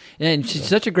 Yeah, and she's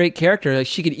such a great character.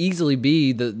 She could easily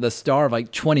be the star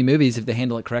of 20 movies if they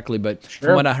handle it correctly. But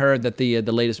from what I heard, that the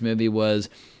latest movie was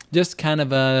just kind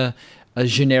of a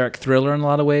generic thriller in a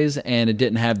lot of ways, and it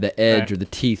didn't have the edge or the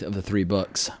teeth of the three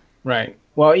books. Right.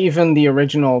 Well, even the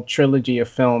original trilogy of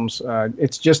films,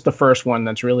 it's just the first one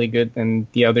that's really good, and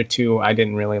the other two I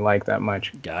didn't really like that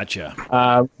much.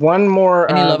 Gotcha. One more...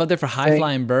 Any love out there for High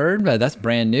Flying Bird? That's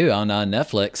brand new on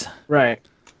Netflix. Right.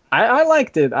 I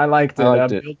liked it. I liked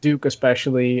it. Bill Duke,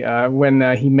 especially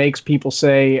when he makes people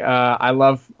say, "I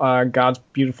love God's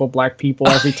beautiful black people"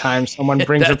 every time someone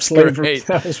brings up slavery. Great.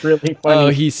 That was really funny. Oh,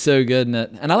 he's so good in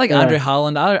it. And I like Andre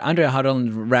Holland. Andre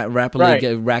Holland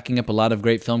rapidly racking up a lot of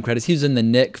great film credits. He was in The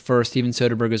Knick for Steven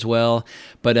Soderbergh as well.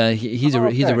 But he's a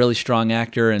really strong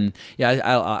actor, and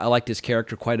I liked his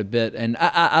character quite a bit. And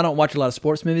I don't watch a lot of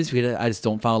sports movies because I just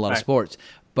don't follow a lot of sports.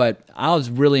 But I was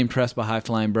really impressed by High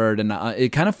Flying Bird, and it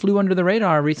kind of flew under the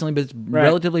radar recently, but it's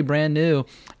relatively brand new.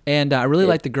 And I really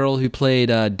like the girl who played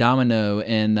Domino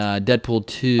in Deadpool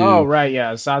 2. Oh, right,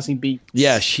 yeah, Zazie Beetz.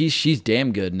 Yeah, she's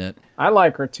damn good in it. I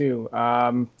like her too.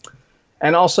 And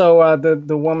also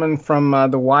the woman from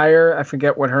The Wire, I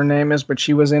forget what her name is, but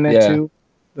she was in it too.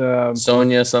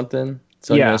 Sonia something?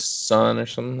 Sonia Son or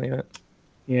something like that?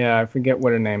 Yeah, I forget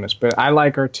what her name is, but I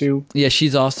like her too. Yeah,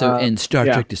 she's also in Star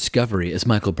Trek Discovery as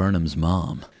Michael Burnham's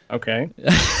mom. Okay.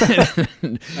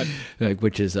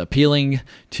 Which is appealing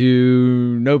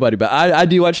to nobody, but I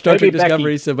do watch Star Trek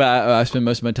Discovery, so I spend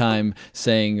most of my time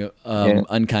saying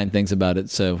unkind things about it.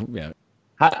 So yeah.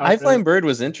 High Flying Bird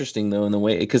was interesting though in the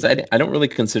way because I don't really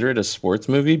consider it a sports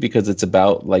movie because it's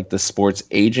about like the sports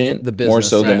agent more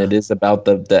so than it is about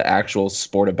the actual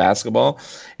sport of basketball.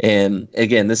 And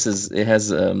again, it has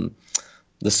the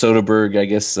Soderbergh, I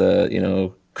guess,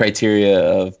 criteria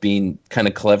of being kind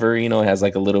of clever. It has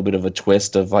like a little bit of a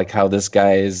twist of like how this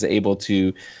guy is able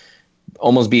to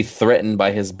almost be threatened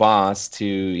by his boss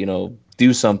to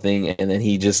do something, and then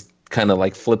he just kind of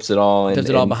like flips it all and does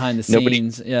it all behind the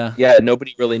scenes.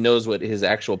 Nobody really knows what his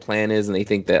actual plan is, and they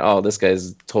think that this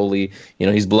guy's totally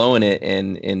he's blowing it,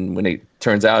 and when it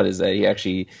turns out is that he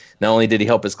actually not only did he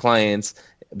help his clients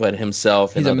but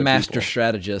himself. He's a master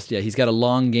strategist. Yeah, he's got a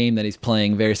long game that he's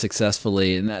playing very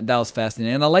successfully, and that was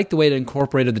fascinating. And I like the way it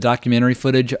incorporated the documentary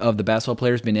footage of the basketball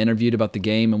players being interviewed about the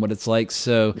game and what it's like.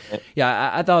 So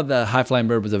I thought the High Flying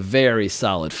Bird was a very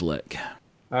solid flick.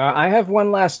 I have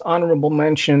one last honorable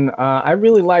mention. I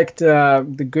really liked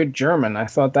The Good German. I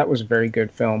thought that was a very good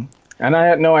film. And I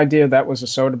had no idea that was a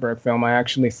Soderbergh film. I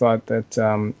actually thought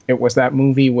that it was that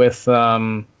movie with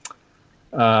Viggo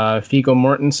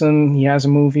Mortensen. He has a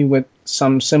movie with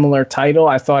some similar title.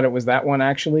 I thought it was that one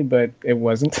actually, but it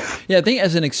wasn't. Yeah, I think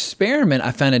as an experiment,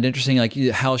 I found it interesting, like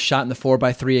how shot in the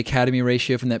 4:3 Academy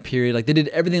ratio from that period. Like they did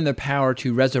everything in their power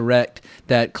to resurrect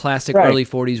that classic early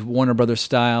 40s Warner Brothers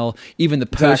style. Even the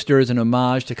posters an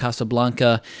homage to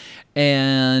Casablanca.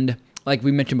 And like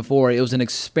we mentioned before, it was an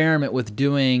experiment with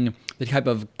doing the type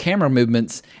of camera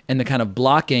movements and the kind of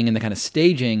blocking and the kind of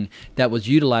staging that was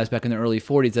utilized back in the early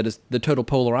 40s. That is the total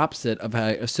polar opposite of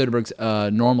Soderbergh's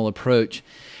normal approach.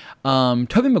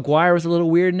 Tobey Maguire was a little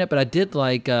weird in it, but I did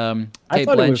like Kate Blanchett.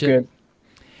 It was good.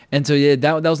 And so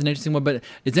that was an interesting one. But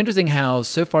it's interesting how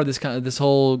so far this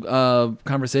whole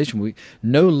conversation,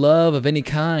 no love of any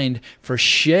kind for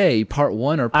Shay Part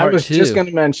 1 or Part 2. I was just going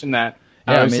to mention that.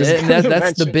 Yeah, I mean,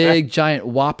 that's the big, giant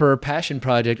whopper passion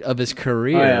project of his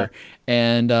career. Oh, yeah.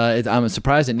 And I'm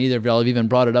surprised that neither of y'all have even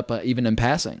brought it up, even in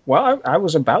passing. Well, I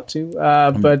was about to,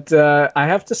 but I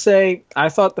have to say, I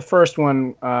thought the first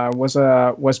one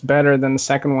was better than the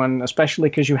second one, especially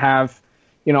because you have,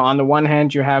 on the one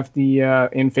hand, you have the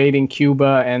invading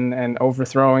Cuba and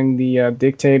overthrowing the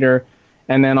dictator.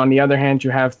 And then on the other hand, you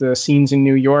have the scenes in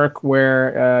New York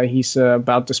where he's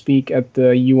about to speak at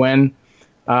the UN.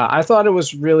 I thought it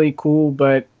was really cool,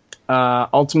 but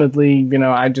ultimately,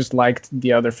 I just liked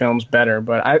the other films better.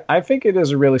 But I think it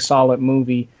is a really solid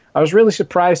movie. I was really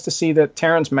surprised to see that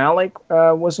Terrence Malick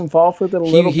was involved with it a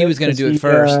little bit. He was going to do it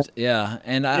first,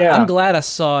 And I'm glad I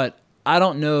saw it. I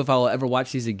don't know if I'll ever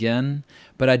watch these again,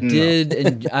 but I did.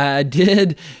 And I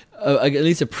did at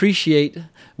least appreciate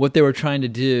what they were trying to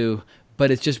do. But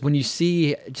it's just when you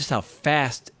see just how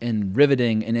fast and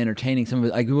riveting and entertaining some of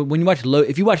it. Like when you watch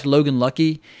if you watch Logan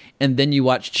Lucky and then you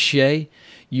watched Shay,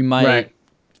 you might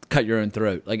cut your own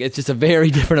throat. Like it's just a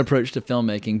very different approach to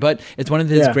filmmaking. But it's one of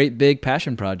his great big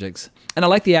passion projects. And I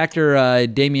like the actor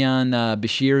Damian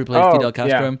Bashir who plays Fidel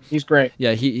Castro. Yeah, he's great.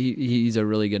 Yeah, he's a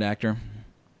really good actor.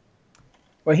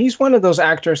 Well, he's one of those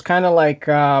actors, kind of like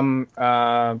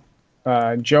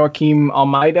Joaquim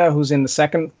Almeida, who's in the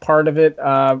second part of it,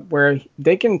 where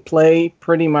they can play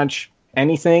pretty much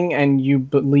anything and you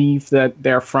believe that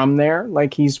they're from there.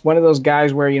 Like he's one of those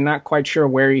guys where you're not quite sure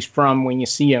where he's from when you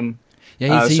see him.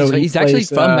 Yeah, he's actually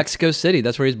from Mexico City.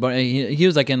 That's where he's born. He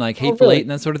was like in like Hateful Eight and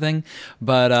that sort of thing.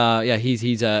 But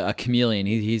he's a chameleon.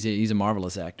 He's a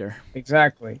marvelous actor.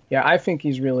 Exactly. Yeah, I think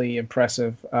he's really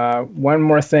impressive. One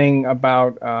more thing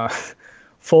about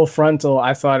Full Frontal,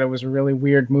 I thought it was a really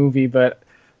weird movie, but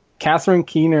Catherine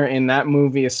Keener in that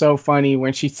movie is so funny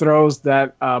when she throws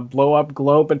that blow up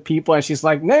globe at people and she's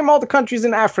like, name all the countries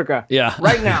in Africa. Yeah.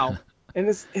 Right now. And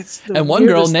it's the and one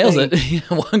girl weirdest nails thing.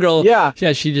 it. One girl, yeah,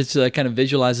 she just kind of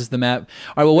visualizes the map.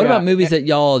 All right, well, what about movies that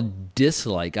y'all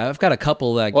dislike? I've got a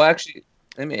couple that. Well, actually,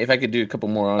 I mean, if I could do a couple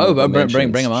more on.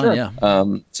 Bring them on, yeah.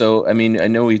 So I mean, I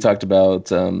know we talked about,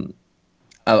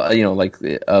 like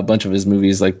a bunch of his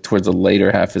movies, like towards the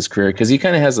later half of his career, because he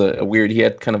kind of has a weird. He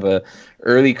had kind of a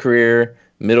early career,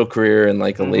 middle career, and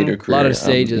like a later career. A lot of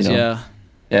stages, yeah.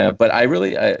 Yeah, but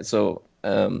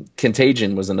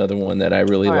Contagion was another one that I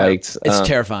really liked. It's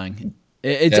terrifying.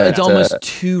 It's almost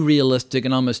too realistic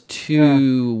and almost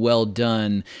too well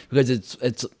done because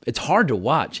it's hard to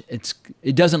watch.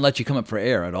 It doesn't let you come up for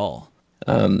air at all.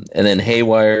 And then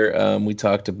Haywire, we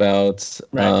talked about.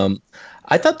 Right.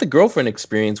 I thought the Girlfriend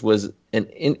Experience was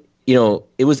it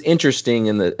was interesting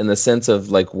in the sense of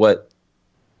like what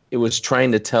it was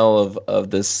trying to tell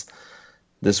of this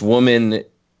woman,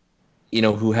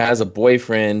 who has a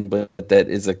boyfriend, but that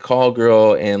is a call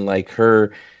girl, and like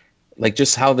her, like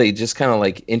just how they just kind of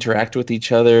like interact with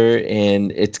each other.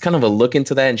 And it's kind of a look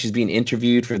into that. And she's being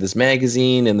interviewed for this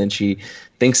magazine, and then she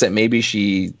thinks that maybe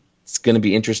she's going to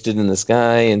be interested in this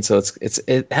guy. And so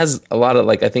it has a lot of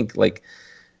like, I think like,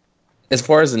 as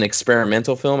far as an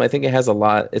experimental film, I think it has a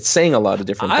lot. It's saying a lot of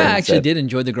different things. I actually did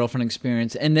enjoy the Girlfriend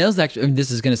Experience, and that was actually. I mean,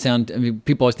 this is going to sound. I mean,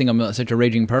 people always think I'm such a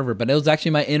raging pervert, but it was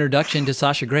actually my introduction to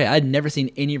Sasha Grey. I'd never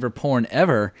seen any of her porn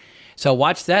ever, so I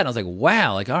watched that and I was like,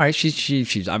 wow, like all right,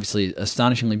 she's obviously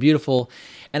astonishingly beautiful.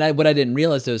 And what I didn't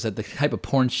realize though is that the type of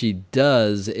porn she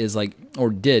does is like, or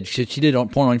did she did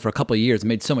porn only for a couple of years and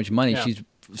made so much money. Yeah. She's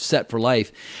set for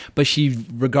life, but she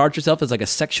regards herself as like a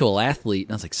sexual athlete.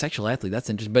 And I was like, sexual athlete, that's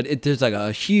interesting. But there's like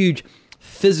a huge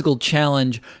physical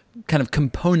challenge kind of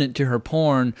component to her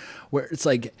porn where it's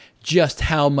like just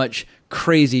how much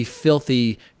crazy,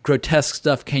 filthy, grotesque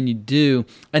stuff can you do?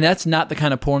 And that's not the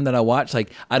kind of porn that I watch.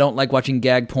 Like, I don't like watching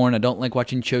gag porn. I don't like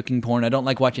watching choking porn. I don't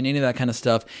like watching any of that kind of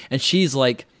stuff. And she's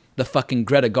like the fucking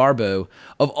Greta Garbo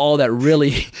of all that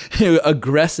really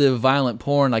aggressive, violent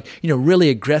porn, like, really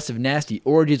aggressive, nasty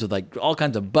orgies with like all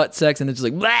kinds of butt sex, and it's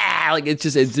just like, blah! Like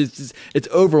it's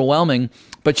overwhelming.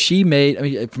 But she made, I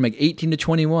mean, from like 18 to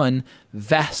 21,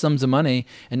 vast sums of money,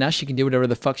 and now she can do whatever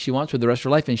the fuck she wants with the rest of her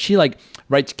life. And she like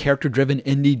writes character-driven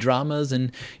indie dramas,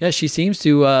 and she seems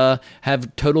to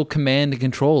have total command and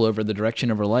control over the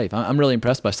direction of her life. I'm really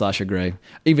impressed by Sasha Grey,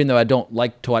 even though I don't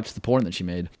like to watch the porn that she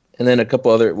made. And then a couple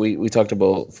other, we talked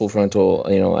about Full Frontal.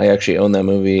 I actually own that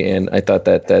movie, and I thought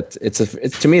that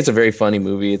to me it's a very funny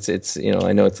movie. It's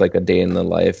I know it's like a day in the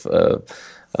life of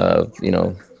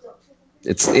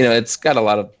it's got a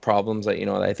lot of problems that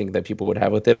I think that people would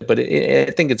have with it, but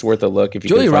I think it's worth a look if you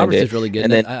Julia can find Roberts it. is really good.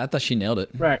 And then, I thought she nailed it.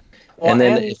 Right. Well, and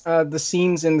then the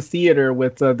scenes in the theater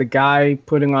with the guy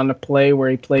putting on the play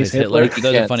where he plays Hitler.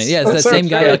 Those are funny. Yeah, it's that same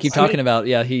guy I keep talking about.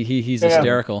 Yeah, he's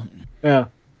hysterical. Yeah.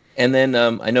 And then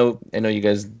I know you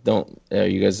guys don't.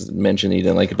 You guys mentioned you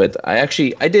didn't like it, but I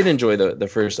did enjoy the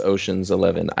first Ocean's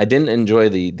 11. I didn't enjoy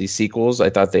the sequels. I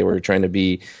thought they were trying to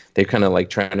be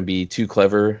too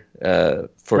clever for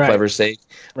clever's sake.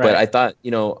 Right. But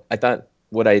I thought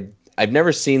I've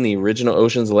never seen the original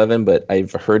Ocean's 11, but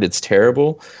I've heard it's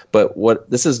terrible. But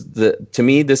to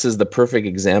me this is the perfect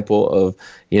example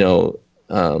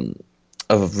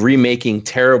of remaking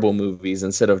terrible movies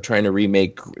instead of trying to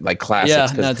remake like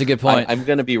classics. Yeah, that's a good point. I'm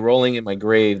going to be rolling in my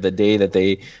grave the day that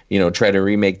they, try to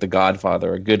remake The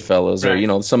Godfather or Goodfellas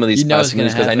or, some of these classic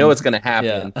movies, because I know it's going to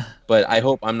happen, but I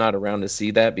hope I'm not around to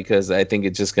see that, because I think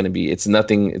it's just going to be, it's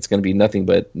going to be nothing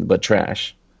but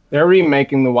trash. They're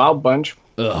remaking The Wild Bunch.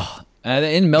 Ugh.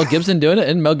 And Mel Gibson doing it,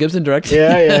 and Mel Gibson directing.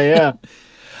 Yeah.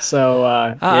 So,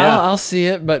 I'll see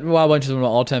it, but Wild Bunch is one of my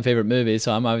all-time favorite movies,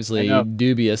 so I'm obviously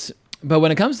dubious. But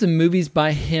when it comes to movies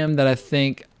by him that I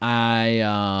think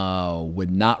I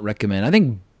would not recommend, I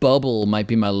think Bubble might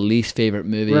be my least favorite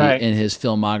movie in his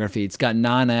filmography. It's got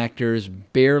non-actors,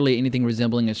 barely anything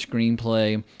resembling a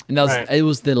screenplay. And it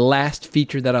was the last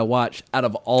feature that I watched out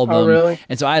of all of them. Oh, really?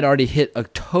 And so I had already hit a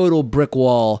total brick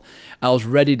wall. I was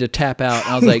ready to tap out.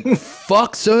 And I was like,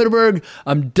 fuck Soderbergh,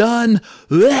 I'm done.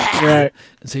 Right.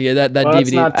 So yeah, that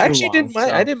DVD. I actually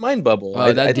didn't mind Bubble.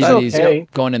 Oh, that DVD's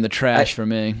going in the trash for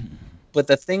me. But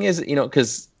the thing is,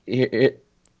 because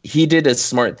he did a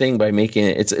smart thing by making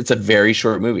it. It's a very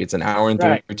short movie. It's an hour and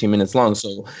 13 minutes long.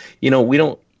 So we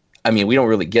don't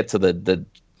really get to the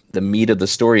meat of the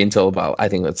story until about, I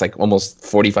think it's like almost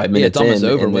 45 minutes. It's almost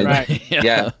over.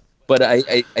 Yeah. But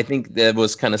I think that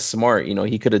was kind of smart.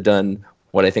 He could have done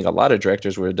what I think a lot of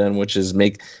directors would have done, which is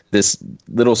make this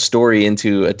little story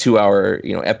into a 2-hour,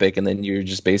 epic, and then you're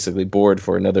just basically bored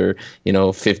for another,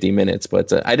 50 minutes.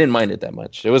 But I didn't mind it that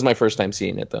much. It was my first time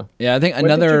seeing it, though. Yeah, I think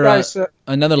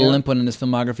another limp one in his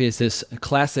filmography is this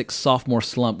classic sophomore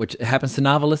slump, which happens to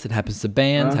novelists, it happens to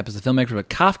bands, happens to filmmakers. But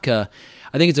Kafka,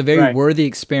 I think it's a very worthy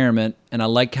experiment, and I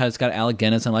like how it's got Alec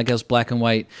Guinness, and I like how it's black and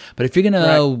white. But if you're going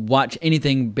to watch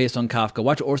anything based on Kafka,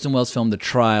 watch Orson Welles' film The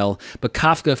Trial. But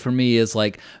Kafka, for me, is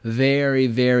like very,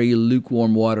 very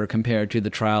lukewarm water compared to The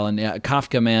Trial. And yeah,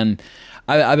 Kafka, man,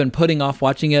 I've been putting off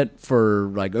watching it for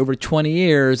like over 20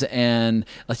 years, and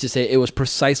let's just say it was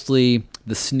precisely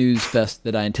the snooze fest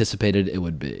that I anticipated it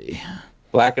would be.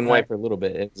 Black and white for a little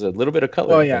bit. It was a little bit of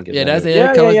color. Oh, yeah.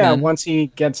 Yeah. Once he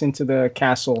gets into the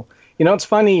castle. It's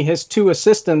funny, his two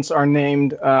assistants are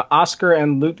named Oscar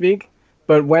and Ludwig,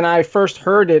 but when I first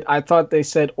heard it, I thought they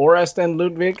said Orest and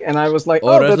Ludwig, and I was like,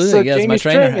 that's Ludwig, my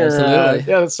trainer.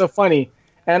 Absolutely. Yeah, that's so funny.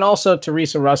 And also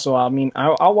Teresa Russell. I mean,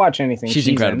 I'll watch anything. She's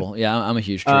incredible. Yeah, I'm a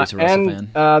huge Teresa Russell fan.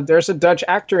 And there's a Dutch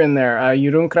actor in there,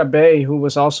 Jeroen Krabbe, who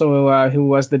was also who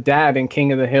was the dad in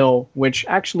King of the Hill, which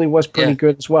actually was pretty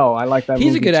good as well. I like that movie.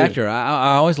 He's a good too. actor.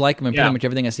 I always like him in pretty much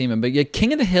everything I see him in. But yeah,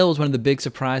 King of the Hill is one of the big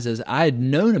surprises. I had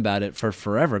known about it for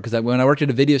forever because when I worked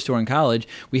at a video store in college,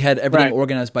 we had everything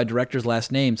organized by director's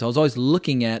last name. So I was always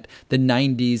looking at the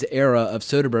 90s era of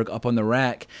Soderbergh up on the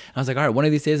rack. And I was like, all right, one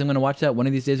of these days I'm going to watch that. One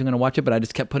of these days I'm going to watch it. But I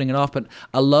just kept putting it off. But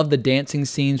I love the dancing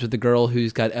scenes with the girl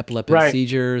who's got epileptic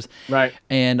seizures. Right.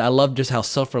 And I love just how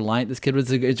self-reliant this kid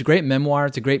was. It's a great memoir.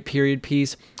 It's a great period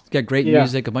piece. It's got great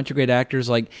music, a bunch of great actors.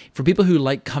 Like, for people who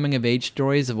like coming-of-age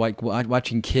stories of like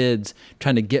watching kids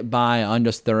trying to get by on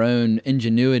just their own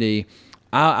ingenuity,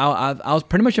 I was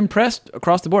pretty much impressed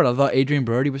across the board. I thought Adrian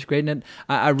Brody was great in it.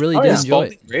 I really did enjoy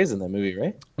it. Gray's in that movie,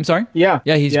 right? I'm sorry? Yeah.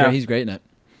 Yeah, he's great. He's great in it.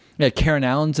 Yeah, Karen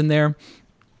Allen's in there.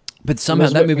 But somehow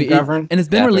Elizabeth that movie, McGovern. and it's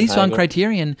been released on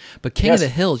Criterion, but King of the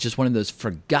Hill is just one of those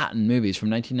forgotten movies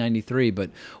from 1993, but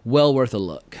well worth a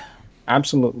look.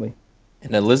 Absolutely.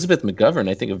 And Elizabeth McGovern,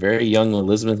 I think a very young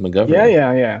Elizabeth McGovern.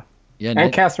 Yeah. Yeah,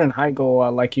 and Katherine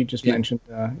Heigl, like you just mentioned.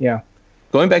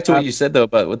 Going back to what you said, though,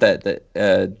 about with that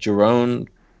Jeroen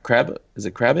Krabbe, is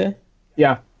it Krabbe?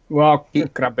 Yeah. Well,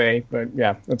 Krabbe, but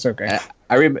yeah, that's okay.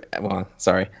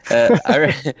 Sorry.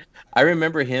 I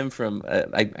remember him from.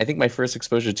 I think my first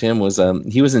exposure to him was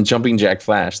he was in Jumping Jack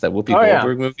Flash, that Whoopi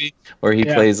Goldberg movie, where he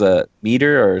plays a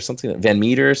Meter or something, Van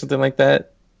Meter or something like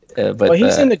that. But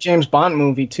he's in the James Bond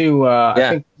movie too. I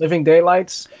think Living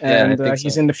Daylights, and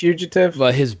he's in The Fugitive.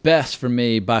 Well, his best for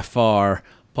me by far.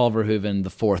 Paul Verhoeven, The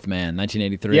Fourth Man,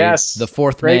 1983. Yes, The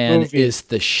Fourth Man is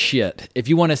the shit. If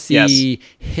you want to see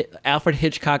Alfred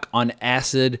Hitchcock on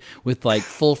acid with like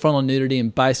full frontal nudity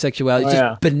and bisexuality,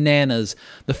 just bananas.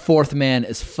 The Fourth Man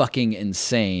is fucking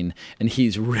insane, and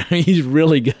he's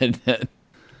really good at it.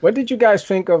 What did you guys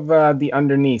think of The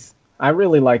Underneath? I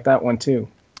really like that one too.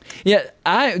 Yeah,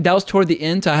 that was toward the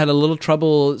end, so I had a little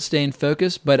trouble staying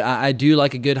focused. But I do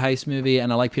like a good heist movie,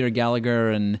 and I like Peter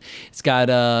Gallagher, and it's got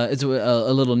it's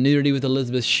a little nudity with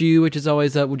Elizabeth Shue, which is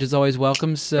always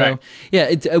welcome. So yeah,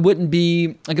 it wouldn't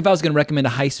be like if I was going to recommend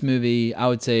a heist movie, I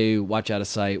would say watch Out of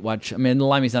Sight. The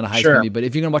Limey's not a heist movie, but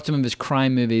if you're going to watch some of his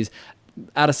crime movies,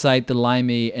 Out of Sight, The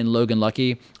Limey, and Logan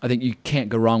Lucky, I think you can't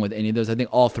go wrong with any of those. I think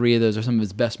all three of those are some of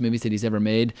his best movies that he's ever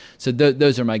made. So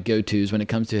those are my go-tos when it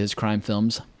comes to his crime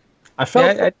films. I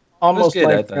felt almost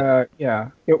like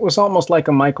it was almost like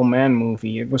a Michael Mann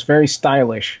movie. It was very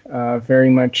stylish,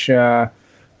 very much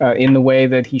in the way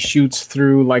that he shoots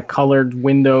through like colored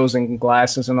windows and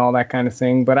glasses and all that kind of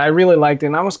thing. But I really liked it,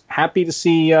 and I was happy to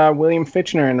see William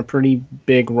Fichtner in a pretty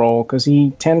big role because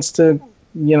he tends to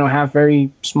have very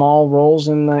small roles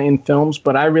in films.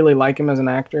 But I really like him as an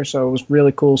actor, so it was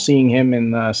really cool seeing him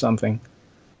in something.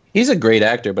 He's a great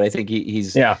actor, but I think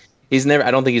he's never.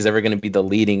 I don't think he's ever going to be the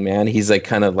leading man. He's like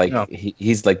kind of like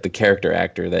he's like the character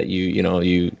actor that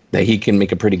that he can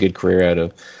make a pretty good career out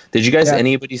of. Did you guys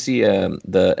anybody see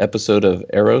the episode of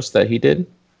Eros that he did?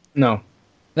 No,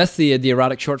 that's the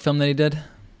erotic short film that he did.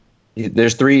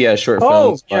 There's 3 short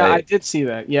films. Oh, yeah, I did see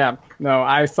that. Yeah, no,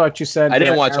 I thought you said I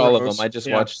didn't watch all of them. I just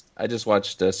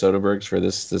watched Soderbergh's for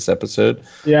this episode.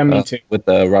 Yeah, me too. With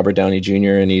Robert Downey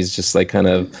Jr. and he's just like kind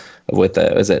of with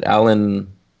is it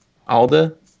Alan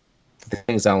Alda? I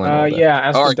think it's Alan Alda. Yeah,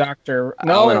 as the doctor.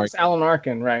 No, it's Alan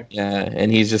Arkin, right? Yeah, and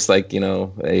he's just like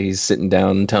he's sitting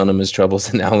down and telling him his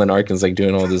troubles, and Alan Arkin's like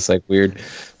doing all this like weird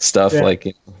stuff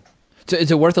like. So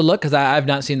is it worth a look? Because I've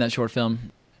not seen that short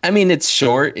film. I mean, it's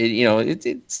short.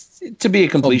 It's to be a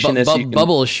completionist.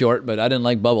 Bubble is short, but I didn't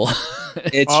like Bubble.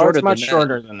 It's shorter. It's much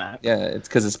shorter than that. Yeah, it's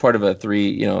because it's part of a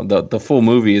 3. The full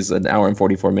movie is an hour and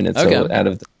 44 minutes. Okay. So out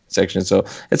of section. So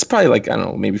it's probably like, I don't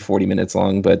know, maybe 40 minutes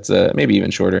long, but maybe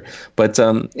even shorter. But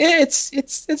yeah,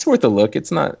 it's worth a look.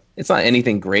 It's not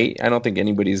anything great. I don't think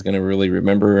anybody's going to really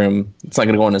remember him. It's not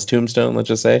going to go on his tombstone, let's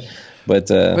just say. But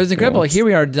it's incredible. Here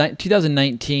we are,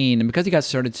 2019, and because he got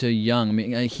started so young. I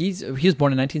mean, he was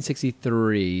born in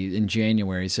 1963 in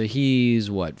January, so he's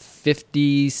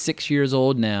 56 years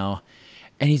old now.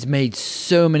 And he's made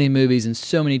so many movies and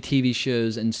so many TV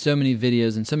shows and so many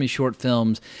videos and so many short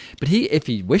films. But if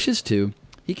he wishes to,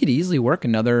 he could easily work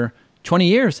another 20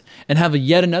 years and have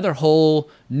yet another whole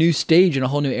new stage and a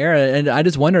whole new era. And I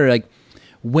just wonder, like,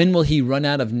 when will he run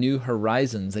out of new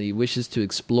horizons that he wishes to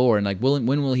explore? And like, when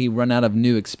will he run out of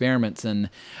new experiments? And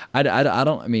I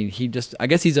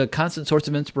guess he's a constant source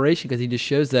of inspiration, because he just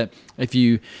shows that if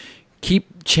you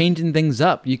keep changing things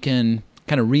up, you can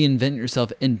kind of reinvent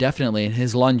yourself indefinitely, and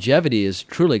his longevity is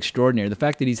truly extraordinary. The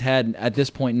fact that he's had, at this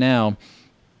point now,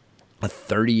 a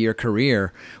 30-year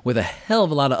career with a hell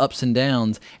of a lot of ups and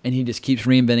downs, and he just keeps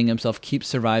reinventing himself, keeps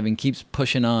surviving, keeps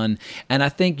pushing on. And I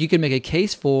think you can make a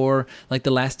case for like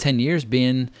the last 10 years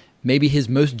being maybe his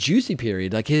most juicy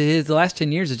period. Like the last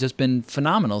 10 years has just been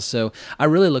phenomenal. So I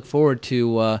really look forward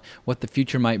to what the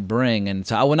future might bring. And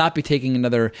so I will not be taking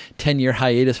another 10-year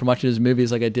hiatus from watching his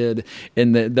movies like I did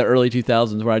in the early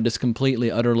 2000s, where I just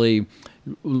completely, utterly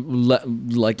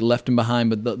left him behind.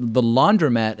 But the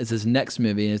Laundromat is his next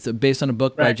movie, and it's based on a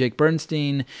book by Jake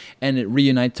Bernstein, and it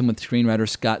reunites him with screenwriter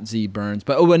Scott Z. Burns.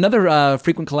 But another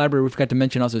frequent collaborator we forgot to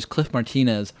mention also is Cliff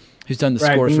Martinez, who's done the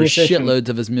scores for shitloads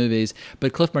of his movies.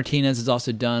 But Cliff Martinez has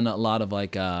also done a lot of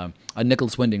like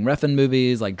Nicholas Winding Refn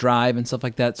movies like Drive and stuff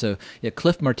like that. So yeah,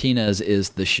 Cliff Martinez is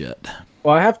the shit.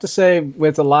 Well, I have to say,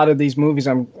 with a lot of these movies,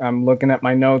 I'm looking at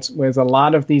my notes. With a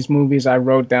lot of these movies, I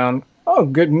wrote down,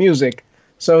 good music.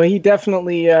 So he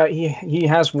definitely he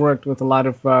has worked with a lot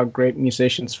of great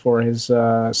musicians for his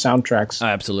soundtracks.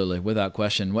 Absolutely, without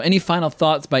question. Well, any final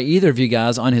thoughts by either of you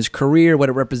guys on his career, what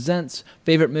it represents,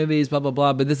 favorite movies, blah blah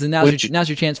blah? But this is now's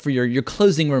your chance for your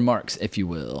closing remarks, if you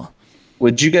will.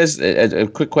 Would you guys? A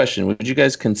quick question: would you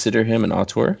guys consider him an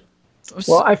auteur?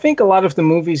 Well, I think a lot of the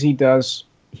movies he does,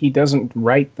 he doesn't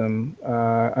write them.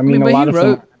 I mean, a lot of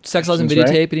them. Sex, Lies, and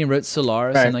Videotape, and he wrote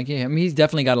Solaris, and he's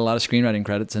definitely got a lot of screenwriting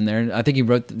credits in there. I think he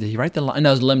wrote the line. No,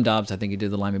 it was Lim Dobbs. I think he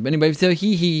did the line. But anyway, so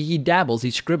he dabbles,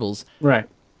 he scribbles. Right.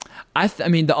 I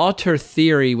mean, the auteur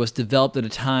theory was developed at a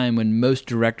time when most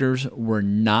directors were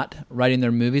not writing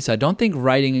their movies. So I don't think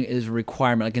writing is a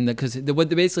requirement. Like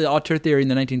basically auteur theory in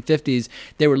the 1950s,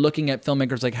 they were looking at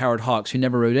filmmakers like Howard Hawks, who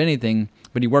never wrote anything,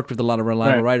 but he worked with a lot of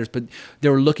reliable writers. But they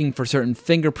were looking for certain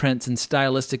fingerprints and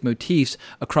stylistic motifs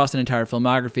across an entire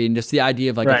filmography, and just the idea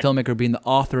of like a filmmaker being the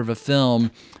author of a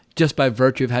film just by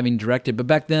virtue of having directed. But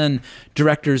back then,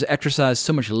 directors exercised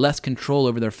so much less control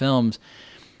over their films.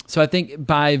 So I think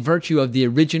by virtue of the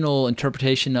original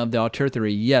interpretation of the auteur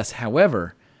theory, yes.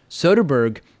 However,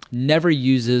 Soderbergh never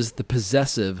uses the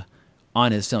possessive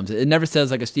on his films. It never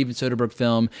says like a Steven Soderbergh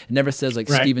film. It never says like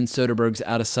Steven Soderbergh's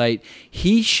Out of Sight.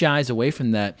 He shies away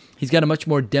from that. He's got a much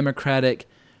more democratic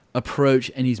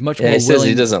approach, and he's much more willing. He says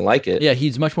he doesn't like it. Yeah,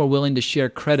 he's much more willing to share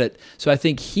credit. So I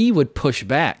think he would push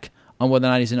back on whether or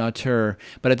not he's an auteur.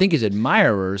 But I think his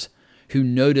admirers, who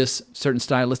notice certain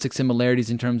stylistic similarities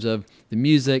in terms of the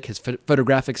music, his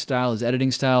photographic style, his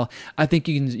editing style, I think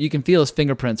you can feel his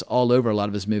fingerprints all over a lot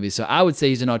of his movies. So I would say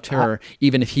he's an auteur,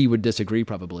 even if he would disagree,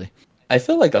 probably. I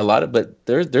feel like a lot of, but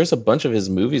there's a bunch of his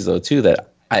movies though too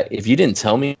that if you didn't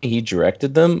tell me he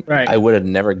directed them, I would have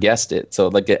never guessed it. So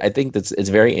like I think it's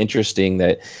very interesting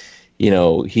that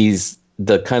he's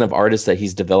the kind of artist that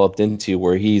he's developed into,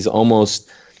 where he's almost.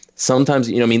 Sometimes,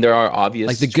 I mean, there are obvious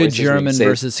like The Good German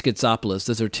versus Schizopolis.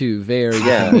 Those are two very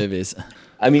different movies.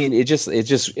 I mean,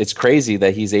 it's crazy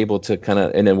that he's able to kind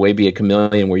of, in a way, be a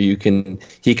chameleon, where he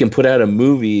can put out a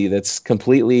movie that's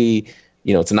completely,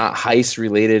 it's not heist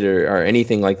related or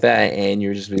anything like that, and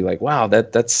you're just be like, wow,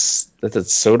 that's a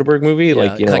Soderbergh movie,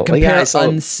 compare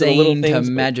Unsane to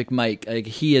Magic Mike. Like,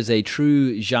 he is a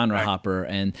true genre hopper,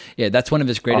 and that's one of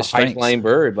his greatest strengths. Flying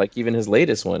Bird, like even his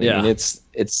latest one. I mean,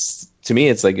 it's to me,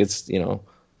 it's like it's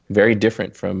very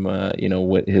different from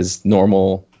what his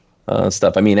normal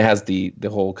stuff. I mean, it has the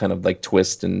whole kind of like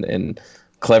twist and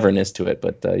cleverness to it,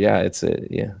 but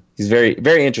he's very,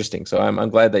 very interesting. So I'm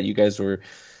glad that you guys were.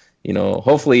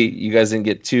 Hopefully you guys didn't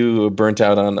get too burnt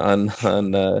out on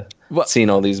seeing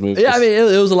all these movies. Yeah, I mean,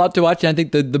 it was a lot to watch, and I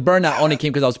think the burnout only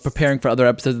came because I was preparing for other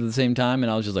episodes at the same time,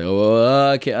 and I was just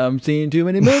like, I'm seeing too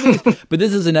many movies. But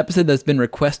this is an episode that's been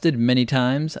requested many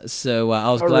times, so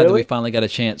I was glad that we finally got a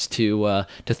chance to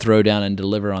throw down and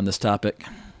deliver on this topic.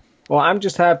 Well, I'm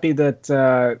just happy that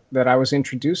I was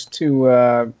introduced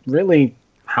to really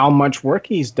how much work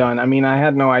he's done. I mean, I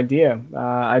had no idea.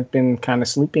 I've been kind of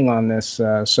sleeping on this.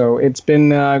 So it's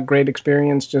been a great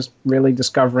experience just really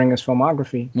discovering his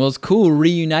filmography. Well, it's cool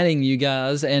reuniting you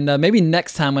guys. And maybe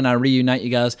next time when I reunite you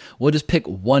guys, we'll just pick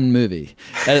one movie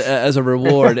as a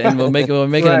reward. And we'll make it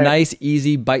a nice,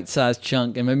 easy, bite-sized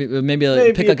chunk. And maybe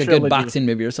pick like a good boxing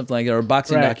movie or something like that, or a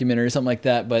boxing documentary or something like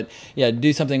that. But yeah,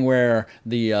 do something where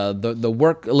the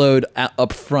workload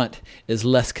up front is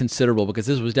less considerable, because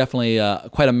this was definitely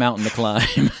quite a mountain to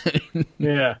climb.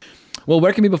 Yeah. Well,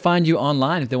 where can people find you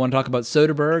online if they want to talk about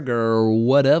Soderbergh or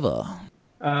whatever?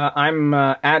 I'm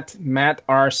at Matt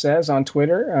R. Says on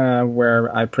Twitter,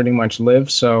 where I pretty much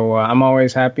live. So I'm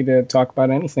always happy to talk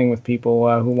about anything with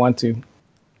people who want to.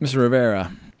 Mr.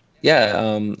 Rivera.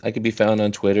 Yeah, I could be found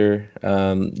on Twitter,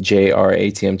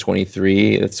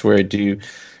 JRATM23. That's where I do.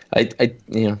 I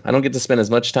don't get to spend as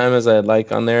much time as I'd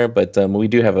like on there, but we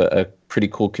do have a pretty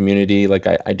cool community. Like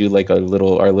I do like our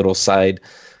little side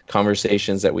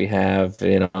conversations that we have,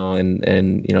 and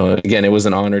again, it was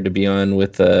an honor to be on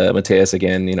with Mateus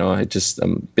again. I'm a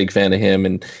big fan of him,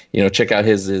 and check out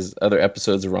his other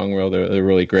episodes of Wrong World. They're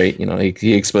really great.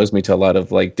 He exposed me to a lot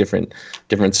of like different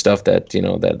stuff that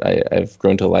that I've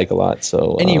grown to like a lot.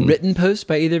 So any written posts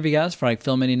by either of you guys for like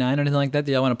Film 89 or anything like that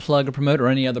y'all want to plug or promote, or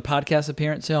any other podcast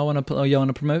appearance y'all want to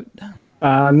promote?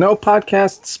 No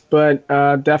podcasts, but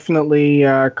definitely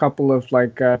a couple of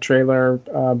like trailer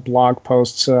blog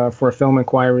posts for Film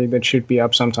Inquiry that should be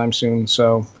up sometime soon.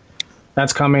 So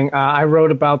that's coming. I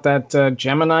wrote about that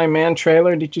Gemini Man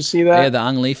trailer. Did you see that? Yeah, the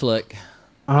Ang Lee flick.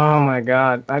 Oh my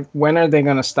God! When are they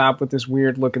going to stop with this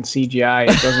weird looking CGI?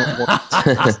 It doesn't work.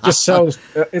 It's just so.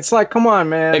 It's like, come on,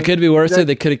 man. It could be worse.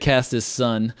 They could have cast his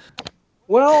son.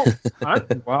 Well,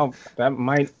 that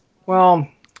might. Well.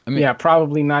 I mean, yeah,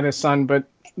 probably not his son, but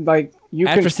like you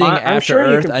after can seeing find, After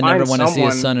Earth, I never want to see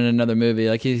his son in another movie.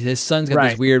 Like his son's got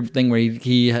this weird thing where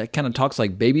he kind of talks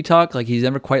like baby talk, like he's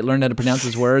never quite learned how to pronounce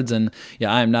his words. And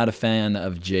yeah, I am not a fan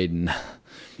of Jaden.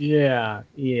 Yeah.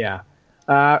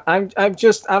 I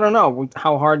don't know,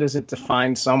 how hard is it to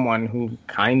find someone who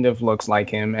kind of looks like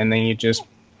him, and then you just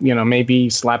maybe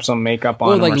slap some makeup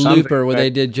on him like or something. Looper, where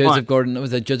they did Joseph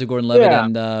Gordon-Levitt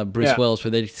and Bruce Willis, where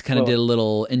they just kind of did a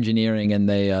little engineering and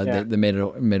they made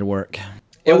it work.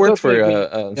 It worked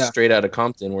for Straight Outta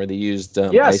Compton, where they used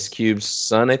Ice Cube's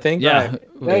son, I think. Yeah.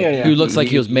 Who looks like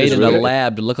he was made in a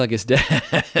lab to look like his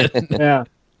dad.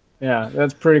 Yeah,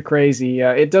 that's pretty crazy.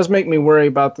 It does make me worry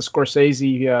about the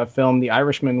Scorsese film, The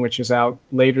Irishman, which is out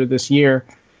later this year.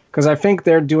 Because I think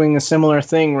they're doing a similar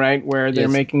thing, right, where they're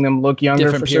making them look younger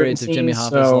different for certain periods of Jimmy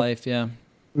Hoffa's life, yeah.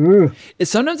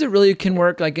 Sometimes it really can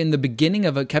work, like in the beginning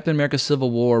of a Captain America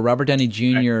Civil War, Robert Downey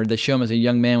Jr., they show him as a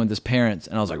young man with his parents,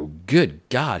 and I was like, good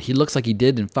God, he looks like he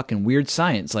did in fucking Weird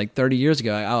Science like 30 years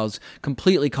ago. I was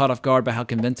completely caught off guard by how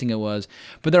convincing it was.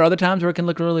 But there are other times where it can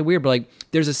look really weird, but like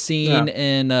there's a scene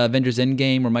in Avengers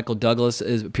Endgame where Michael Douglas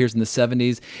appears in the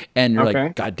 70s, and you're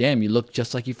like, God damn, you look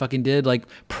just like you fucking did, like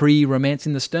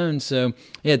pre-Romancing the Stone. So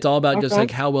yeah, it's all about just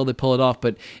like how well they pull it off,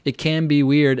 but it can be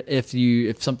weird if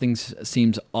something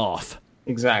seems off.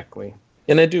 Exactly.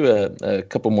 And I do a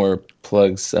couple more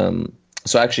plugs.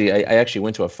 So actually, I actually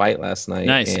went to a fight last night.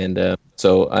 Nice. And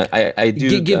so I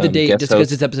do give the date just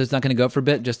because this episode's not going to go for a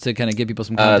bit, just to kind of give people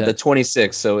some context. The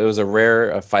 26th. So it was a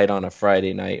rare fight on a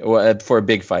Friday night, or for a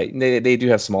big fight. They do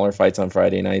have smaller fights on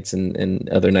Friday nights and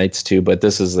other nights too, but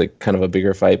this is like kind of a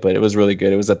bigger fight. But it was really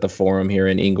good. It was at the Forum here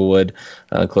in Inglewood,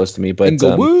 close to me. But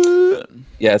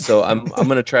yeah, so I'm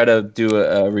gonna try to do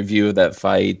a review of that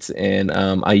fight, and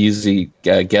I usually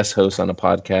guest host on a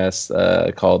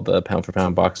podcast called the Pound for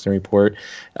Pound Boxing Report,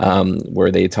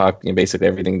 where they talk basically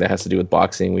everything that has to do with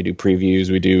boxing. We do previews,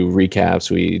 we do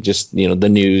recaps, we just the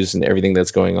news and everything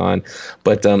that's going on.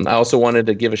 But I also wanted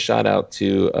to give a shout out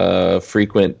to a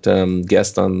frequent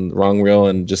guest on Wrong Reel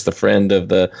and just a friend of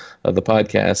the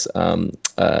podcast,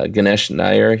 Ganesh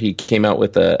Nair. He came out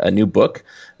with a new book.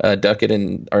 Duckett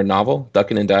and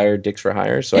Dyer, Dicks for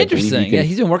Hire. So interesting. Yeah,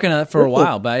 he's been working on it for a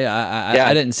while, but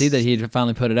I didn't see that he'd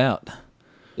finally put it out.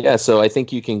 Yeah, so I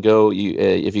think you can go.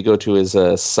 if you go to his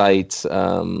site,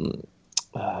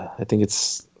 I think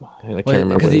it's. I can't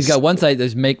remember because he's got one site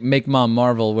that's Make Mom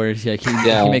Marvel, where he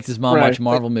makes his mom watch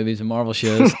Marvel movies and Marvel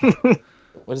shows.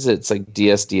 What is it? It's like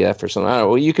DSDF or something. I don't know.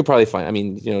 Well, you could probably find. I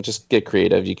mean, just get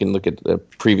creative. You can look at the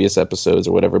previous episodes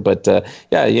or whatever. But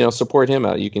support him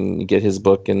out. You can get his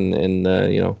book and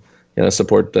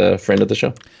support a friend of the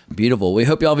show. Beautiful. We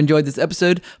hope you all have enjoyed this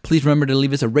episode. Please remember to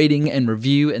leave us a rating and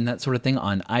review and that sort of thing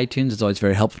on iTunes. It's always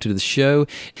very helpful to the show.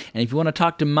 And if you want to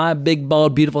talk to my big,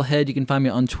 bald, beautiful head, you can find me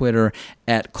on Twitter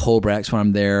at Colbrax, where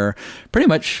I'm there pretty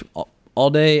much all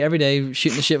day, every day,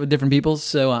 shooting the shit with different people.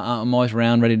 So I'm always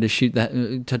around, ready to shoot that,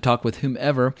 to talk with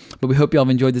whomever. But we hope y'all have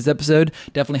enjoyed this episode.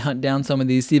 Definitely hunt down some of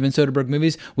these Steven Soderbergh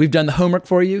movies. We've done the homework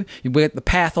for you. We got the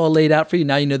path all laid out for you.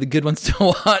 Now you know the good ones to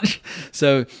watch.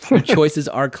 So your choices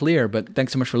are clear. But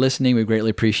thanks so much for listening. We greatly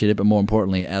appreciate it. But more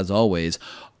importantly, as always,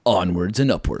 onwards and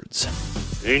upwards.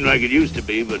 Ain't like it used to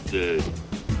be, but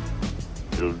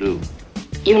it'll do.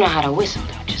 You know how to whistle,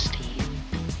 don't you, Steve?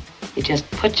 You just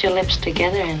put your lips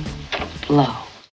together and blow.